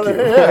 You know, Thank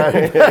you.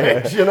 Yeah,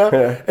 thanks, you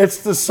know,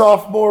 it's the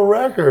sophomore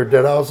record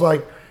that I was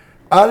like,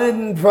 I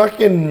didn't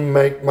fucking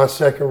make my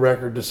second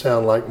record to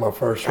sound like my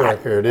first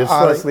record. It's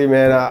honestly, like,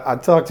 man, I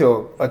talked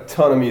to a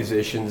ton of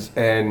musicians,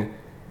 and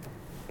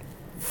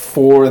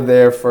for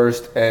their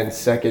first and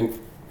second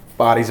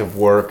bodies of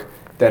work,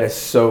 that is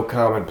so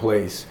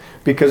commonplace.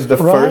 Because the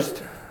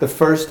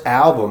first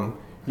album,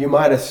 you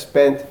might have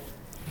spent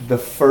the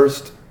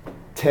first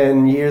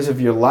 10 years of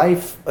your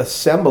life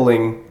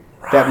assembling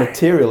that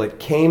material. It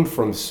came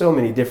from so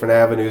many different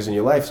avenues in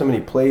your life, so many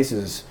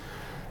places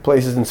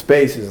and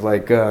spaces,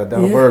 like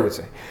Donald Byrd would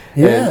say.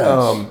 Yes.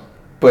 And,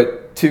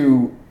 but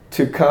to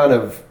kind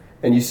of,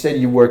 and you said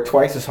you worked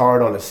twice as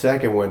hard on the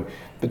second one,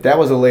 but that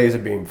was a laser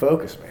beam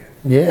focus, man.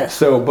 Yeah.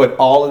 So, but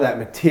all of that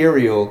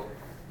material,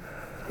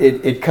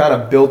 it kind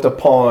of built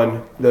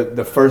upon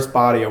the first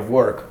body of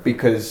work,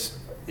 because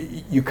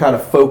you kind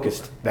of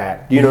focused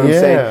that. You know what I'm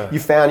saying? You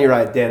found your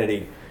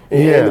identity.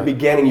 In the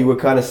beginning, you were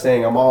kind of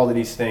saying, I'm all of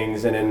these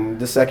things. And in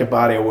the second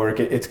body of work,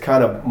 it's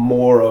kind of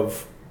more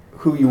of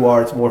who you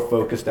are. It's more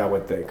focused, I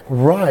would think.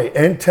 Right.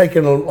 And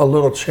taking a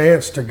little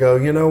chance to go,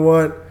 you know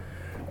what?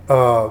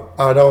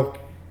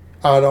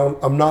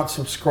 I'm not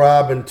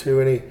subscribing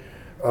to any,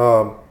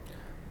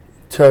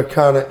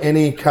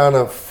 any kind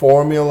of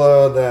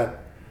formula that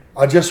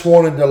I just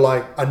wanted to,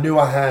 like, I knew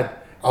I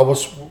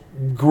was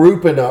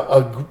grouping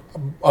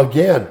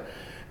again.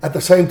 at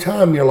the same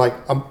time, you're like,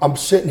 I'm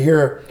sitting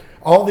here.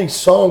 All these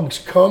songs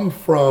come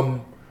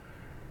from,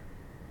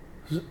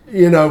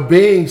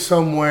 being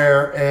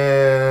somewhere,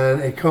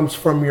 and it comes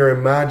from your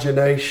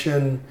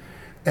imagination,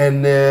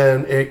 and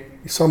then it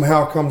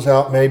somehow comes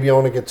out maybe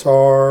on a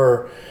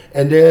guitar,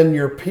 and then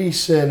you're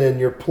piecing and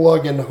you're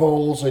plugging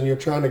holes and you're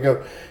trying to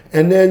go,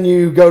 and then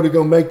you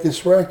go make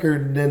this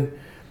record, and then,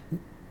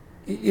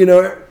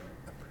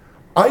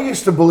 I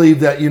used to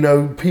believe that,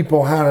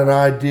 people had an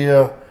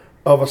idea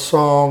of a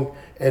song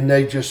and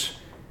they just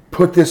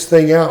put this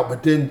thing out,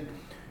 but then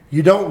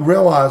you don't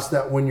realize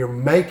that when you're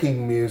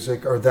making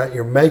music or that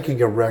you're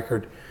making a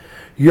record,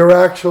 you're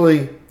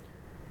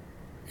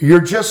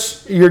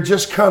just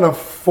kind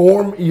of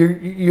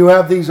you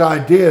have these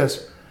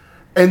ideas,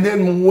 and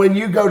then when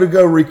you go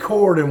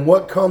record and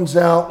what comes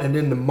out, and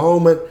in the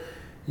moment,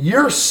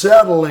 you're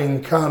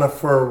settling kind of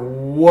for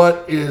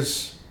what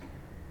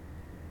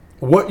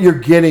you're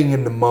getting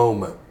in the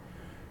moment.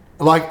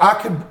 Like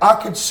I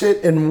could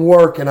sit and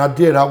work, and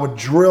I would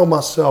drill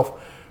myself.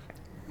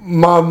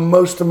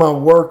 Most of my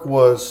work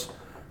was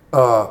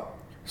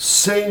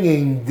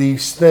singing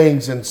these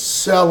things and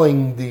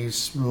selling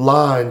these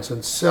lines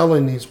and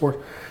selling these words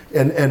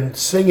and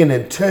singing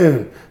in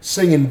tune,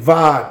 singing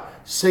vibe,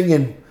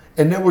 singing,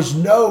 and there was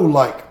no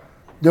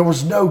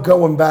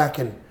going back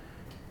and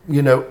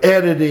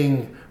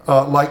editing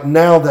like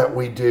now that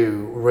we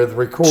do with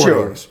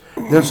recordings.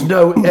 Sure. There's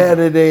no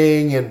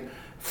editing and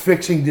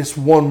fixing this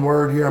one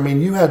word here. I mean,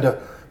 you had to,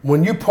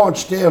 when you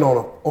punched in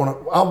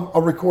I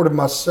recorded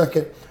my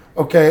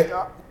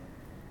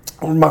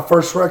on my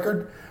first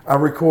record, I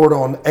record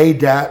on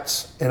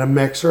ADATs in a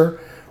mixer.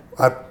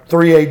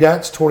 3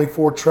 ADATs,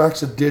 24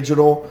 tracks of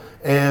digital,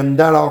 and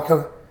that all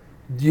kind of,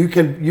 you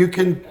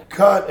can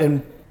cut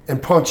and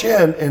punch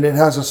in, and it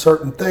has a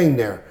certain thing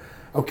there.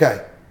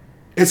 Okay.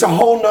 It's a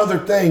whole nother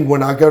thing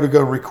when I go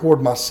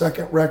record my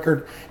second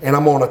record, and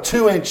I'm on a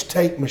 2-inch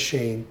tape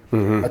machine,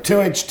 a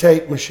 2-inch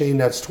tape machine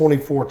that's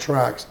 24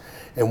 tracks.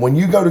 And when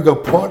you go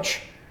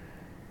punch,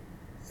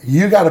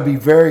 you got to be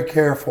very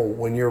careful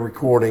when you're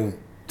recording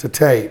to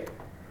tape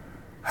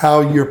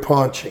how you're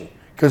punching,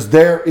 because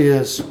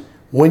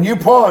when you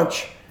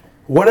punch,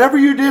 whatever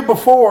you did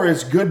before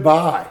is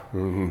goodbye,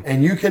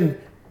 and you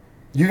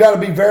got to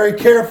be very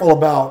careful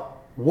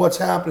about what's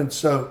happening.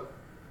 So,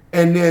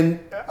 and then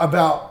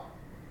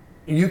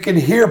you can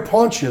hear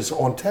punches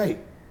on tape.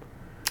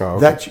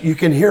 Oh, okay. You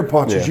can hear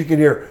punches. Yeah.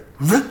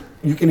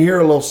 You can hear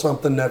a little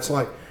something that's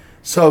like.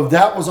 So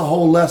that was a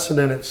whole lesson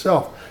in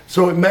itself.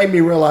 So it made me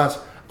realize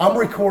I'm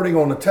recording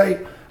on the tape.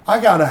 I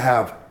got to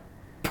have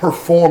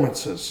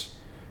performances.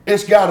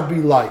 It's got to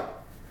be like,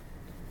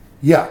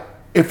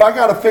 if I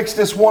got to fix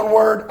this one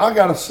word, I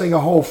got to sing a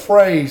whole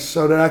phrase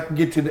so that I can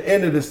get to the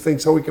end of this thing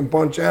so we can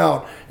punch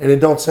out and it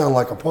don't sound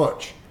like a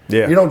punch.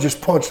 Yeah. You don't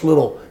just punch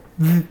little.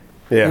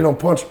 Yeah. You don't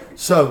punch.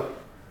 So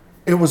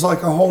it was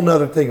like a whole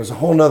nother thing. It was a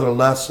whole nother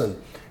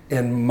lesson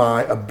in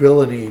my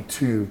ability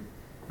to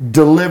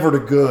deliver the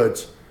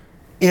goods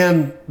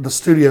in the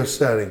studio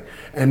setting.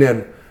 And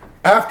then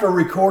after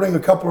recording a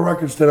couple of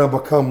records, then I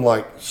become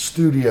like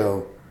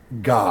studio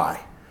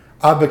guy.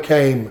 I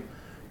became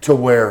to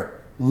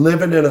where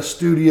living in a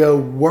studio,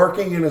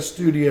 working in a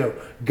studio,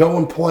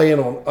 going playing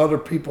on other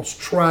people's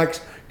tracks,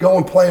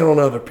 going playing on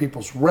other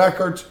people's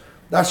records.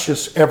 That's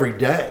just every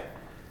day.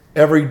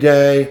 Every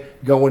day,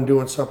 going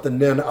doing something.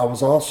 Then I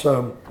was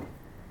also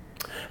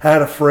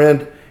had a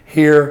friend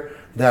here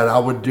that I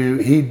would do.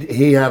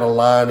 He had a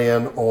line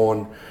in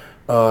on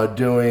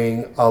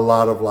doing a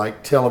lot of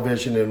like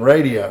television and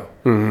radio.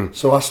 Mm-hmm.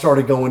 So I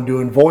started going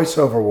doing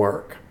voiceover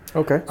work.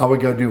 Okay. I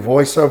would go do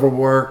voiceover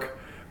work,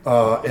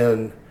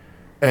 and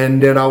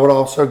then I would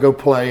also go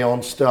play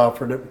on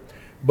stuff,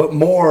 but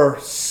more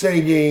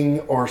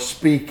singing or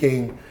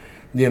speaking.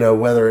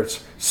 Whether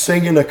it's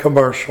singing a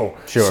commercial,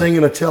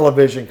 singing a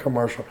television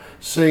commercial,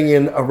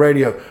 singing a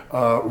radio,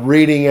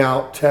 reading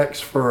out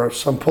text for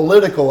some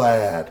political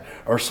ad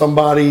or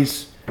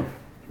somebody's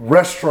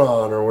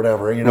restaurant or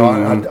whatever.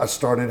 I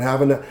started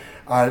having to,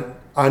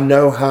 I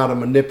know how to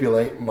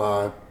manipulate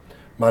my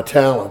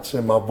talents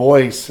and my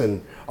voice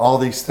and all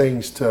these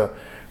things to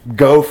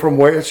go from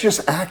where it's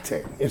just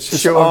acting. It's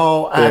just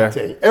all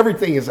acting. Yeah.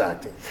 Everything is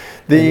acting.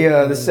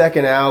 The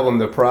second album,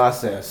 The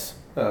Process.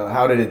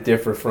 How did it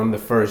differ from the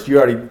first? You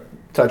already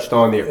touched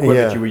on the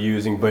equipment you were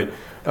using, but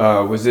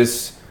was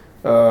this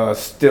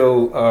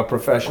still a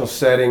professional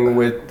setting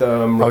with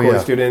recording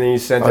studio, and then you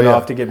sent it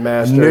off to get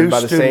mastered by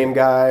the same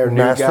guy or new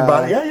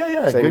guy?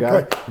 Yeah. Same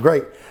guy.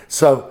 Great.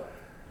 So,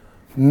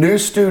 new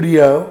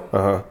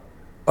studio,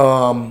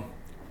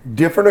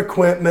 different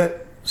equipment,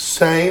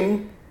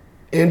 same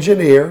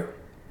engineer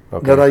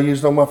that I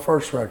used on my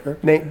first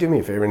record. Do me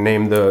a favor,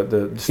 name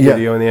the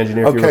studio and the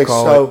engineer if you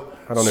recall it.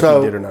 I don't know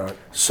if you did or not.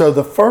 So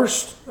the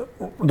first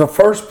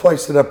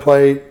place that I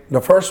played,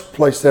 the first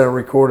place that I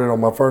recorded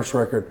on my first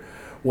record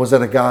was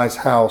at a guy's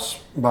house,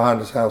 behind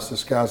his house.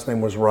 This guy's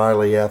name was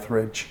Riley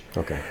Etheridge.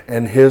 Okay.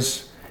 And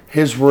his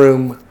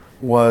room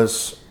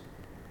was,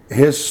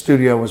 his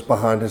studio was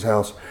behind his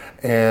house.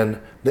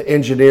 And the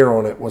engineer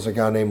on it was a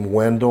guy named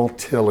Wendell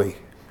Tilley.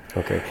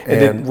 Okay.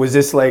 And was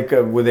this like,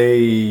 were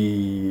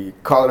they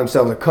calling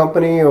themselves a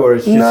company, or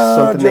it's just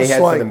something they had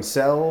for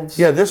themselves?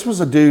 Yeah, this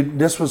was a dude.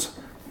 This was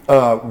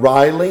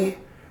Riley.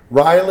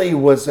 Riley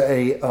was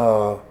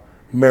a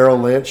Merrill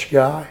Lynch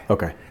guy.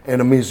 Okay. And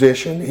a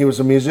musician. He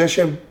was a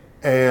musician,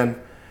 and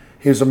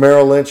he was a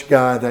Merrill Lynch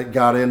guy that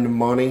got into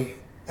money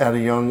at a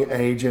young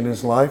age in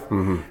his life,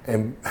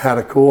 and had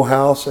a cool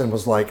house, and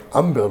was like,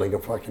 I'm building a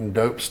fucking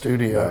dope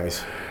studio.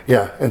 Nice.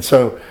 Yeah, and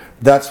so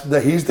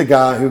he's the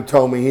guy who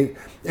told me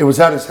it was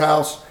at his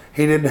house.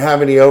 He didn't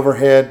have any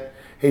overhead.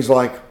 He's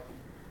like,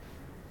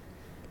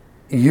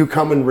 you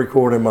come and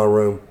record in my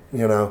room,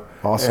 you know.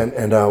 Awesome.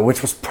 And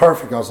which was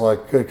perfect. I was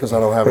like, good, because I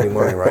don't have any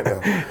money right now.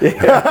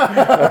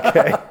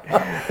 Okay.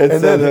 And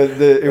so then,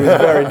 it was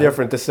very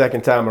different the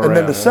second time around. And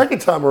then the second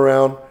time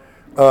around,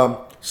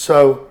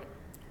 so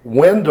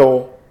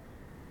Wendell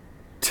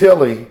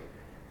Tilley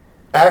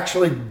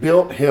actually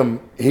built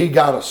him. He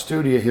got a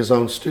studio, his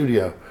own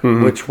studio,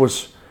 which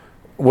was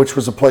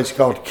a place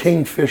called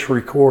Kingfish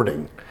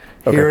Recording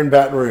here in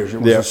Baton Rouge.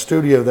 It was a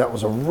studio that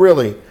was a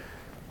really,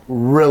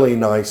 really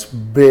nice,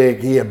 big.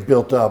 He had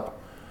built up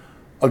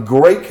a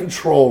great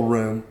control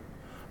room,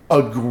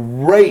 a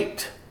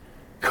great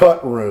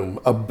cut room,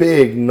 a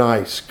big,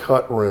 nice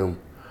cut room.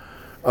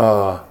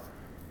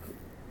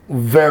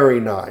 Very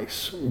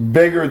nice,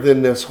 bigger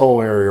than this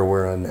whole area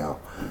we're in now.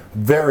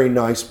 Very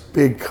nice,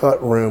 big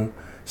cut room,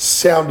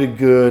 sounded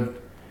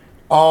good,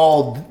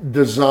 all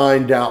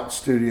designed out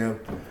studio.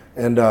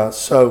 And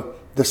so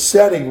the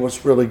setting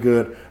was really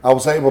good. I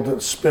was able to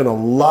spend a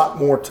lot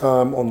more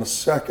time on the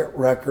second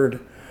record.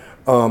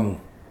 And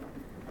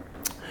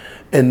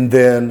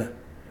then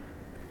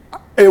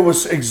it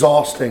was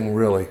exhausting,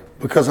 really,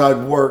 because I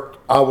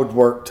would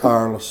work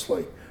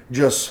tirelessly,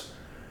 just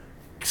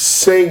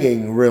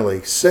singing.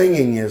 Really,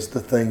 singing is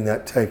the thing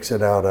that takes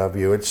it out of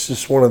you. It's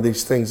just one of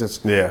these things that's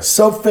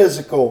so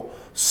physical,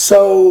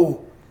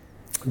 so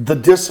the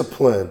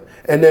discipline.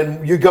 And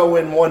then you go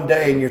in one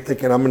day and you're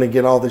thinking, I'm going to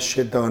get all this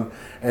shit done,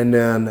 and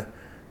then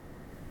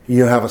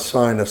you have a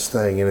sinus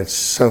thing, and it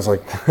sounds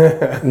like,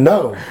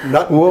 no,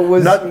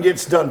 nothing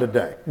gets done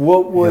today.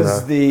 What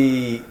was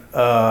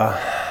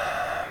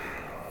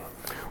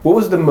what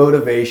was the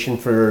motivation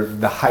for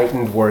the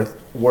heightened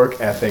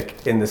work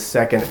ethic in the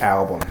second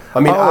album? I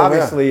mean,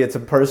 obviously it's a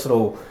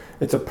personal,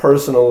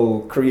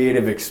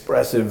 creative,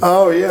 expressive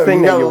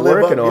thing that you're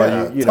working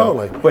on. You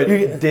know. But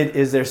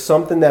is there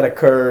something that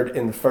occurred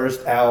in the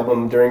first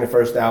album, during the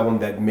first album,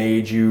 that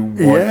made you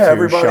want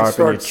to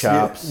sharpen your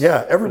chops?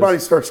 Yeah, everybody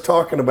starts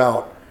talking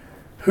about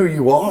who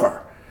you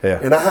are. Yeah.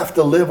 And I have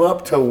to live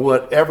up to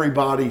what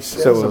everybody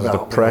says about me. So it was the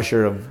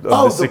pressure of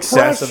the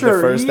success of the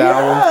first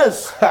album?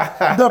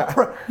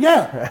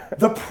 Yes!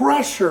 The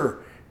pressure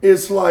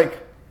is like,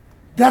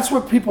 that's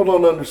what people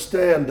don't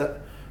understand.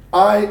 That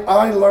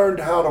I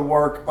learned how to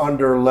work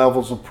under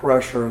levels of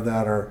pressure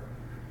that are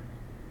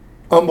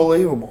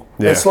unbelievable.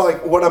 Yeah. It's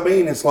like, what I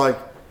mean is like,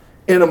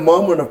 in a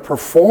moment of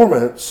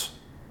performance,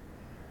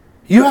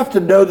 you have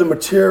to know the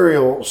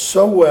material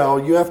so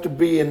well, you have to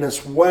be in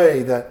this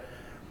way that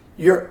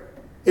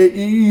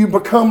you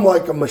become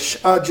like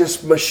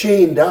just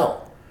machined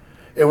out.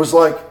 It was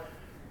like,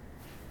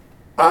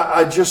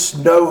 I just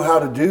know how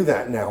to do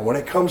that now. When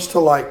it comes to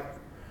like,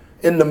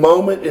 in the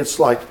moment, it's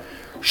like,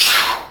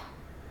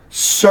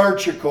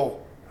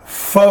 surgical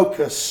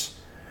focus.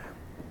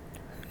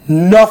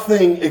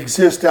 Nothing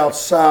exists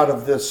outside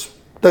of this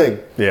thing.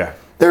 Yeah.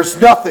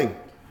 There's nothing.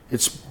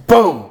 It's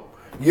boom.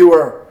 You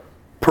are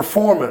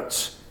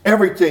performance.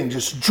 Everything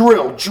just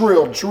drill.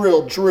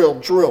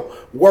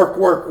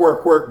 Work,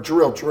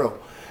 drill.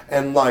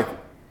 And like,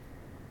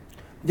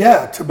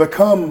 to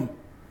become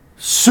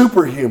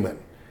superhuman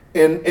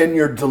in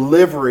your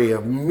delivery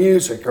of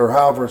music or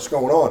however it's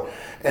going on.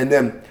 And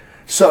then,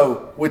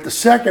 so with the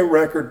second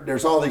record,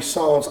 there's all these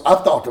songs. I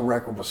thought the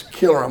record was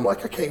killer. I'm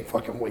like, I can't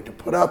fucking wait to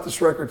put out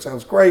this record.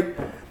 Sounds great.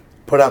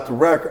 Put out the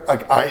record.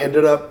 I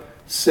ended up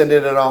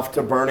sending it off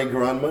to Bernie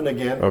Grunman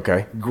again.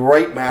 Okay.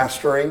 Great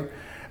mastering.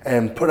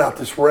 And put out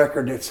this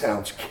record. It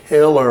sounds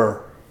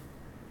killer.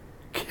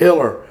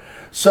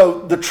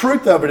 So the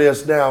truth of it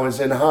is now,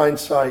 is in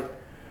hindsight,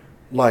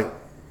 like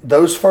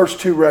those first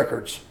two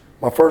records,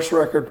 my first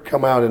record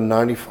come out in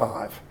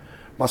 95.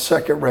 My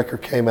second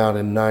record came out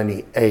in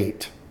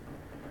 98.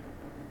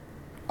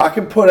 I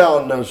can put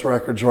out those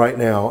records right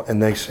now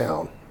and they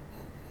sound,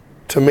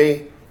 to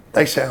me,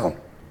 they sound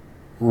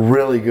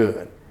really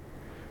good.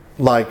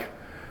 Like,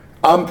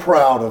 I'm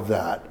proud of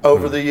that.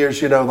 Over the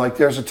years, you know, like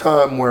there's a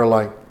time where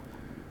like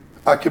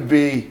I can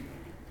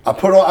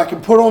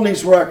put on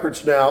these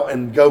records now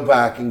and go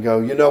back and go,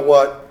 you know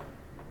what?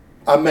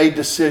 I made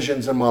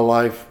decisions in my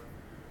life,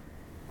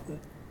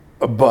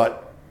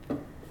 but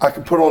I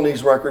can put on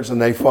these records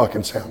and they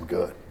fucking sound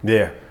good.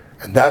 Yeah.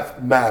 And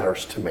that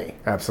matters to me.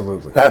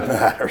 Absolutely. That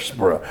matters,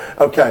 bro.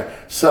 Okay,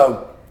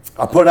 so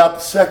I put out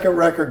the second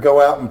record, go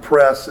out and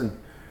press, and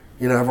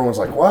you know, everyone's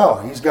like, wow,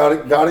 he's got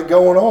it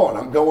going on.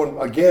 I'm going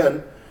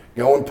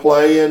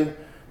playing,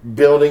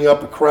 building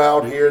up a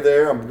crowd here,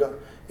 there.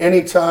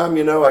 anytime,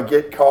 I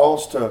get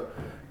calls to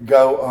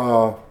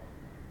go,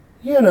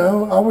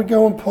 I would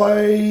go and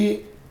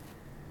play,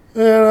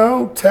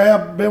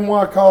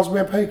 Benoit calls me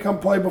up, hey, come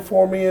play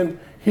before me in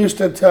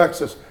Houston,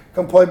 Texas.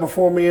 Come play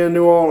before me in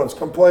New Orleans.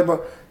 Come play, I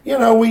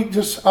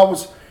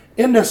was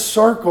in this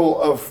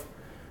circle of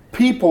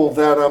people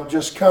that I'm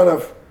just kind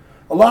of,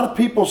 a lot of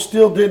people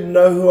still didn't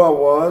know who I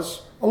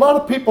was. A lot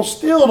of people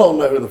still don't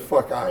know who the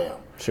fuck I am.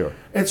 Sure.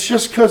 It's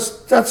just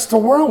because that's the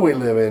world we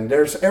live in.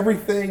 There's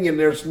everything and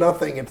there's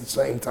nothing at the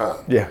same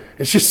time. Yeah.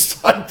 It's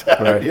just like that,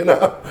 Right.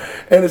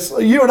 And it's,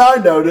 you and I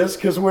know this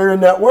because we're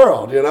in that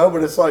world,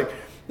 but it's like,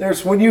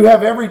 there's, when you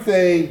have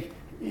everything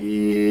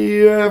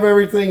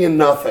and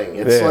nothing.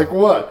 It's like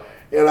what?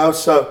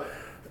 So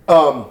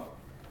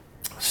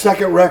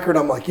second record,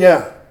 I'm like,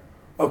 yeah,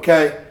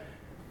 okay.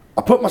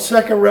 I put my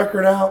second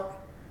record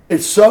out. It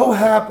so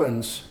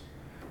happens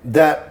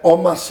that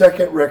on my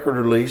second record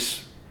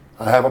release,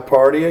 I have a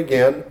party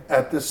again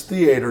at this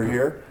theater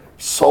here.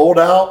 Sold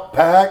out,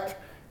 packed,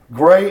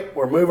 great,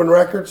 we're moving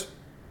records.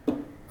 I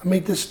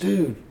meet this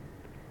dude.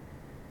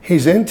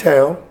 He's in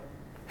town.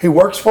 He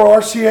works for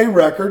RCA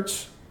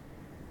Records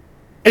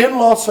in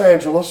Los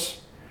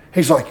Angeles.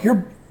 He's like,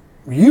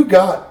 you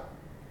got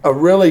a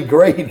really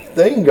great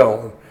thing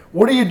going.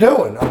 What are you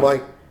doing? I'm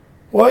like,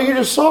 well, you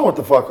just saw what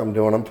the fuck I'm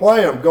doing. I'm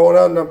playing. I'm going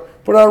out and I'm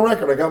putting out a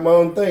record. I got my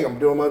own thing. I'm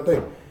doing my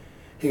thing.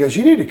 He goes,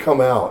 you need to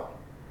come out.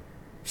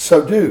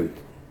 So, dude,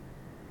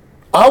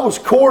 I was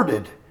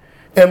courted.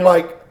 And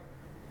like,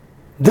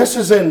 this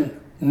is in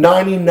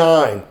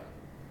 99.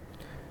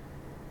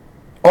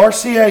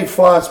 RCA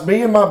flies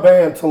me and my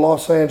band to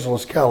Los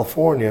Angeles,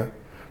 California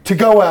to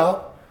go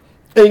out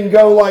and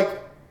go like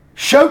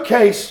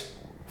showcase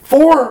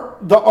for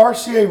the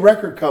RCA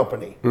record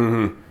company.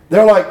 Mm-hmm.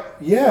 They're like,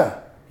 yeah,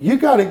 you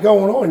got it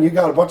going on. You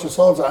got a bunch of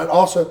songs. I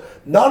also,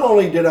 not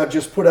only did I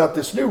just put out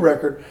this new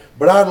record,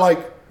 but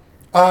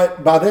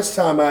by this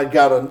time I had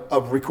got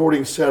a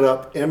recording set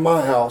up in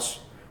my house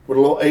with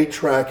a little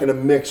 8-track and a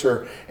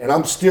mixer, and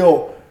I'm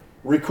still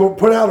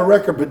put out a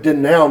record, but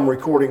then now I'm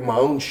recording my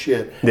own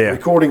shit,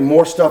 recording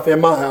more stuff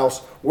in my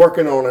house,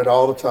 working on it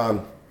all the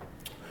time.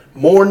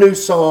 More new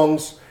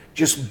songs,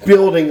 just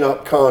building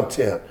up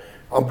content.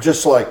 I'm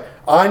just like,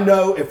 I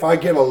know if I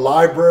get a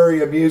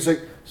library of music,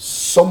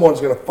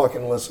 someone's going to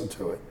fucking listen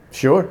to it.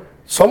 Sure.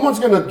 Someone's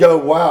going to go,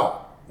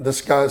 wow,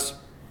 this guy's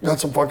got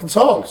some fucking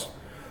songs,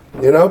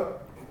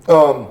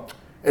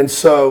 And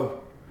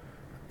so,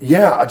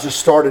 yeah, I just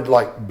started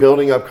like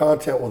building up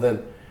content. Well,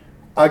 then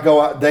I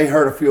go out, they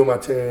heard a few of my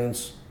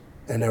tunes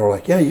and they were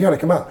like, yeah, you got to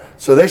come out.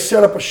 So they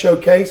set up a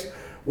showcase.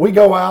 We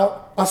go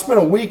out. I spent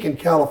a week in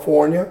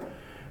California.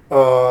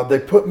 They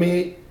put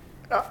me,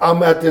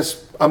 I'm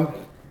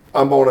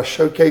on a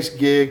showcase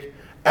gig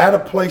at a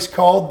place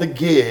called The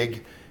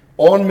Gig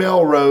on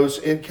Melrose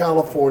in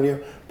California,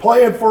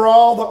 playing for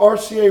all the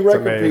RCA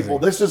record people.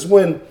 This is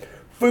when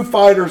Foo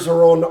Fighters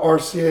are on the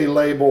RCA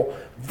label,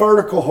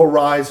 Vertical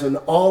Horizon,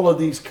 all of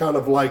these kind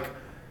of like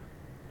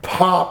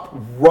pop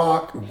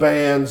rock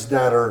bands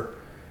that are,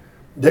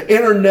 the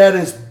internet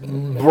is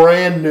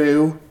brand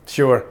new.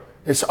 Sure.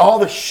 It's all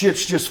the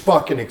shit's just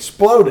fucking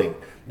exploding.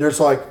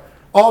 There's like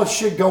all the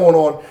shit going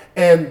on,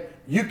 and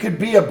you could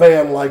be a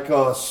band like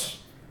us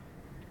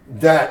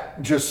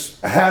that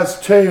just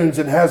has tunes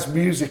and has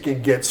music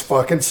and gets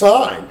fucking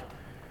signed.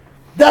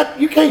 That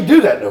you can't do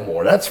that no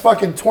more. That's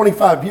fucking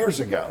 25 years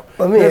ago.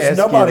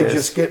 Nobody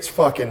just gets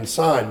fucking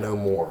signed no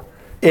more.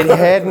 It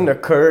hadn't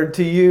occurred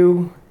to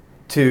you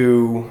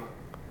to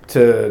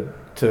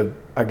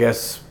I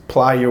guess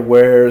ply your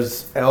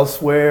wares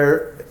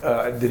elsewhere?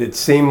 Did it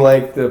seem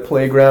like the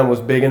playground was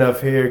big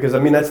enough here? Because I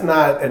mean, that's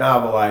not a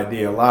novel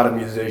idea. A lot of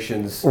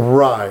musicians,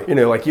 right?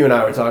 Like you and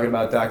I were talking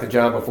about Dr.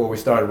 John before we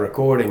started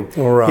recording.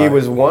 Right. He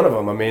was one of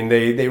them. I mean,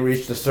 they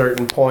reached a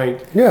certain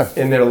point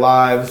in their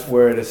lives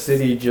where the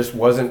city just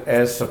wasn't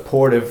as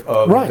supportive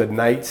of the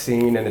night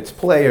scene and its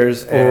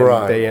players,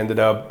 and they ended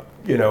up,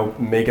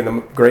 making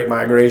the great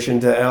migration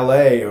to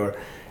LA or,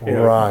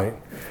 Right.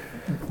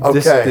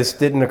 Okay. This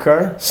didn't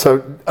occur?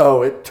 So,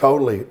 it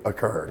totally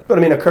occurred. But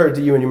I mean, occurred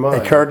to you in your mind.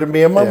 It occurred to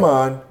me in my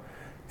mind,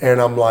 and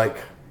I'm like,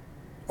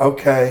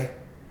 okay,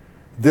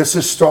 this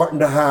is starting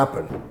to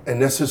happen.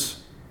 And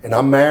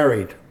I'm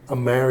married.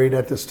 I'm married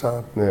at this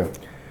time. Yeah.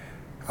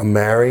 I'm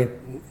married,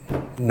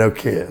 no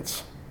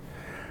kids.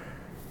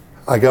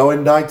 I go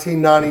in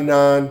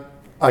 1999,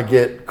 I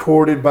get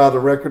courted by the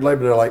record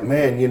label. They're like,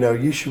 man,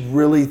 you should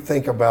really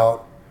think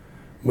about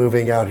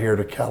moving out here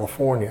to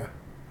California.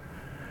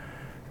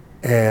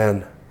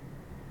 And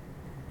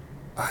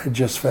I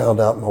just found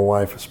out my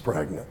wife is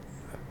pregnant.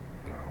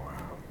 Oh,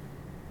 wow.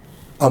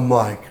 I'm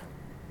like,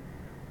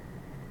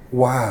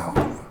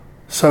 wow.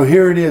 So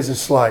here it is.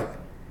 It's like,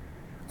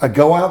 I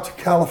go out to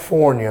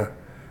California,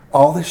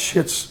 all this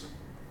shit's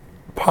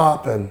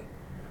popping,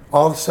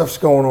 all this stuff's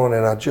going on,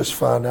 and I just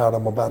find out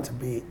I'm about to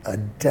be a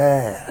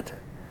dad.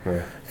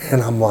 Yeah.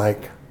 And I'm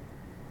like,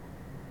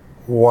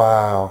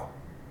 wow.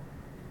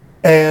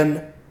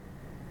 And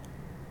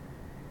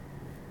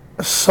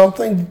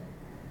something,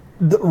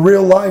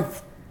 real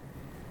life,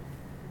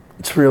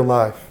 It's real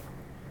life.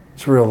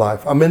 It's real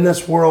life. I'm in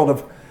this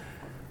world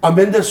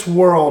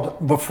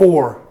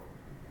before.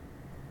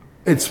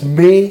 It's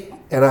me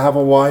and I have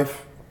a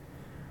wife,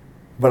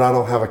 but I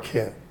don't have a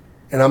kid.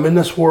 And I'm in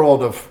this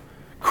world of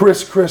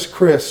Chris,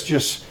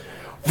 just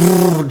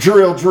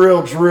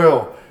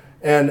drill.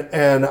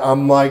 And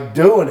I'm like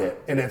doing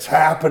it and it's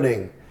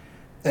happening.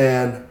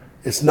 And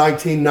it's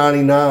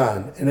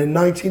 1999. And in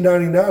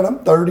 1999,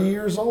 I'm 30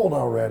 years old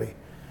already.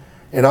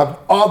 And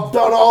I've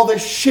done all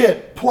this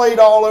shit, played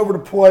all over the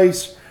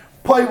place,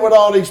 played with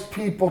all these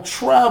people,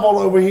 travel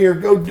over here,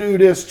 go do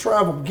this,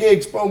 travel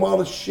gigs, boom, all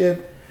this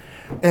shit.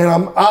 And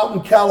I'm out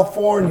in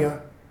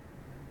California.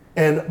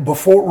 And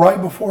right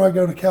before I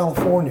go to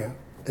California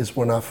is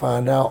when I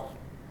find out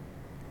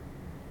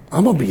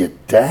I'm gonna be a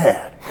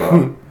dad.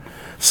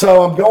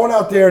 So I'm going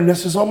out there and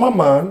this is on my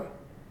mind.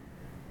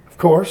 Of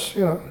course,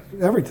 you know,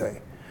 everything.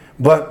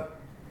 And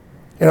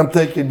I'm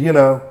thinking, you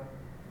know,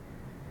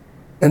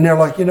 and they're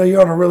like, you know,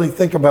 you ought to really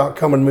think about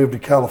coming and move to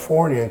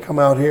California and come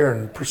out here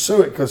and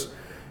pursue it. Because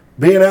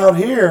being out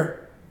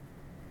here,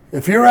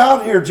 if you're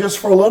out here just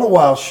for a little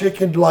while, shit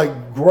can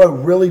like grow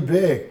really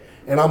big.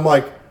 And I'm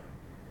like,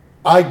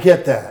 I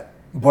get that.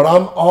 But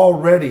I've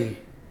already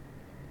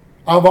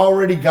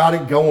got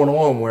it going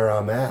on where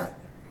I'm at.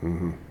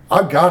 Mm-hmm.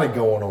 I've got it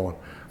going on.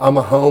 I'm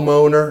a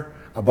homeowner.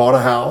 I bought a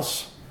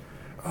house.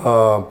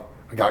 I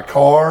got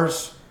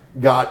cars.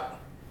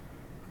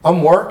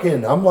 I'm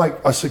working. I'm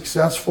like a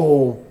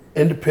successful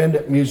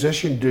independent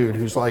musician dude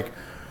who's like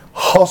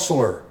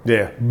hustler,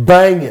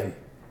 banging.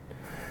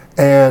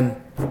 And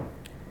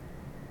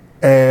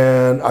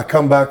I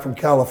come back from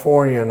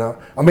California and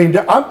I'm in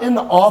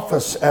the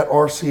office at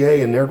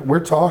RCA and we're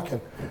talking.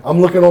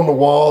 I'm looking on the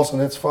walls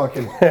and it's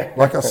fucking,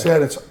 like I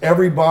said, it's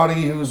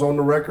everybody who's on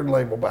the record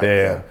label back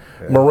then.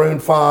 Yeah.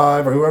 Maroon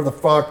 5 or whoever the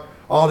fuck,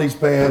 all these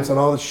bands and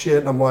all this shit.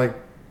 And I'm like,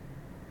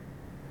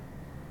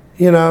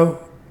 you know,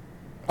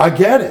 I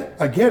get it.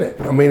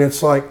 I mean,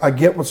 it's like, I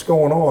get what's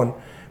going on.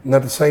 And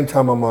at the same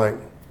time, I'm like,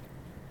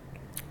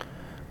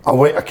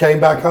 I came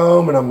back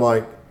home and I'm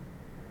like,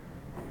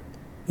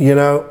 you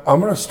know,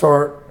 I'm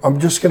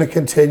just going to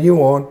continue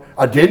on.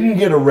 I didn't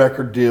get a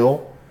record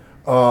deal.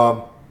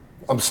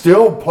 I'm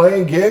still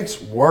playing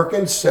gigs,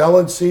 working,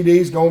 selling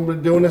CDs,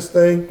 doing this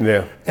thing.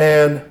 Yeah.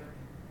 And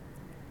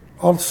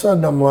all of a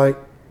sudden I'm like,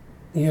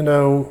 you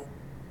know,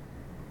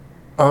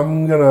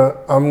 I'm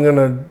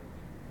gonna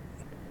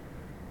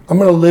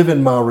live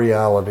in my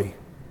reality.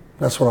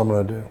 That's what I'm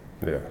gonna do.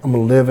 Yeah. I'm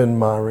gonna live in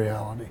my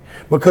reality.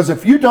 Because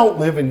if you don't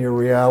live in your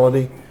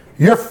reality,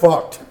 you're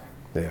fucked.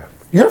 Yeah.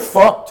 You're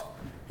fucked.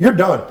 You're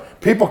done.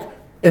 People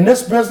in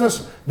this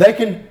business,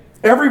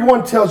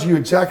 everyone tells you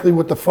exactly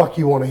what the fuck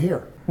you want to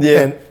hear.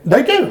 Yeah. And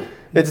they do.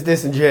 It's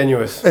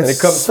disingenuous. And it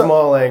comes from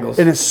all angles.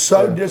 It is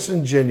so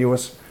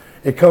disingenuous.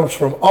 It comes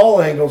from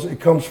all angles. It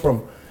comes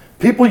from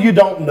people you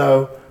don't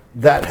know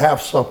that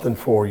have something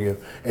for you.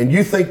 And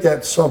you think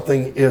that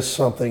something is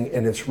something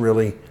and it's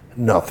really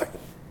nothing.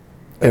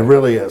 It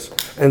really is.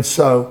 And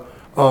so,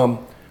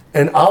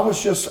 and I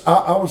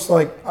was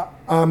like,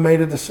 I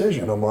made a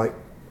decision. I'm like,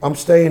 I'm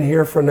staying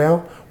here for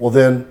now. Well,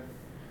 then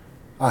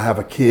I have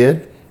a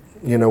kid.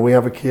 You know, we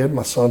have a kid.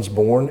 My son's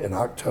born in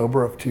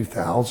October of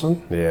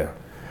 2000. Yeah.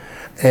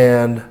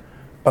 And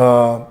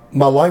my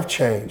life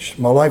changed.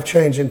 My life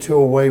changed into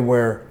a way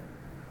where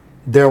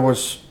there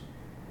was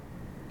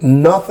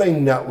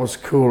nothing that was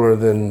cooler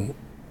than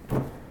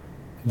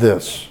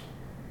this.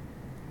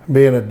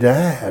 Being a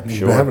dad,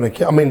 having a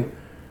kid. I mean,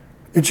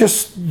 it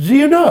just,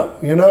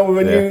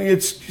 when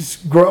it's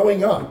just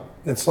growing up.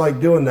 It's like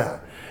doing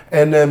that.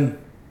 And then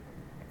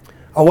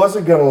I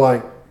wasn't going to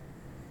like,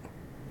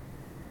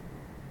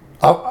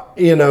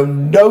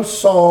 no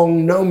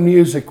song, no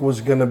music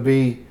was going to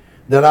be,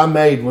 that I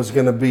made was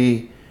going to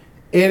be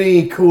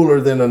any cooler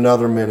than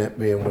another minute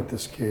being with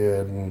this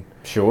kid. And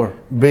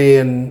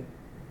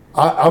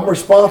I'm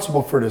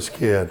responsible for this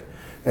kid.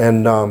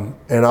 And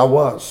I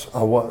was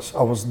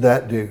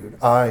that dude.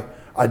 I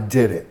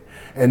did it.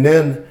 And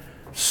then,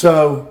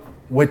 so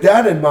with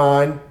that in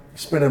mind,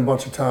 spending a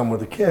bunch of time with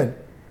the kid,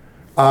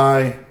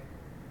 I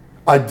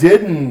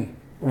didn't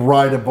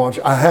write a bunch.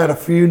 I had a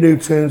few new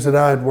tunes that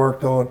I had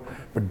worked on,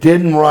 but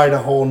didn't write a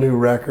whole new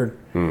record.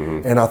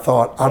 Mm-hmm. And I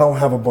thought, I don't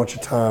have a bunch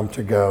of time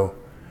to go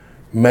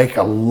make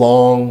a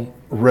long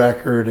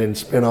record and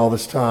spend all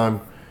this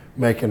time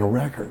making a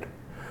record.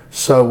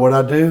 So what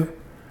I do,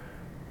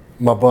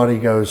 my buddy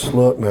goes,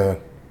 look, man,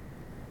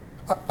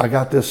 I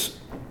got this.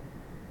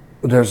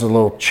 There's a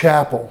little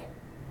chapel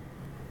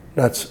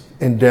that's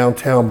in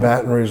downtown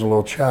Baton Rouge, a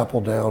little chapel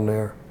down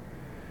there.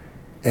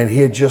 And he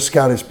had just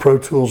got his Pro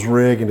Tools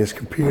rig and his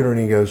computer,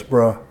 and he goes,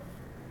 bruh,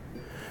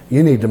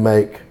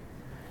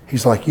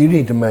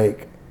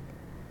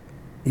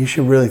 you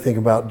should really think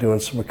about doing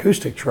some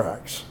acoustic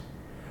tracks.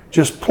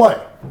 Just play.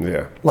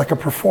 Yeah. Like a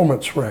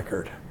performance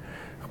record.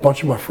 A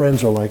bunch of my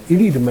friends are like, you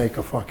need to make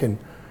a fucking,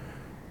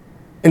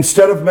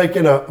 instead of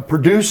making a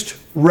produced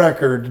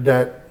record,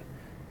 that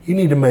you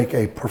need to make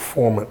a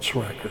performance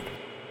record.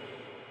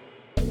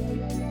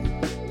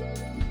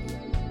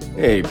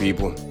 Hey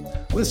people.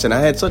 Listen, I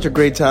had such a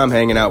great time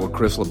hanging out with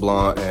Chris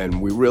Leblanc,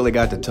 and we really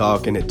got to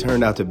talk, and it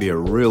turned out to be a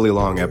really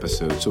long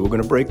episode. So we're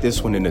going to break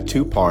this one into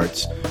 2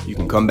 parts. You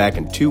can come back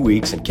in 2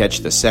 weeks and catch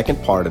the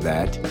second part of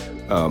that.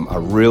 I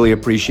really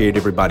appreciate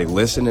everybody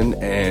listening,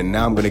 and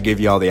now I'm going to give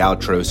you all the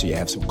outro so you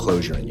have some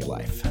closure in your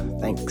life.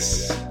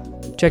 Thanks.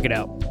 Check it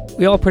out.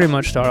 We all pretty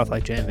much start off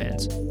like jam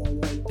bands.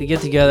 We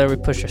get together, we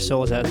push our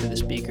souls out through the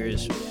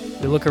speakers,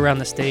 we look around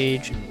the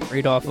stage and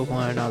read off of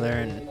one another,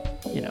 and,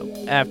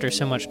 after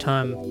so much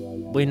time,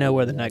 we know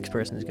where the next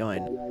person is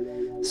going.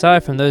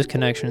 Aside from those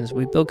connections,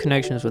 we build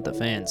connections with the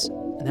fans,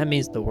 and that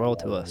means the world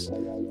to us.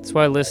 That's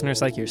why listeners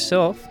like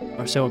yourself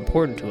are so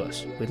important to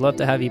us. We'd love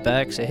to have you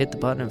back, so hit the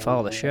button and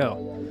follow the show.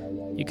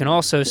 You can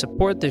also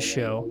support this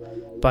show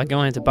by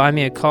going to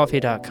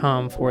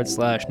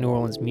buymeacoffee.com/New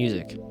Orleans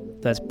Music.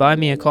 That's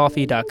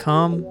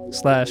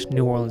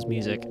buymeacoffee.com/New Orleans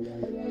Music.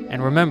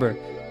 And remember,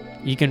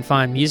 you can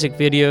find music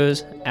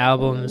videos,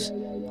 albums,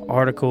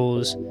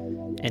 articles,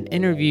 and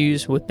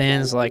interviews with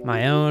bands like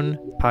my own,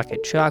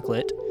 Pocket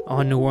Chocolate,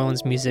 on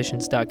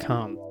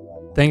NewOrleansMusicians.com.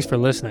 Thanks for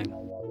listening.